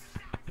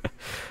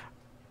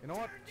know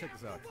what? Check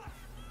this out.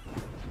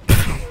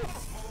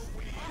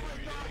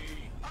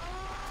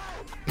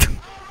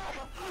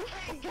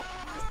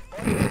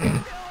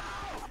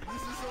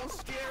 This is so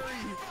scary.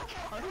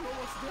 I don't know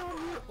what's down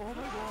here. Oh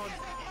my god.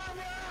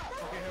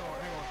 Okay, hang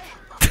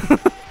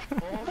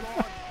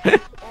on.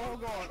 Oh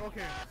god.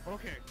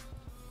 Okay.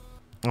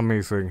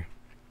 Amazing.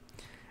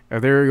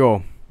 There you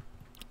go.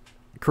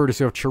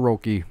 Courtesy of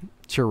Cherokee.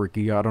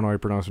 I don't know how you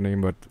pronounce her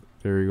name, but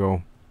there you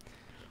go.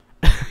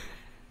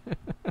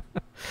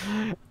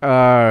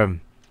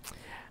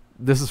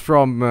 This is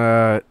from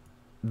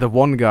the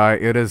one guy.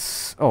 It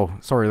is. Oh,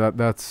 sorry.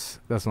 That's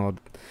not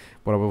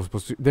what I was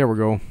supposed to. There we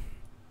go.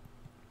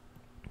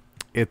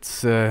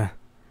 It's.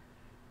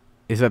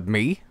 Is that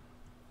me?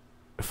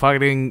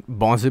 Fighting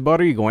Bonzi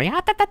Buddy, going.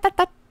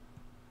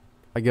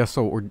 I guess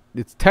so. Or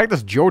it's tagged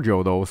as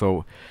JoJo though,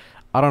 so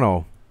I don't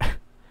know. I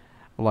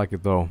like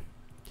it though.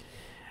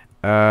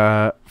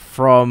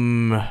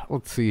 From,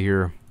 let's see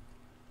here.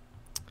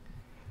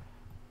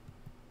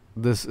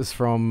 This is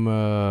from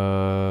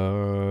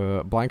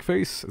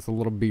Blankface. It's a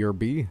little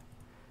BRB.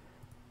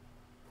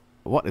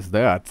 What is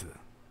that?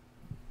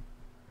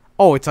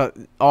 Oh, it's a.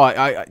 Oh,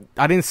 I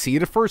didn't see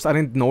it at first. I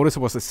didn't notice it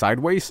was a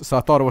sideways, so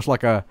I thought it was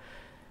like a.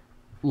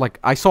 Like,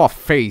 I saw a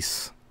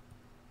face.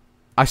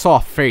 I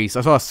saw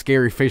a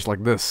scary face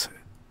like this.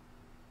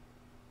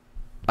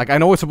 Like, I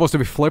know it's supposed to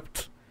be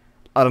flipped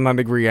at a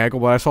 90-degree angle,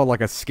 but I saw like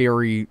a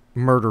scary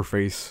murder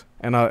face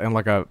and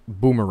like a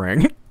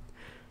boomerang.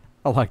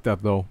 I like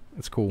that though.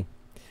 It's cool.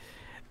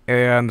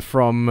 And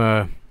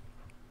from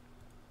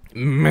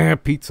Meh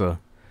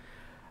Pizza.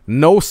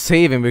 No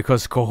saving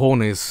because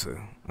cojones.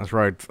 That's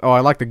right. Oh,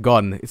 I like the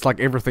gun. It's like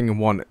everything in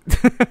one.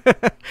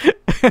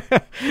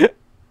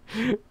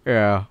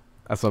 Yeah,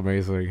 that's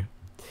amazing.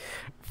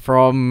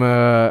 From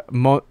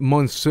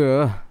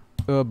Monsieur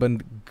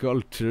Urban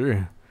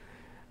Culture.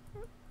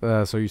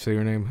 So you say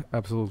your name?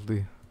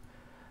 Absolutely.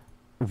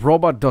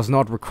 Robot does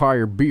not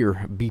require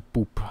beer. Beep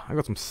boop. I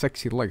got some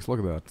sexy legs.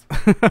 Look at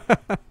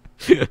that.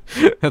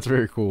 That's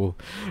very cool.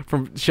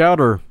 From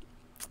Chowder.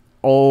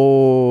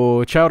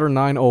 Oh, Chowder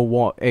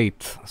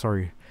 908.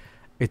 Sorry.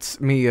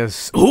 It's me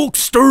as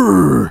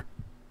Hulkster.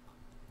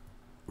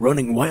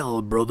 Running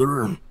wild,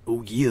 brother.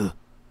 Oh yeah.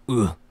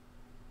 Ugh.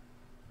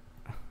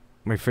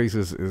 My face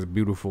is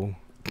beautiful.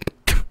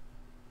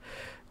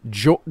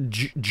 Joel,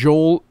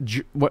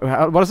 what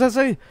does that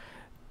say?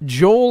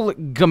 Joel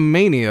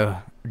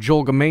Gamania.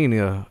 Joel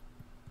Gamania.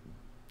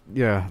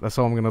 Yeah, that's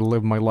how I'm gonna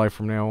live my life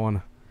from now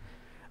on.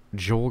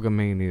 Joel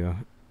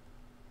Gamania.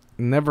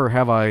 Never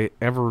have I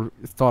ever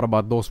thought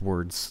about those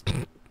words.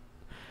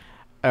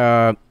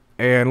 And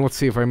let's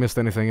see if I missed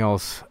anything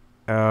else.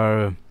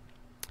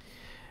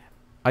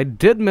 I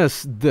did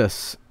miss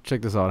this.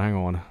 Check this out. Hang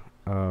on.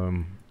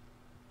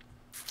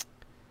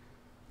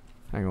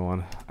 Hang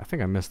on. I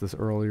think I missed this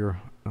earlier.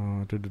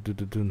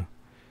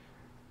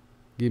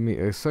 Give me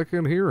a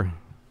second here.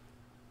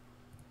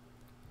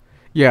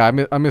 Yeah,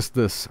 I missed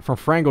this. From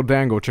Frango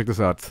Dango. Check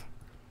this out.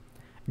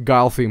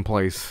 Guile theme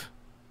place.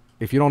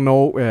 If you don't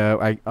know,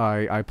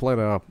 I played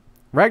a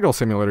Ragdoll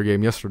Simulator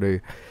game yesterday.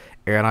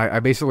 And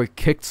I basically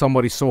kicked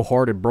somebody so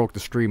hard it broke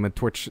the stream and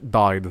Twitch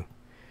died.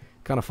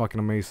 Kind of fucking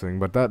amazing.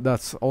 But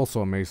that's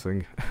also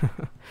amazing.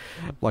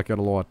 Like it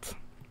a lot.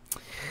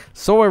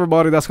 So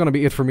everybody, that's going to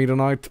be it for me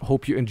tonight.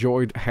 Hope you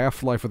enjoyed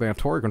Half-Life with the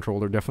Atari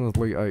controller.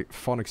 Definitely a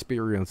fun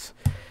experience.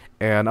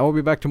 And I will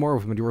be back tomorrow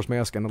with Majora's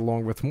Mask and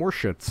along with more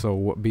shit.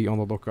 So be on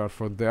the lookout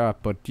for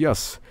that. But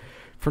yes,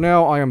 for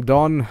now I am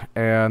done.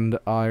 And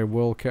I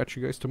will catch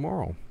you guys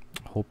tomorrow.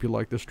 Hope you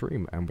like the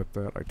stream. And with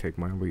that, I take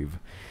my leave.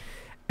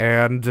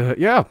 And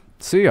yeah,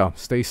 see ya.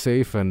 Stay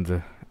safe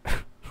and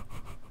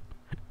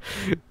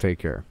take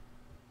care.